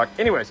monoblock.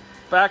 Anyways,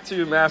 back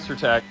to Master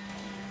Tech.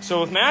 So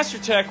with Master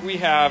Tech, we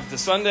have the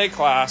Sunday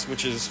class,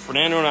 which is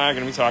Fernando and I are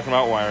going to be talking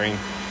about wiring.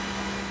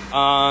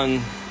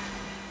 On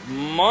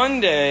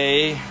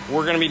Monday,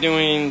 we're going to be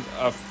doing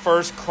a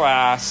first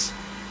class,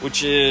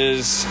 which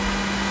is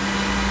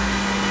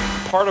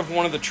part of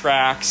one of the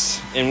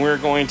tracks, and we're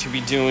going to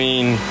be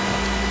doing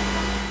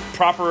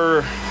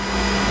proper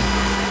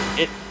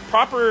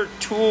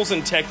tools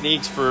and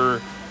techniques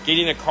for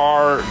getting a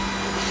car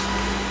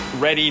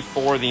ready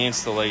for the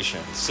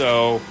installation.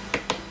 So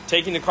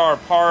taking the car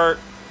apart,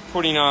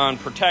 putting on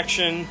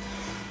protection,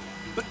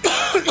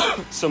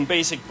 some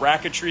basic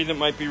bracketry that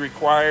might be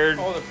required.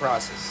 All the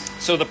process.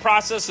 So the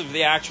process of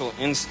the actual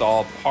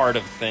install part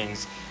of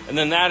things. And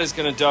then that is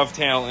going to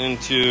dovetail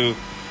into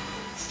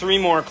 3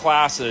 more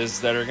classes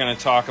that are going to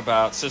talk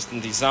about system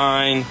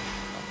design.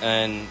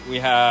 And we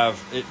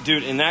have,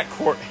 dude, in our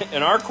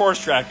course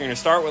track, you're going to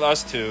start with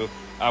us 2.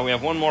 We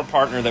have 1 more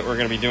partner that we're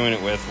going to be doing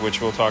it with, which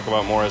we'll talk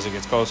about more as it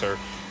gets closer.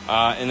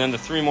 And then the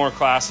 3 more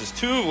classes,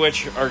 2 of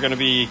which are going to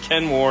be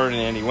Ken Ward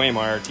and Andy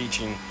Waymeyer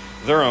teaching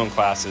their own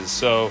classes.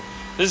 So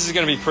this is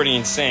going to be pretty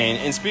insane.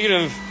 And speaking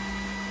of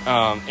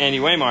Andy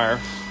Waymeyer,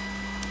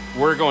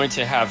 we're going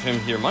to have him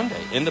here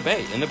Monday in the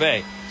Bay.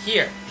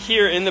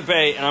 Here in the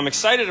Bay. And I'm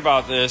excited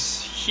about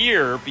this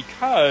here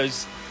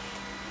because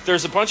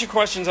there's a bunch of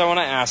questions I want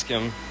to ask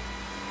him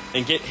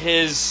and get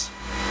his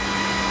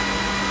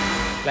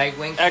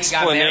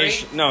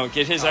explanation.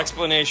 Get his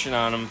explanation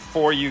on them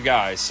for you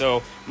guys.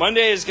 So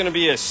Monday is going to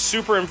be a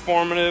super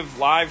informative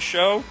live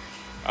show.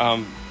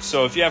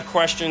 So if you have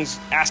questions,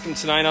 ask them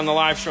tonight on the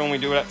live show, and we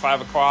do it at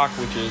 5 o'clock,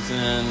 which is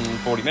in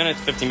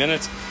 50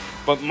 minutes.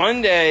 But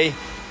Monday,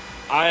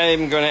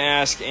 I'm going to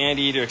ask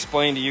Andy to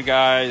explain to you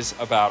guys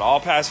about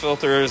all-pass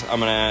filters. I'm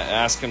going to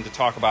ask him to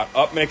talk about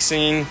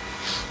upmixing,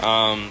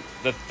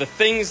 the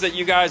things that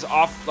you guys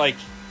like,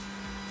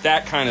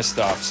 that kind of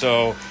stuff.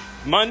 So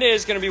Monday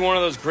is going to be one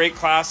of those great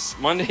classes.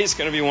 Monday is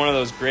going to be one of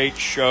those great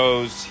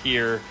shows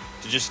here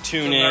to just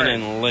tune in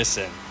and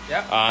listen.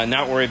 Yep.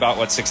 Not worry about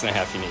what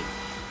 6.5 you need.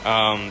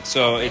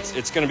 So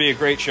it's going to be a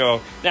great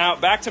show. Now,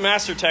 back to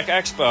Master Tech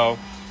Expo.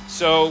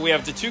 So we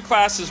have the 2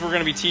 classes we're going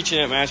to be teaching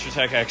at Master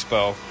Tech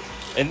Expo.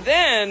 And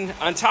then,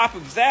 on top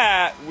of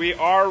that, we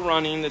are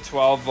running the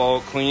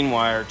 12-volt clean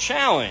wire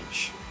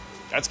challenge.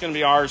 That's going to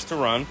be ours to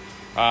run.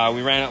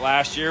 We ran it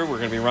last year. We're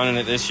going to be running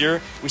it this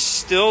year. We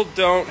still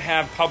don't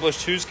have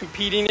published who's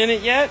competing in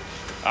it yet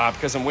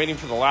because I'm waiting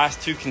for the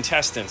last 2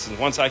 contestants. And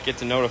once I get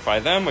to notify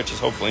them, which is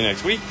hopefully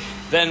next week,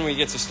 then we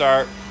get to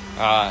start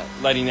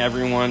letting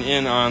everyone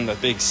in on the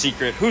big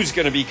secret who's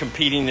going to be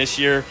competing this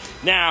year.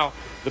 Now,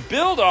 the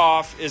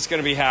build-off is going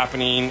to be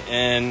happening,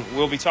 and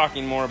we'll be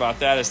talking more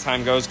about that as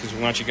time goes because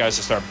we want you guys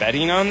to start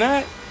betting on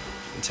that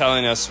and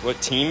telling us what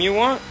team you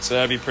want. So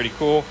that'd be pretty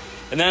cool.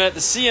 And then at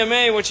the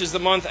CMA, which is the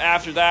month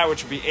after that,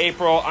 which will be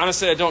April,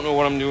 honestly, I don't know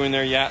what I'm doing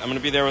there yet. I'm going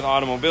to be there with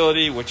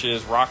Automobility, which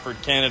is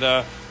Rockford,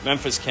 Canada,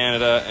 Memphis,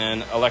 Canada,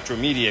 and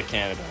Electromedia,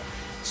 Canada.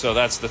 So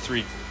that's the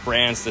 3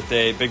 brands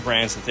big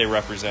brands that they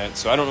represent.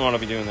 So I don't know what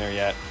I'll be doing there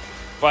yet.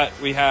 But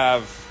we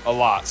have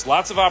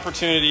lots of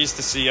opportunities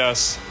to see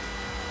us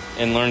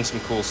and learn some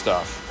cool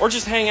stuff. Or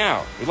just hang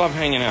out. We love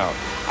hanging out.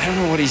 I don't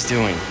know what he's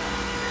doing.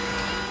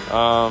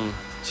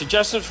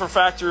 Suggestions for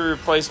factory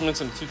replacements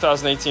in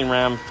 2018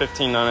 Ram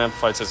 15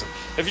 non-amplified system.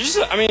 If you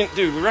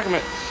dude, we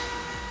recommend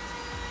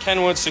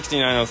Kenwood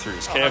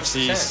 6903s,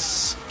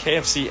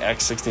 KFC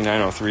X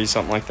 6903,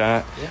 something like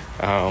that.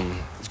 Yeah.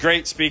 It's a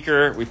great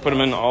speaker. We put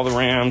them in all the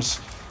Rams.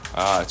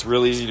 It's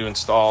real easy to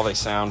install. They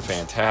sound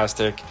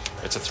fantastic.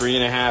 It's a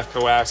 3.5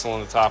 coaxial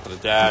on the top of the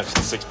dash, the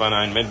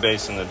 6x9 mid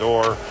bass in the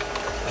door.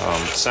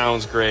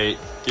 Sounds great.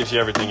 Gives you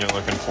everything you're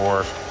looking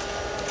for.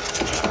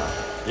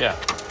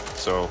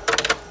 So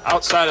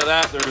outside of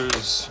that,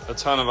 there's a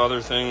ton of other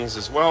things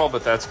as well,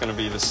 but that's going to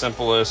be the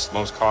simplest,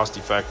 most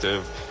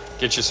cost-effective,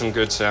 get you some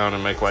good sound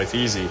and make life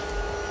easy,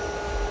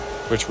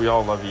 which we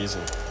all love easy.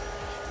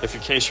 If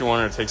in case you're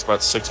wondering, it takes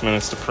about 6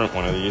 minutes to print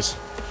one of these.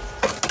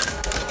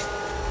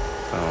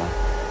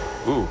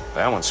 Ooh,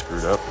 that one's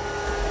screwed up.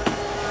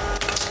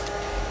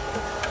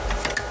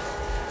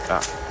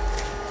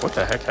 What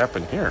the heck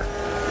happened here?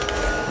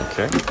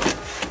 Okay.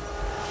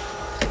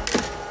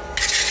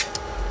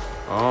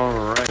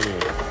 Alrighty.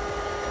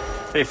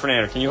 Hey,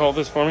 Fernando, can you hold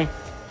this for me?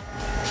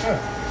 Sure.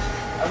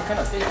 I'm kind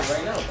of busy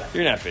right now. But...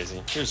 You're not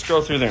busy. Here,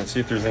 scroll through there and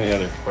see if there's any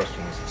other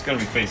questions. It's going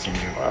to be facing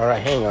you. All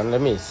right, hang on. Let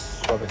me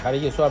swap it. How do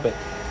you swap it?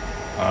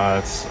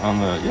 It's on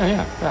the...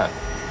 Yeah, that.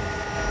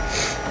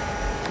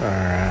 All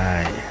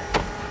right.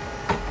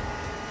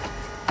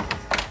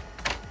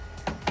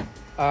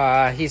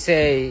 He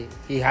say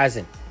he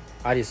hasn't.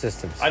 Audio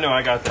systems. I know,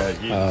 I got that.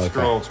 You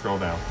scroll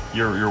down.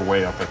 You're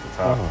way up at the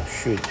top. Oh,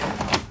 shoot.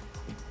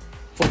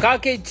 Focal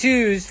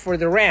K2s for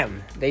the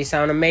Ram. They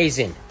sound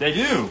amazing. They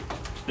do.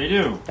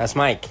 That's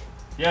Mike.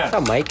 Yeah. What's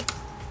up, Mike?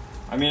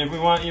 I mean, if we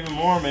want even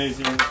more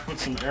amazing, let's put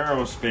some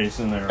aerospace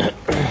in there.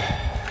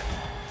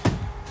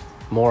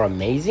 More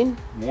amazing?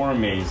 More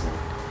amazing.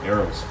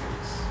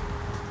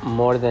 Aerospace.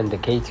 More than the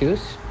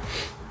K2s?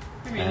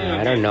 I mean,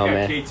 I don't know,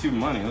 man. K2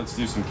 money. Let's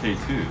do some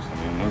K2s. I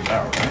mean, no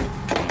doubt, right?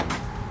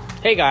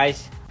 Hey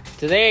guys,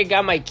 today I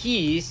got my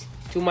keys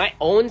to my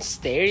own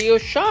stereo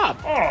shop.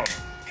 Oh,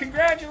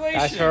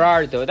 congratulations. That's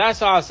Gerardo.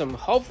 That's awesome.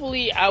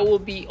 Hopefully I will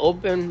be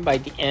open by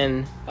the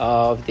end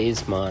of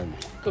this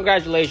month.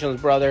 Congratulations,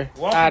 brother.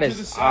 Welcome that to is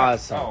the set.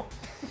 awesome. Oh.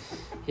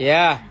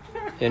 Yeah,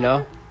 you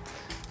know.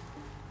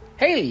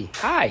 Haley,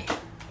 hi.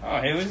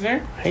 Oh, Haley's there?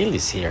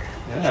 Haley's here.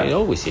 Yeah. She's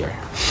always here.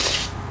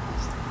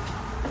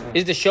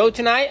 Is the show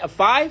tonight at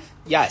 5?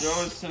 Yes.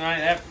 Show is tonight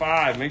at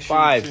 5. Make sure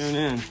 5. you tune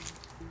in.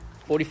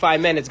 45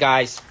 minutes,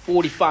 guys.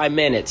 45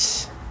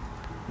 minutes.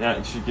 Yeah,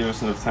 it should give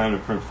us enough time to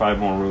print 5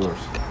 more rulers.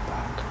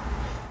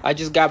 I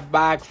just got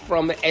back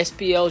from the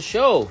SPL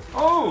show.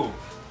 Oh!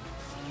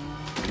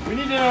 We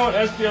need to know what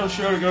SPL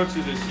show to go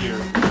to this year.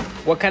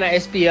 What kind of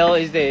SPL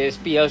is the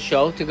SPL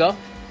show to go?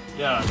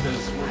 Yeah,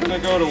 because we're gonna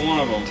go to one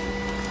of them.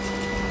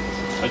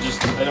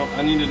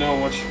 I need to know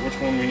which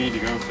one we need to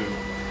go to.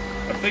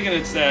 I'm thinking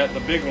it's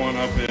the big one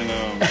up in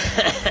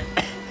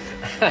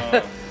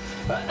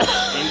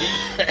Indy.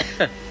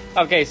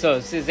 Okay, so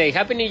say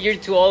Happy New Year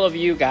to all of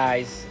you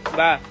guys.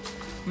 But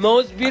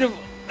most beautiful,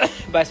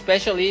 but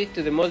especially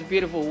to the most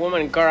beautiful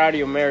woman in car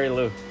audio, Mary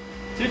Lou.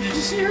 Dude, did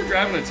you see her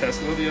driving a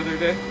Tesla the other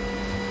day?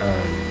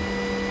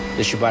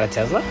 Did she buy a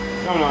Tesla?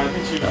 No, I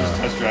think she was just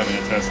test driving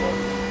a Tesla.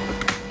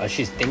 Oh,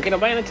 she's thinking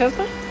of buying a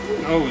Tesla?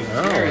 No, it's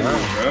very wow.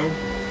 bro.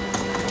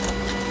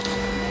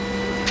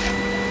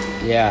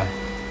 Yeah.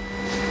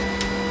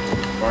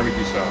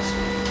 Barbecue sauce.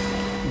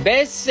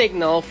 Best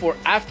signal for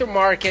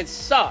aftermarket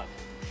sub,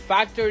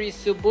 factory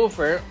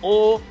subwoofer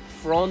or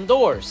front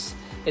doors.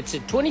 It's a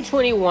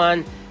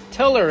 2021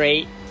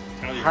 Telluride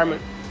Harman.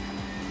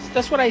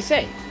 That's what I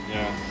say.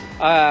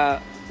 Yeah.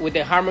 With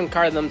the Harman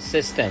Kardon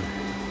system.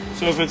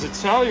 So if it's a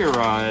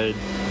Telluride,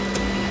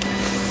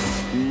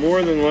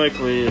 more than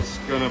likely it's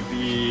gonna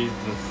be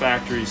the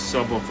factory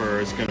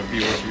subwoofer. It's gonna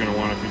be what you're gonna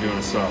want if you're doing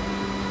a sub.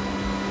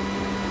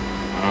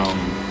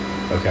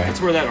 Okay.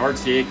 That's where that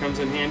RTA comes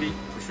in handy,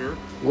 for sure.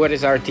 What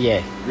is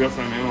RTA?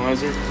 Real-time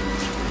analyzer.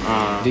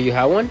 Do you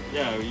have one?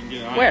 Yeah, you can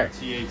get an Where?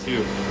 RTA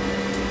too.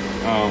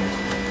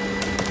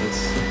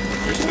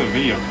 There's a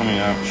video coming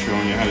out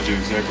showing you how to do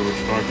exactly what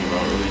you're talking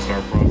about, or at least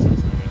our process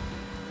of it.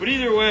 But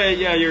either way,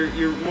 yeah,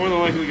 you're more than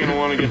likely going to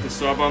want to get the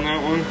sub on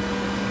that one.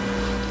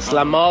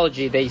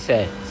 Slamology, they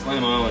say.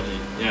 Slamology.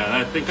 Yeah,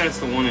 I think that's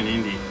the one in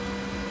Indy.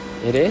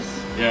 It is?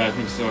 Yeah, I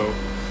think so.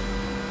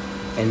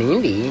 An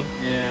Indy?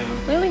 Yeah.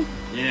 Really?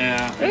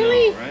 Yeah.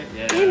 Really? I know, right?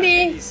 Yeah.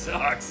 Indy? He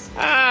sucks.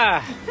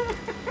 Yeah,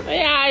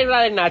 I'd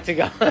rather not to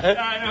go.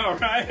 I know,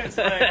 right? It's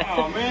like,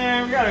 oh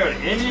man, we gotta go to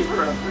Indy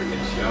for a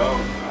freaking show.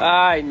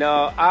 I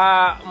know.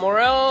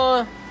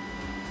 Morel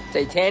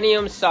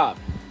Titanium sub.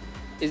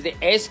 Is the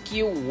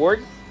SQ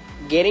worth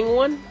getting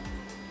one?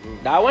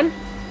 That one?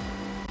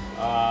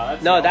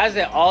 That's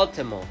the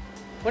Ultimo.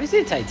 What is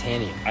it,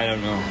 Titanium? I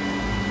don't know.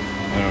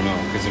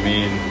 Because, I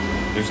mean,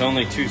 there's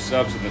only 2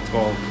 subs in the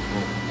 12.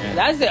 Yeah.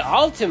 That's the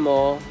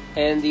Ultimo,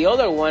 and the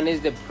other one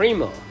is the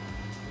Primo.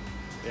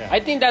 Yeah. I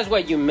think that's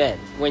what you meant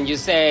when you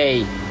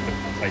say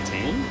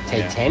Titanium?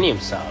 Titanium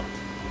sub.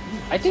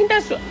 I think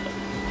that's what...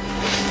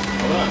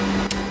 Hold on.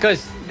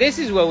 Because this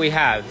is what we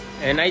have,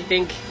 and I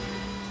think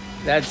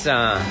that's...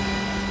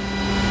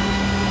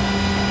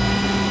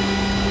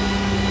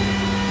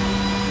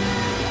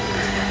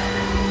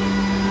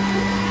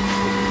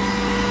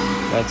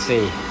 Let's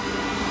see.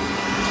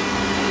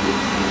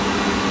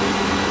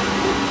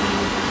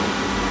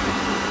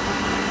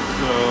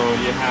 So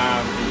you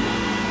have the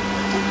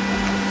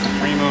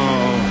Primo,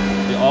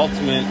 the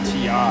Ultimate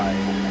TI.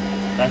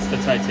 That's the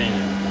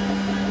Titanium.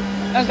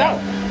 That's that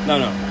one.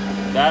 No.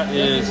 That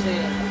is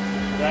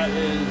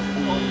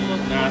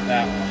not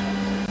that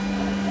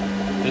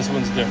one. This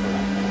one's different.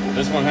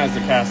 This one has the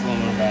cast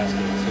aluminum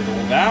basket. So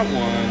that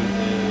one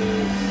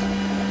is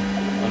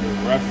under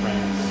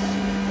reference.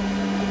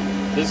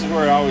 This is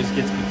where it always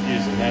gets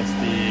confusing. That's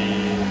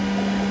the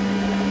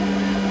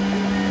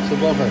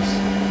Subwoofers.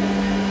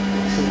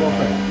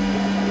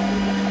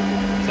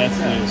 That's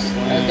the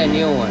slim. That's the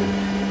new one.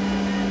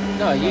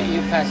 No,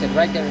 you pass it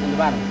right there in the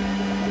bottom.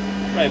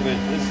 Right, but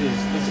this is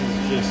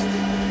just.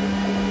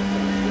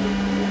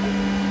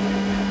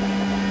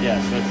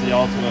 Yes, that's the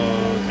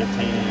Ultimo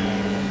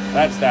Titanium.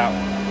 That's that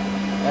one.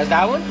 That's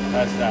that one?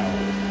 That's that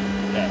one.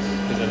 Yes,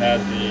 because it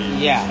has the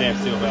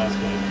stamped steel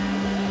basket.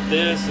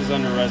 This is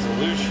under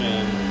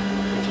resolution,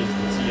 which is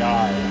the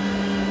TI,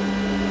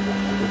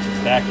 which is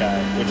that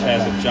guy, which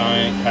has a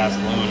giant cast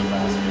aluminum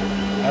basket.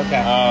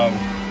 Okay.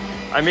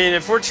 I mean,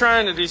 if we're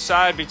trying to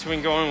decide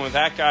between going with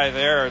that guy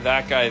there or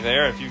that guy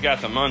there, if you've got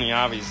the money,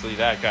 obviously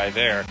that guy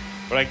there.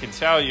 But I can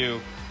tell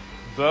you,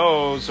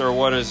 those are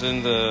what is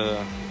in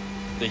the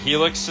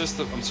Helix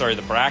system. I'm sorry,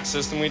 the Brax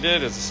system we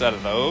did is a set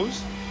of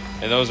those,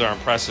 and those are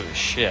impressive as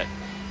shit.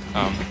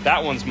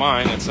 That one's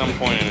mine. At some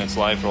point in its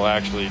life, it'll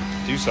actually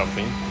do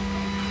something.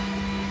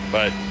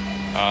 But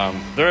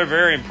they're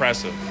very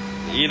impressive.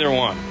 Either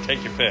one,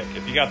 take your pick.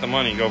 If you got the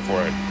money, go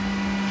for it.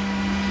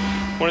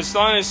 When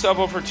installing a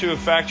subwoofer to a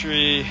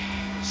factory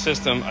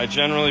system, I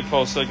generally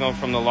pull signal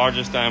from the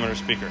largest diameter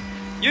speaker.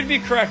 You'd be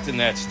correct in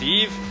that,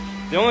 Steve.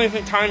 The only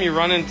time you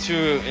run into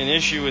an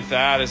issue with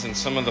that is in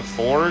some of the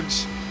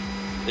Fords.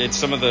 It's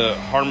some of the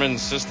Harman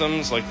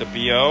systems, like the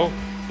BO.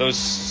 Those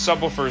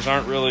subwoofers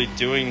aren't really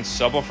doing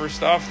subwoofer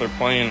stuff. They're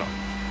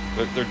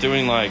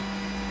doing like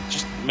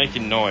just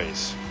making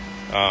noise,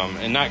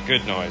 and not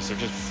good noise. They're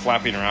just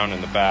flapping around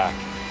in the back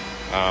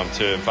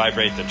to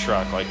vibrate the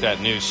truck. Like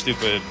that new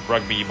stupid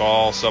rugby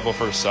ball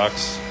subwoofer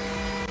sucks.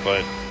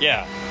 But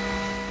yeah,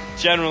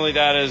 generally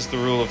that is the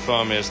rule of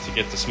thumb, is to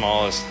get the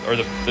smallest, or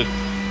the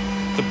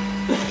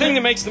thing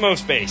that makes the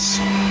most bass.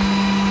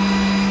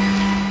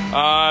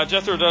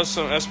 Jethro does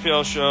some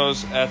SPL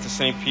shows at the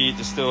St. Pete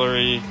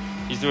Distillery.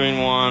 He's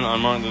doing one on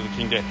Martin Luther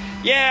King Day.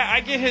 Yeah,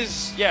 I get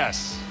his,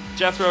 yes.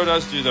 Jethro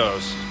does do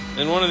those.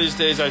 And one of these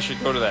days I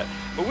should go to that.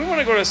 But we want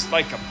to go to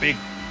like a big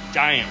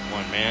giant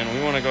one, man.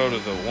 We want to go to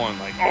the one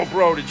like, oh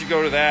bro, did you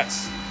go to that?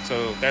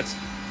 So that's,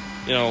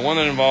 one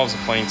that involves a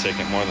plane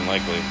ticket more than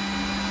likely.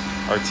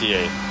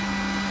 RTA.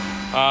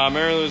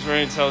 Mary Lou is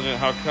very intelligent.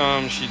 How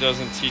come she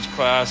doesn't teach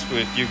class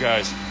with you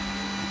guys?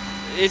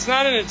 It's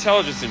not an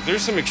intelligence thing.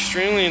 There's some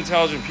extremely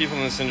intelligent people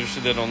in this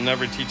industry that'll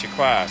never teach a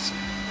class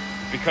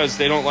because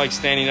they don't like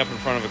standing up in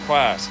front of a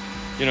class.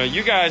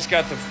 You guys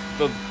got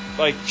the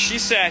like, she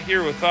sat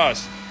here with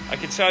us. I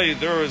can tell you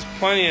there was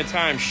plenty of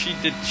times she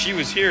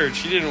was here,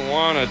 she didn't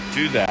want to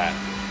do that.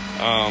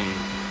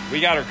 We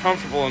got her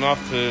comfortable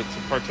enough to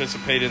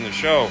participate in the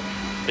show.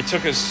 It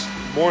took us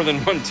more than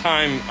one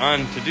time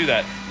on to do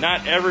that.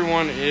 Not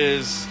everyone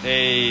is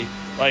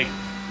like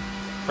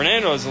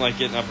Fernando doesn't like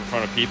getting up in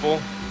front of people,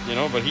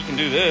 but he can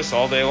do this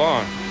all day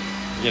long.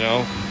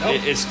 Nope.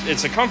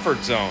 It's a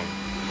comfort zone.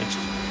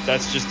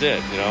 That's just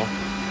it,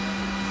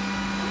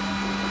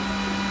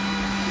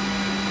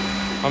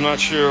 I'm not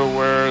sure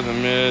where the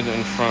mid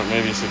and front,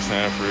 maybe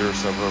 6.5 rear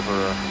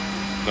subwoofer.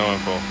 No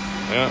info.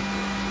 Yeah.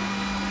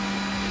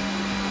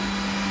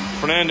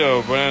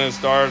 Fernando, buenas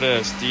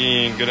tardes,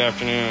 Dean. Good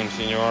afternoon,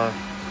 senor.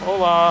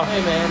 Hola.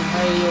 Hey, man.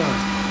 How you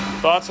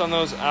doing? Thoughts on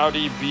those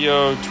Audi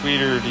BO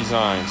tweeter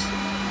designs?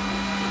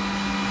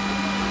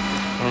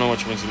 I don't know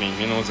which ones you mean. You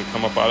mean the ones that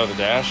come up out of the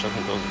dash? I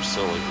think those are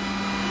silly.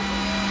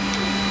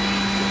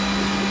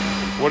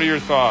 What are your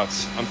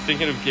thoughts? I'm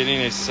thinking of getting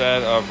a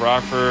set of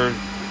Rockford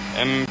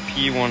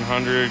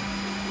MP100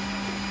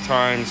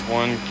 times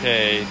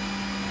 1K,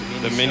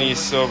 the mini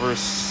silver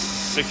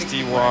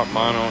 60 watt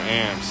mono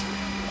amps.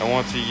 I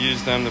want to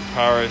use them to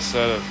power a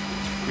set of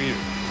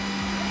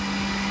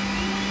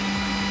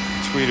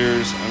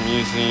tweeters. I'm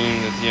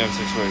using the DM6.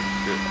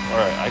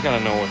 Alright, I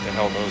gotta know what the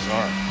hell those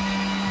are.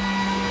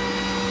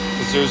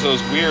 Because there's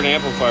those weird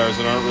amplifiers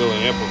that aren't really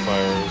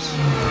amplifiers.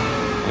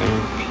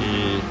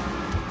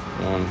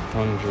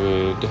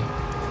 MP100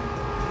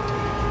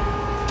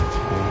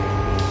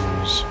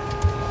 times.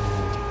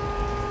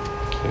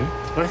 Okay.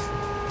 What?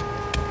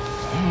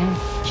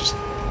 Just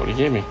what he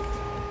gave me.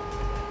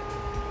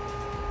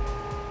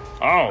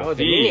 Oh,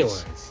 the mini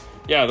ones.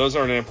 Yeah, those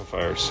aren't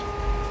amplifiers.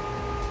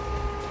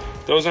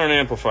 Those aren't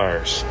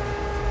amplifiers.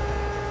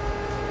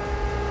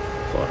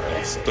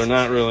 They're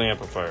not really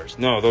amplifiers.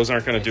 No, those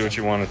aren't going to do what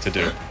you want it to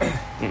do.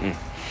 Mm-mm.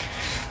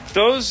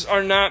 Those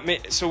are not...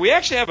 So we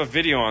actually have a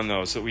video on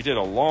those that we did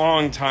a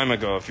long time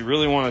ago, if you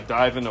really want to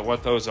dive into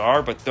what those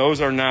are, but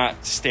those are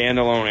not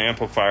standalone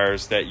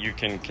amplifiers that you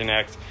can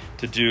connect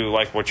to do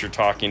like what you're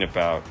talking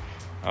about.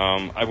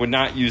 I would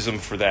not use them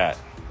for that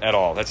at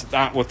all. That's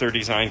not what they're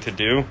designed to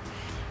do.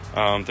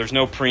 There's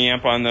no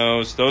preamp on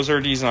those. Those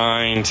are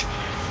designed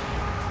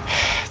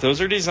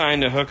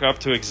to hook up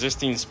to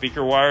existing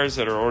speaker wires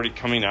that are already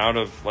coming out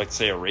of, like,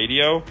 say, a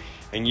radio,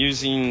 and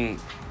using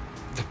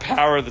the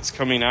power that's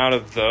coming out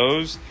of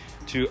those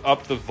to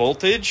up the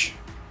voltage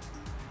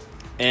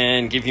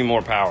and give you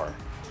more power.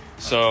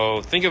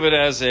 So think of it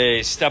as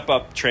a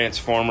step-up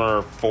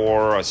transformer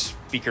for a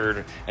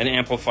speaker, an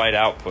amplified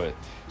output.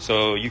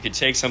 So you could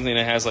take something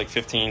that has like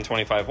 15,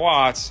 25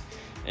 watts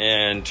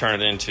and turn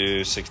it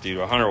into 60 to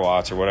 100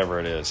 watts or whatever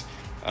it is.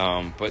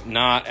 But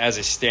not as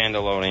a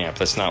standalone amp.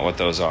 That's not what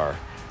those are.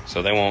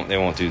 So they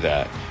won't do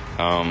that.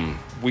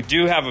 We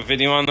do have a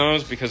video on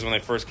those because when they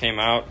first came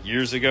out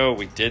years ago,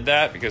 we did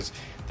that because,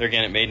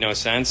 again, it made no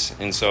sense.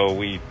 And so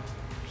we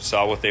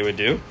saw what they would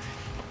do.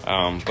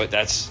 But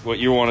that's what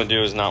you want to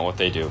do is not what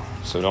they do.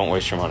 So don't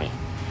waste your money.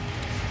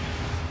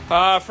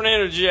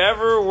 Fernando, did you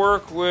ever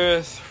work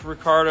with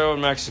Ricardo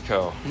in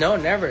Mexico? No,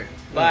 never.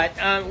 But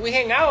we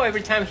hang out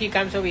every time he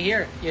comes over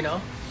here,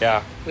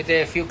 Yeah. We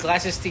did a few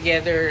classes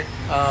together.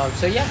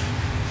 So, yeah.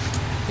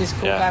 He's a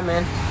cool guy,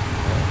 man.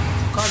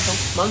 Ricardo,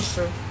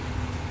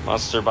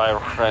 Monster by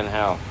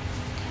Hell.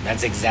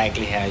 That's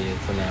exactly how you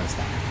pronounce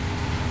that.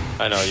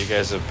 I know, you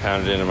guys have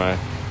pounded into my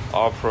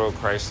All-Pro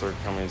Chrysler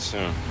coming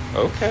soon.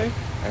 Okay.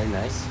 Very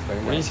nice. Very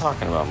nice. What are you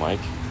talking about, Mike?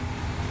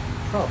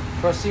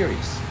 Pro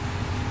Series.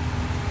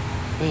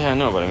 Yeah, I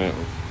know, but I mean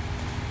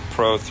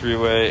Pro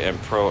 3-way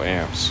and Pro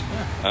amps.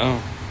 Yeah.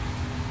 Oh.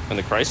 And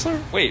the Chrysler?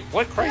 Wait,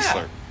 what Chrysler?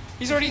 Yeah.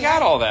 He's already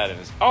got all that in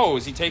his... Oh,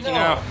 is he taking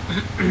out...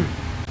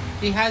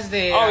 He has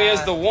the... he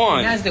has the one.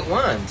 He has the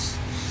ones.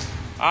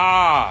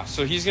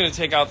 So he's gonna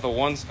take out the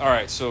ones. All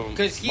right, so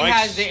because he Mike's-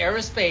 has the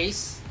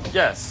aerospace.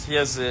 Yes, he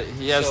has So,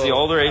 the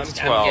older 8 to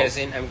 12.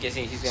 I'm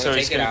guessing he's gonna So take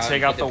he's it going out to take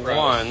and out get the pros.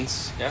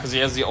 ones Yeah. because he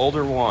has the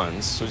older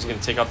ones. So he's going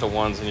to take out the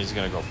ones and he's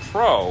going to go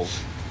pro,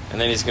 and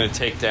then he's going to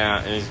take down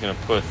and he's going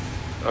to put.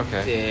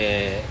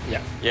 Okay.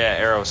 Yeah,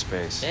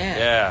 aerospace.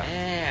 Yeah.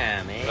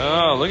 Yeah, man.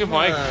 Oh, look at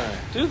Mike, Come on.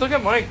 dude! Look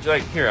at Mike.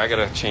 Like here, I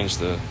gotta change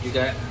the. You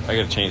got. I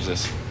gotta change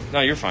this. No,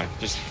 you're fine.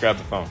 Just grab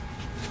the phone.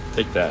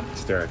 Take that.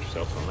 Stare at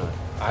yourself for a minute.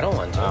 I don't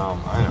want to.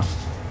 I know.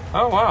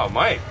 Oh wow,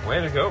 Mike,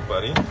 way to go,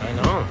 buddy. I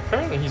know.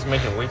 Apparently he's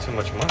making way too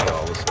much money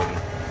all of a sudden.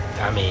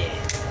 I mean,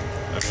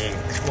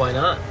 why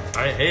not?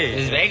 Hey,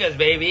 It's Vegas,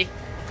 baby.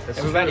 that's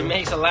Everybody true.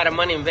 makes a lot of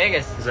money in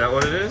Vegas. Is that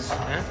what it is?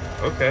 Huh?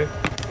 Okay.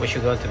 We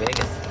should go to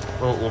Vegas.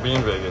 Well, we'll be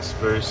in Vegas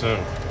very soon.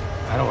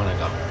 I don't want to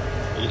go.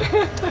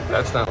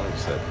 That's not what you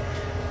said.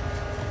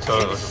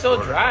 Totally It's looking so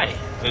forward. dry.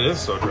 It is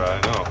so dry.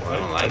 I know. I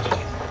don't like it.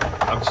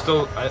 I'm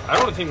still. I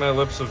don't think my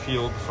lips have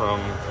healed from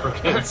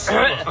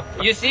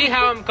freaking. You see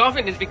how I'm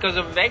coughing is because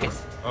of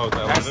Vegas. Oh, is that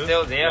what That's it is?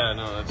 still there. Yeah,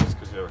 no, that's just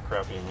because you have a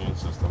crappy immune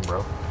system,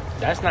 bro.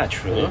 That's not You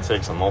true. need to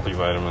take some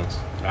multivitamins.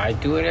 I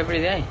do it every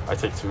day. I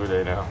take 2 a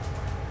day now.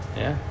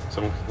 Yeah.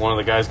 One of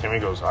the guys came in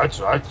and goes,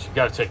 you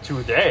gotta take 2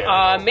 a day.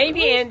 I go,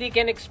 Maybe Andy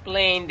can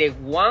explain the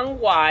 1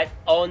 watt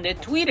on the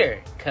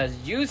Twitter, cause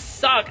you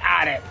suck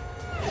at it.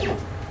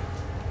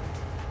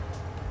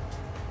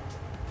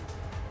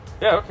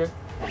 Yeah, okay.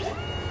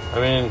 I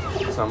mean,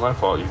 it's not my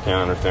fault you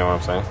can't understand what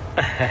I'm saying.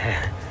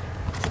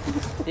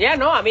 Yeah,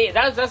 no, I mean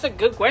that's a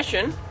good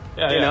question.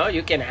 Yeah, You know,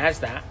 you can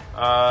ask that.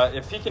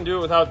 If he can do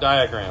it without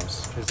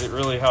diagrams, because it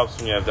really helps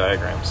when you have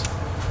diagrams.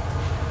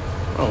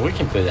 Oh, we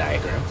can put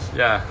diagrams.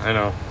 Yeah, I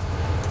know.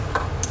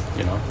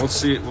 You know. We'll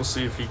see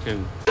if he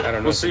can. I don't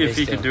know. We'll see if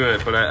he can do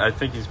it, but I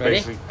think he's Ready?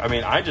 basically. I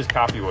mean, I just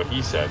copy what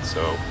he said,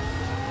 so.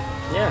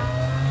 Yeah,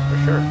 for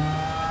sure.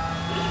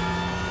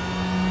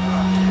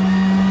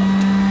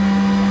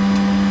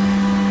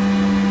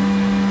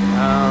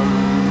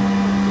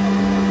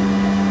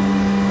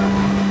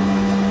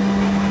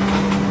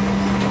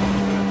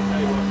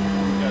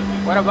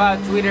 What about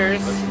tweeters?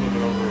 Let's move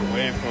it over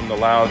away from the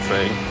loud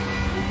thing.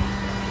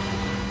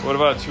 What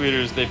about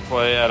tweeters? They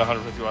play at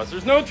 150 watts.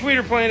 There's no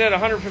tweeter playing at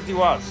 150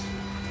 watts.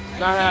 It's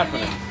not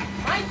happening.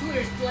 My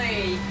tweeters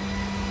play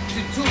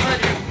to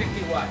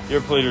 250 watts.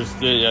 Your pleaters,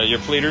 yeah, your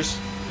pleaters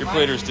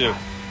do.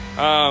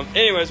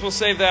 Anyways, we'll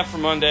save that for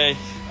Monday.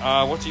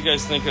 What do you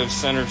guys think of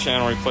center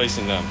channel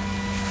replacing them?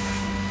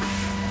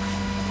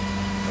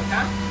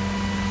 Okay.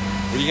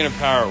 What are you going to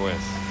power it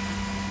with?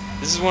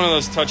 This is one of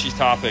those touchy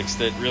topics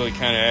that really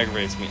kind of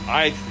aggravates me.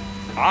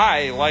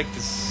 I like the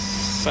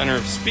center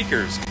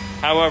speakers.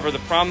 However, the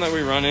problem that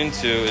we run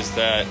into is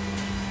that,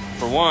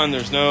 for one,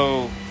 there's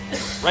no...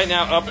 Right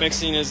now,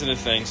 upmixing isn't a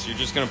thing, so you're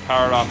just going to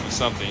power it off with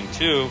something.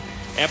 2,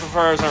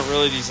 amplifiers aren't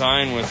really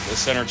designed with a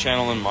center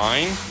channel in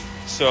mind.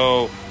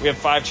 So we have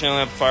 5-channel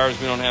amplifiers.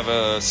 We don't have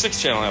a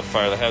 6-channel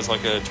amplifier that has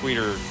like a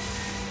tweeter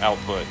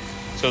output.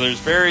 So there's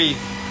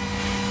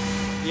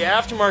the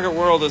aftermarket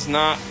world is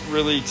not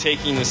really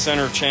taking the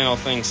center channel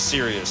thing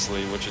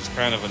seriously, which is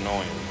kind of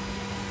annoying.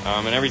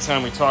 And every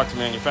time we talk to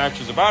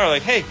manufacturers about it,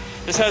 like, hey,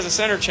 this has a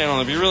center channel.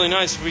 It'd be really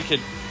nice if we could,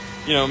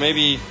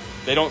 maybe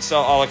they don't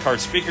sell a la carte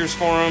speakers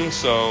for them.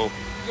 So,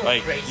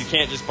 like, you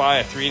can't just buy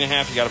a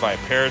 3.5. You got to buy a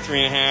pair of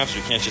 3.5s.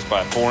 You can't just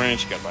buy a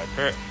 4-inch. You got to buy a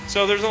pair.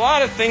 So there's a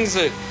lot of things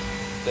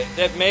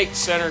that make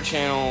center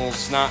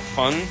channels not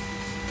fun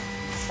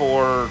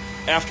for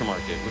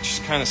aftermarket, which is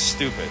kind of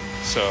stupid.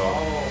 So.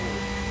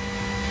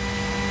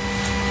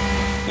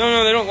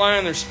 No, they don't lie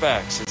on their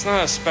specs. It's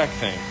not a spec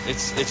thing.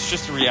 It's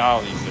just a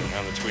reality thing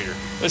on the tweeter.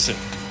 Listen,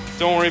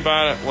 don't worry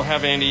about it. We'll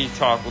have Andy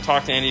talk. We'll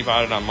talk to Andy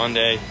about it on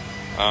Monday.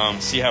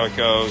 See how it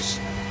goes.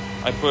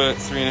 I put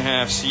 3.5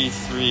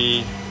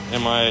 C3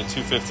 in my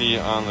 250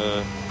 on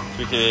the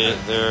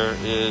 3K. There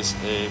is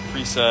a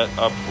preset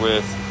up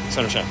with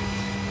center channel.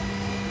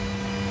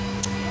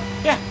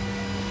 Yeah,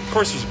 of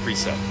course there's a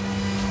preset.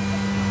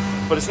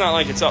 But it's not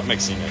like it's up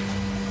mixing it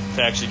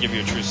to actually give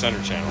you a true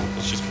center channel.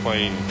 It's just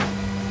playing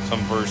some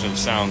version of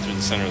sound through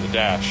the center of the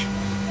dash.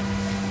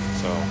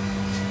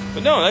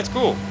 But no, that's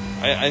cool.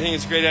 I think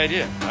it's a great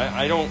idea.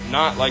 I don't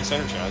not like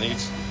center channel. I think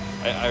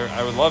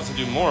I would love to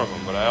do more of them,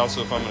 but I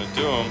also, if I'm going to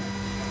do them,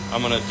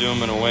 I'm going to do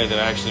them in a way that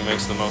actually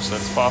makes the most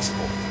sense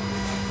possible.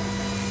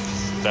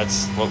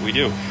 That's what we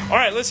do. All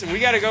right, listen, we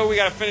got to go. We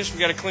got to finish. We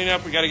got to clean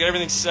up. We got to get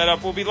everything set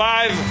up. We'll be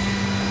live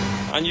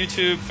on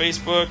YouTube,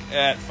 Facebook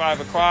at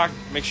 5 o'clock.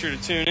 Make sure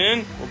to tune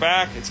in. We're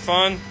back. It's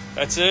fun.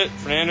 That's it.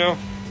 Fernando.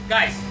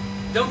 Guys,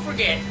 don't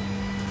forget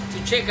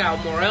to check out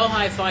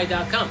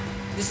morelhifi.com.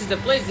 This is the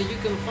place that you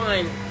can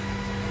find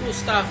cool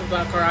stuff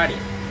about car audio,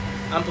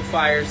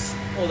 amplifiers,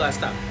 all that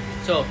stuff.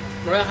 So,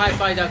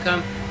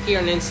 morelhifi.com, here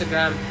on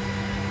Instagram.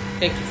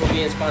 Thank you for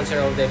being sponsor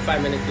of the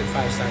 5 Minute Good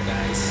 5 Star,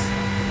 guys.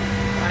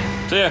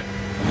 Bye. See ya.